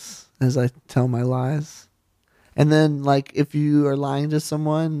calmness as I tell my lies. And then, like, if you are lying to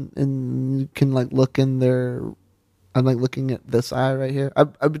someone and you can, like, look in their... I'm, like, looking at this eye right here. I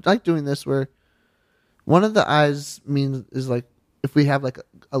like doing this where one of the eyes is, like, if we have, like,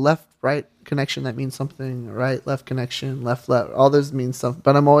 a left-right connection, that means something. A right-left connection, left-left. All those mean something.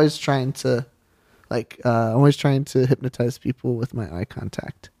 But I'm always trying to, hypnotize people with my eye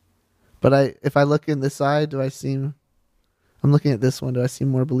contact. But if I look in this eye, I'm looking at this one, do I seem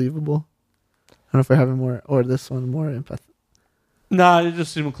more believable? I don't know if we're having more, or this one more empathy. Nah, you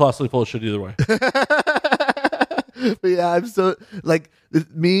just seem colossally full of shit either way. But yeah, I'm so, like,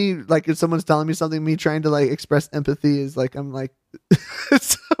 me, like, if someone's telling me something, me trying to, like, express empathy is, like, I'm, like,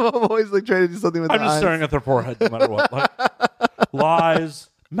 so I'm always, like, trying to do something with I'm the just eyes. staring at their forehead no matter what. Like, lies,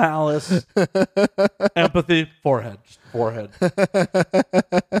 malice, empathy, forehead. Just forehead.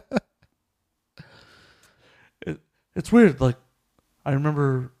 It's weird. Like, I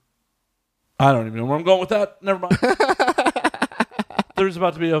remember... I don't even know where I'm going with that. Never mind. There's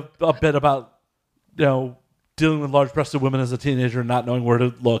about to be a bit about, dealing with large-breasted women as a teenager and not knowing where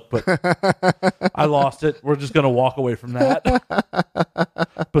to look, but I lost it. We're just going to walk away from that.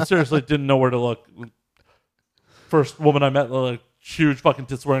 But seriously, didn't know where to look. First woman I met, like, huge fucking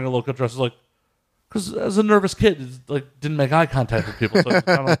tits wearing a low-cut dress, was like, because as a nervous kid, it's like, didn't make eye contact with people. So I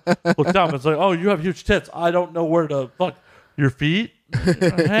kind of looked down and it's like, oh, you have huge tits. I don't know where to fuck. Your feet?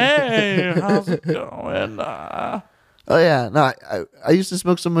 Hey, how's it going? Oh yeah, no, I used to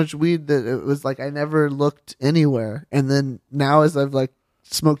smoke so much weed that it was like I never looked anywhere. And then now as I've like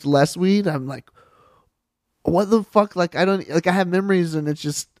smoked less weed, I'm like, what the fuck? Like I have memories and it's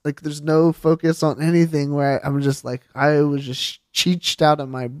just like there's no focus on anything where I'm just like I was just cheeched out of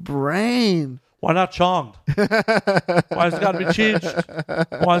my brain. Why not Chong? Why has it got to be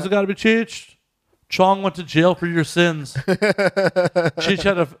Cheech? Why has it got to be Cheech? Chong went to jail for your sins. Cheech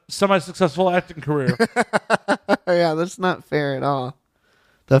had a semi-successful acting career. Yeah, that's not fair at all.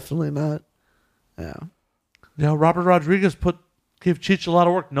 Definitely not. Yeah. Yeah, Robert Rodriguez gave Cheech a lot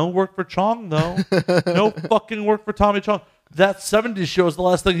of work. No work for Chong, though. No fucking work for Tommy Chong. That 70s show is the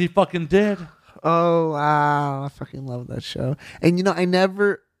last thing he fucking did. Oh, wow. I fucking love that show. And, you know, I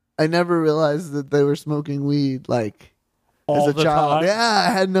never realized that they were smoking weed, like, All as a the child. time. Yeah,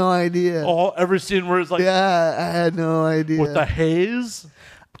 I had no idea. Every scene where it's like, Yeah, I had no idea. with the haze.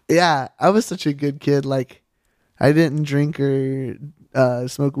 Yeah, I was such a good kid. Like, I didn't drink or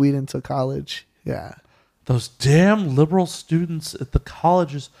smoke weed until college. Yeah. Those damn liberal students at the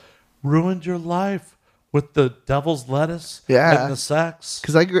colleges ruined your life with the devil's lettuce Yeah. and the sex.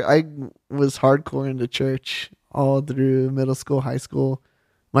 Because I was hardcore into church all through middle school, high school.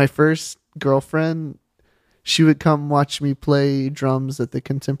 My first girlfriend, she would come watch me play drums at the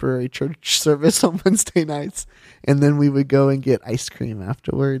contemporary church service on Wednesday nights. And then we would go and get ice cream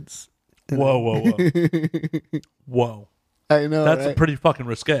afterwards. Whoa. Whoa. I know, That's right? pretty fucking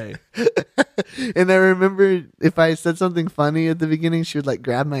risque. And I remember if I said something funny at the beginning, she would like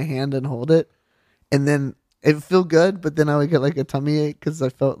grab my hand and hold it. And then it would feel good, but then I would get like a tummy ache because I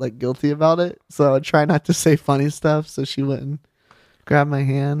felt like guilty about it. So I would try not to say funny stuff so she wouldn't grab my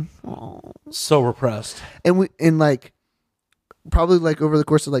hand. Aww. So repressed. And like probably like over the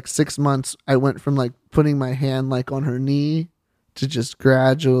course of like 6 months, I went from like putting my hand like on her knee to just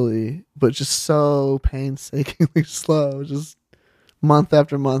gradually, but just so painstakingly slow, just month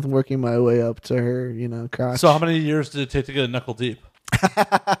after month working my way up to her, you know, crotch. So how many years did it take to get a knuckle deep?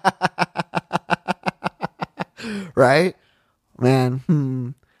 Right?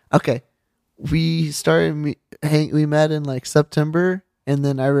 Man. Okay. We we met in like September, and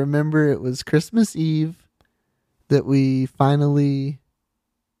then I remember it was Christmas Eve that we finally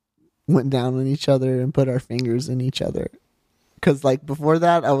went down on each other and put our fingers in each other. Because like before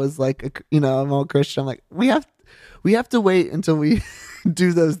that, I was like, I'm all Christian. I'm like, we have to wait until we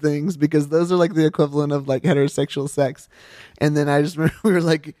do those things because those are like the equivalent of like heterosexual sex. And then I just remember we were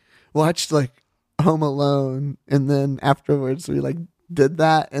like watched like Home Alone, and then afterwards we like did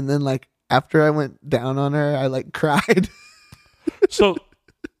that, and then like after I went down on her, I like cried. So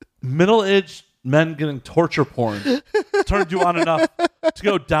middle-aged men getting torture porn turned you on enough to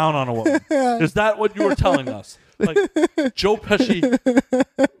go down on a woman. Is that what you were telling us? Like Joe Pesci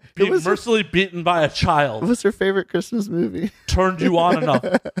being mercilessly beaten by a child What was her favorite Christmas movie? turned you on enough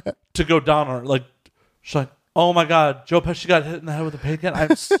to go down on her. Like she's like, oh my God, Joe Pesci got hit in the head with a paint can.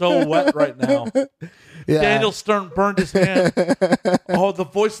 I'm so wet right now. Yeah. Daniel Stern burned his hand. Oh, the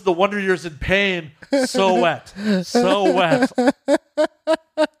voice of the Wonder Years in pain. So wet. So wet.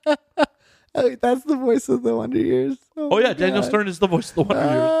 Oh, that's the voice of the Wonder Years. Oh yeah, my Daniel God. Stern is the voice of the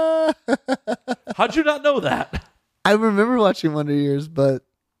Wonder Years. How'd you not know that? I remember watching Wonder Years, but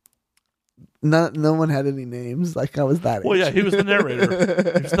no one had any names. Like I was that Well, age. yeah, he was the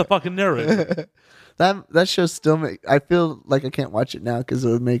narrator. He was the fucking narrator. That show still I feel like I can't watch it now because it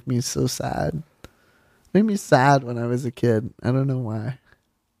would make me so sad. Made me sad when I was a kid. I don't know why.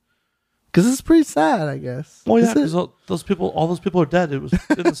 Because it's pretty sad, I guess. Well, yeah, Is it? because all those people are dead. It was in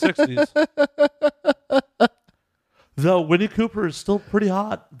the 60s. Though Winnie Cooper is still pretty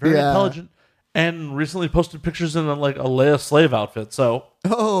hot, very Yeah. intelligent, and recently posted pictures in like a Leia slave outfit. So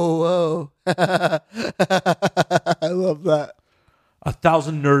Oh, whoa. I love that.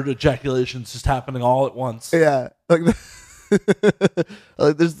 1,000 nerd ejaculations just happening all at once. Yeah. Like,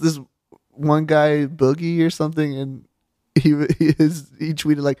 like there's this one guy, Boogie or something, and he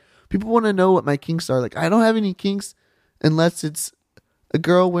tweeted like, people want to know what my kinks are. Like, I don't have any kinks unless it's a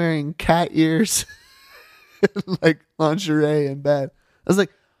girl wearing cat ears and like lingerie in bed. I was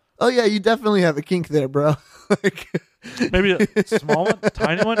like, oh yeah, you definitely have a kink there, bro. Like, Maybe a small one,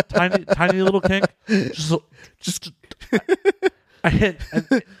 tiny little kink. Just a hint, an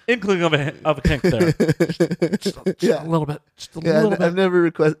inkling of a kink there. Just Yeah. a little bit. Just a yeah, little bit. I've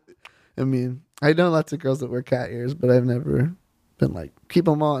never I mean, I know lots of girls that wear cat ears, but I've never been like, keep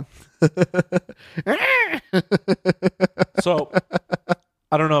them on. So,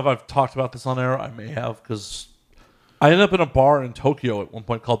 I don't know if I've talked about this on air. I may have, because I ended up in a bar in Tokyo at one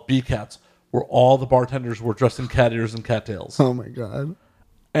point called B-Cats, where all the bartenders were dressed in cat ears and cattails. Oh my God.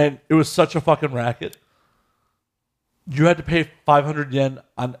 And it was such a fucking racket. You had to pay 500 yen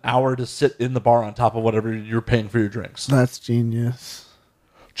an hour to sit in the bar on top of whatever you're paying for your drinks. That's genius.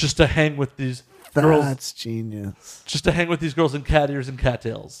 Just to hang with these girls. That's genius. Just to hang with these girls in cat ears and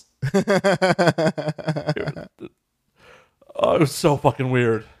cattails. Oh, it was so fucking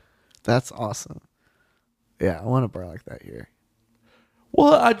weird. That's awesome. Yeah, I want a bar like that here.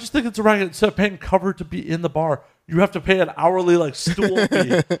 Well, I just think it's a racket. Instead of paying cover to be in the bar, you have to pay an hourly stool fee to be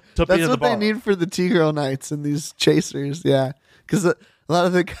in the bar. That's what they need for the T-Girl nights and these chasers. Yeah, because a lot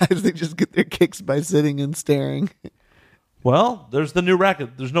of the guys, they just get their kicks by sitting and staring. Well, there's the new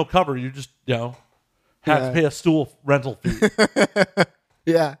racket. There's no cover. You just have to pay a stool rental fee.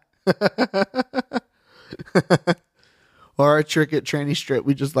 Yeah. Or our trick at Tranny Strip,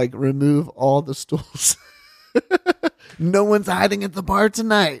 we just remove all the stools. No one's hiding at the bar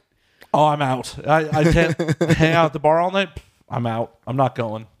tonight. Oh, I'm out. I can't hang out at the bar all night. I'm out. I'm not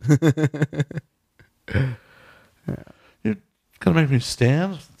going. You're gonna make me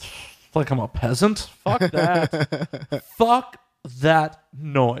stand like I'm a peasant? Fuck that. Fuck that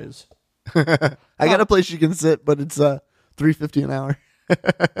noise. I got a place you can sit, but it's $3.50 an hour.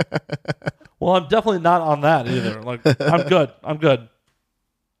 Well, I'm definitely not on that either. I'm good. I'm good.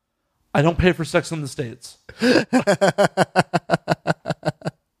 I don't pay for Sex in the States.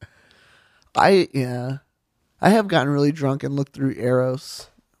 I have gotten really drunk and looked through Eros.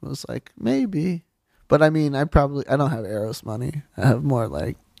 I was like, maybe. But I mean, I don't have Eros money. I have more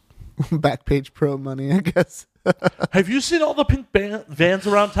Backpage Pro money, I guess. Have you seen all the pink vans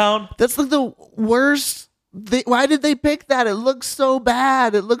around town? That's the worst. Why did they pick that? It looks so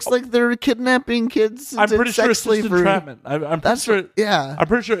bad. It looks like they're kidnapping kids. I'm pretty sure it's just entrapment. I'm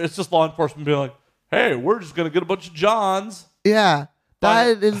pretty sure it's just law enforcement being like, hey, we're just going to get a bunch of Johns. Yeah.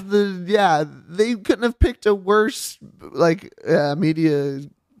 That is they couldn't have picked a worse media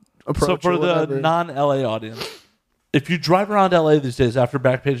approach. So for the non-LA audience, if you drive around LA these days after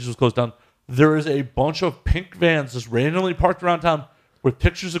Backpages was closed down, there is a bunch of pink vans just randomly parked around town with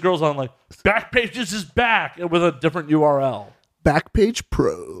pictures of girls on Backpages is back and with a different URL. Backpage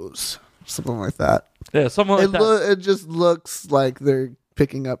Pros. Something like that. Yeah, something like that. It just looks like they're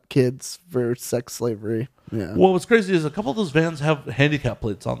picking up kids for sex slavery. Yeah. Well, what's crazy is a couple of those vans have handicap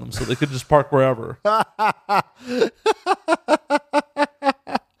plates on them, so they could just park wherever.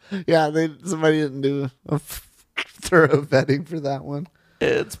 Yeah, somebody didn't do a thorough vetting for that one.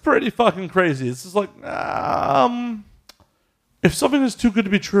 It's pretty fucking crazy. It's just if something is too good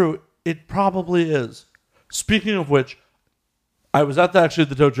to be true, it probably is. Speaking of which, I was at the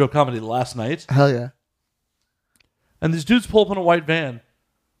Dojo Comedy last night. Hell yeah. And these dudes pull up in a white van.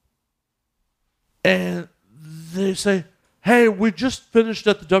 And they say, hey, we just finished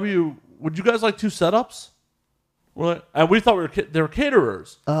at the W. Would you guys like 2 setups? And we thought they were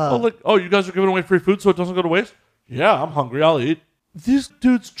caterers. You guys are giving away free food so it doesn't go to waste? Yeah, I'm hungry. I'll eat. These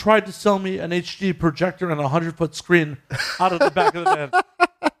dudes tried to sell me an HD projector and a 100-foot screen out of the back of the van.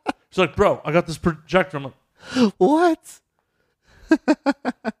 He's like, bro, I got this projector. I'm like, what?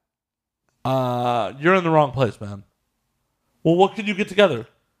 You're in the wrong place, man. Well, what can you get together?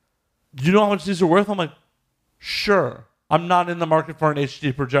 Do you know how much these are worth? I'm like, sure. I'm not in the market for an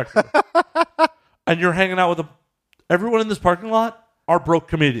HD projector. And you're hanging out with everyone in this parking lot are broke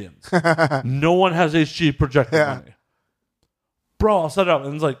comedians. No one has HD projector money. Bro, I'll set it up.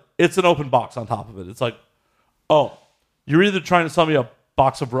 And it's an open box on top of it. It's like, oh, you're either trying to sell me a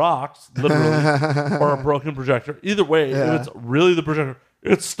box of rocks, literally, or a broken projector. Either way, if it's really the projector,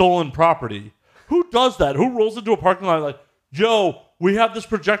 it's stolen property. Who does that? Who rolls into a parking lot yo, we have this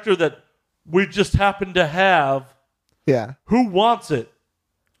projector that we just happen to have. Yeah. Who wants it?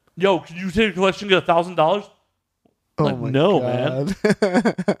 Yo, can you take a collection and get $1,000? No, God.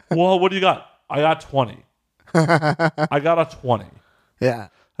 man. Well, what do you got? I got 20. I got a 20. Yeah.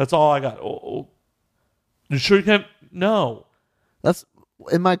 That's all I got. Oh. You sure you can't? No. That's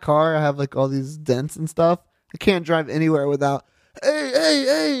in my car. I have all these dents and stuff. I can't drive anywhere without,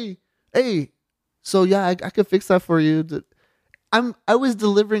 hey. So yeah, I could fix that for you. I was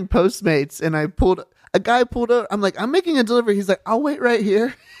delivering Postmates and a guy pulled up. I'm like, I'm making a delivery. He's like, I'll wait right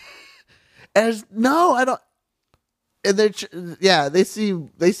here. And no, I don't. And they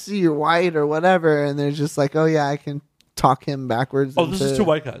see you're white or whatever, and they're just like, oh yeah, I can talk him backwards. Oh, this is 2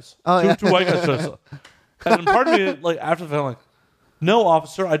 white guys. Oh, two white guys. And part of me, after the film, no,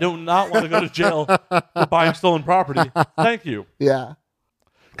 officer, I do not want to go to jail for buying stolen property. Thank you. Yeah.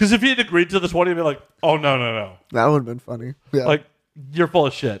 Because if he had agreed to the 20, I'd be like, oh, no. That would have been funny. Yeah. You're full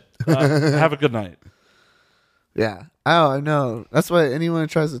of shit. Have a good night. Yeah. Oh, I know. That's why anyone who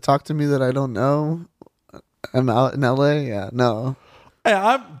tries to talk to me that I don't know, I'm out in LA. Yeah, no. Hey,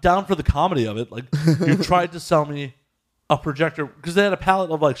 I'm down for the comedy of it. You tried to sell me a projector because they had a pallet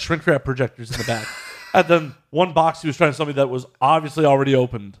of shrink wrap projectors in the back. And then one box he was trying to sell me that was obviously already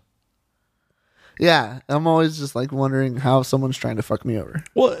opened. Yeah, I'm always just wondering how someone's trying to fuck me over.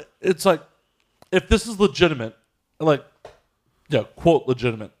 Well, it's if this is legitimate, Yeah, quote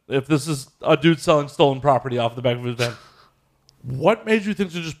legitimate. If this is a dude selling stolen property off the back of his van, what made you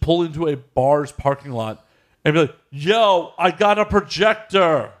think to just pull into a bar's parking lot and be like, "Yo, I got a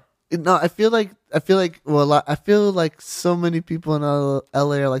projector"? No, I feel like so many people in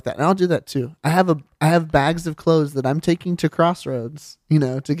LA are like that, and I'll do that too. I have bags of clothes that I'm taking to Crossroads,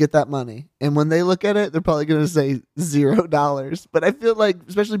 to get that money. And when they look at it, they're probably going to say $0. But I feel like,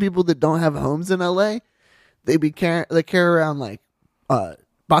 especially people that don't have homes in LA, they carry around like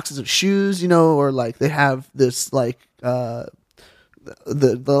boxes of shoes, or like they have this like the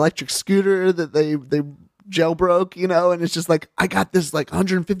electric scooter that they jailbroke, and it's just like, I got this like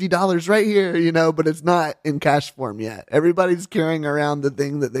 $150 right here, but it's not in cash form yet. Everybody's carrying around the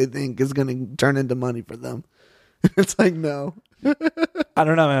thing that they think is going to turn into money for them. It's like, no. I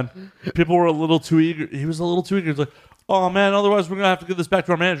don't know, man. People were a little too eager. He was a little too eager. He's like, oh man, otherwise we're going to have to give this back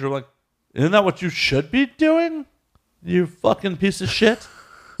to our manager. I'm like, isn't that what you should be doing? You fucking piece of shit.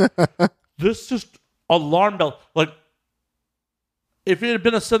 This just alarm bell. Like, if it had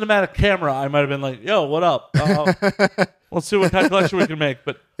been a cinematic camera, I might have been like, yo, what up? Let's see what kind of collection we can make.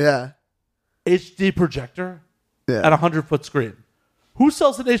 But yeah, HD projector yeah, at a 100-foot screen. Who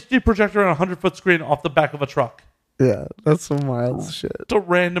sells an HD projector on a 100-foot screen off the back of a truck? yeah. That's some wild shit. To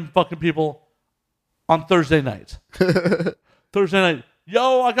random fucking people on Thursday night. Thursday night.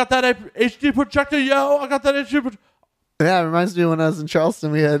 Yo, I got that HD projector. Yo, I got that HD projector. Yeah, it reminds me when I was in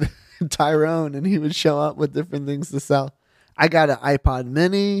Charleston, we had Tyrone, and he would show up with different things to sell. I got an iPod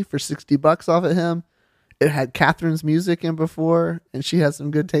Mini for $60 off of him. It had Catherine's music in before, and she has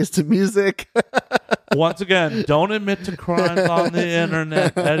some good taste in music. Once again, don't admit to crimes on the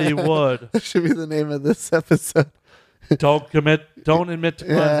internet, Eddie Wood. That should be the name of this episode. Don't admit to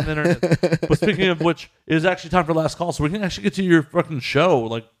crimes on the internet. But speaking of which, it is actually time for last call, so we can actually get to your fucking show.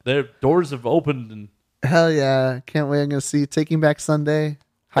 Like, their doors have opened. And hell yeah. Can't wait. I'm going to see Taking Back Sunday,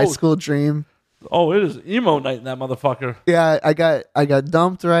 High School Dream. Oh, it is emo night in that motherfucker. Yeah, I got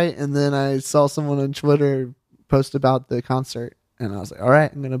dumped, right? And then I saw someone on Twitter post about the concert, and I was like, all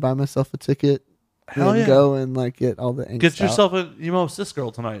right, I'm going to buy myself a ticket and go and like get all the angst Get yourself out. an emo cis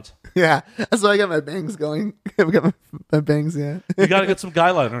girl tonight. Yeah, that's why I got my bangs going. I've got my bangs, yeah. You got to get some guy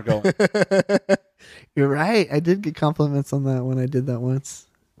liner going. You're right. I did get compliments on that when I did that once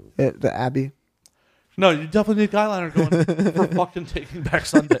at the Abbey. No, you definitely need guy liner going for fucking Taking Back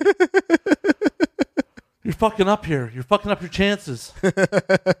Sunday. You're fucking up here. You're fucking up your chances.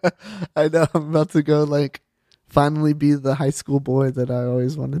 I know. I'm about to go like finally be the high school boy that I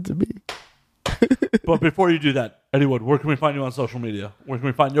always wanted to be. But before you do that, Eddie Wood, where can we find you on social media? Where can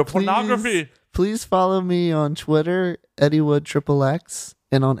we find your pornography? Please follow me on Twitter, EddieWood_XXX,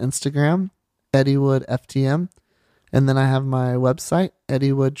 and on Instagram, EddieWoodFTM. And then I have my website,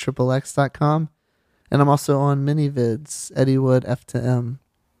 EddieWood_XXX.com. And I'm also on MiniVids, EddieWoodFTM,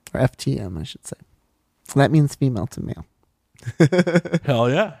 or FTM, I should say. That means female to male. Hell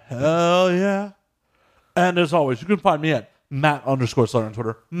yeah. Hell yeah. And as always, you can find me at Matt_Slayer on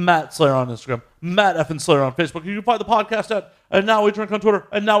Twitter, Matt Slayer on Instagram, Matt F. Slayer on Facebook. You can find the podcast at And Now We Drink on Twitter,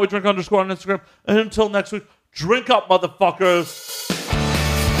 and Now We Drink _ on Instagram. And until next week, drink up, motherfuckers.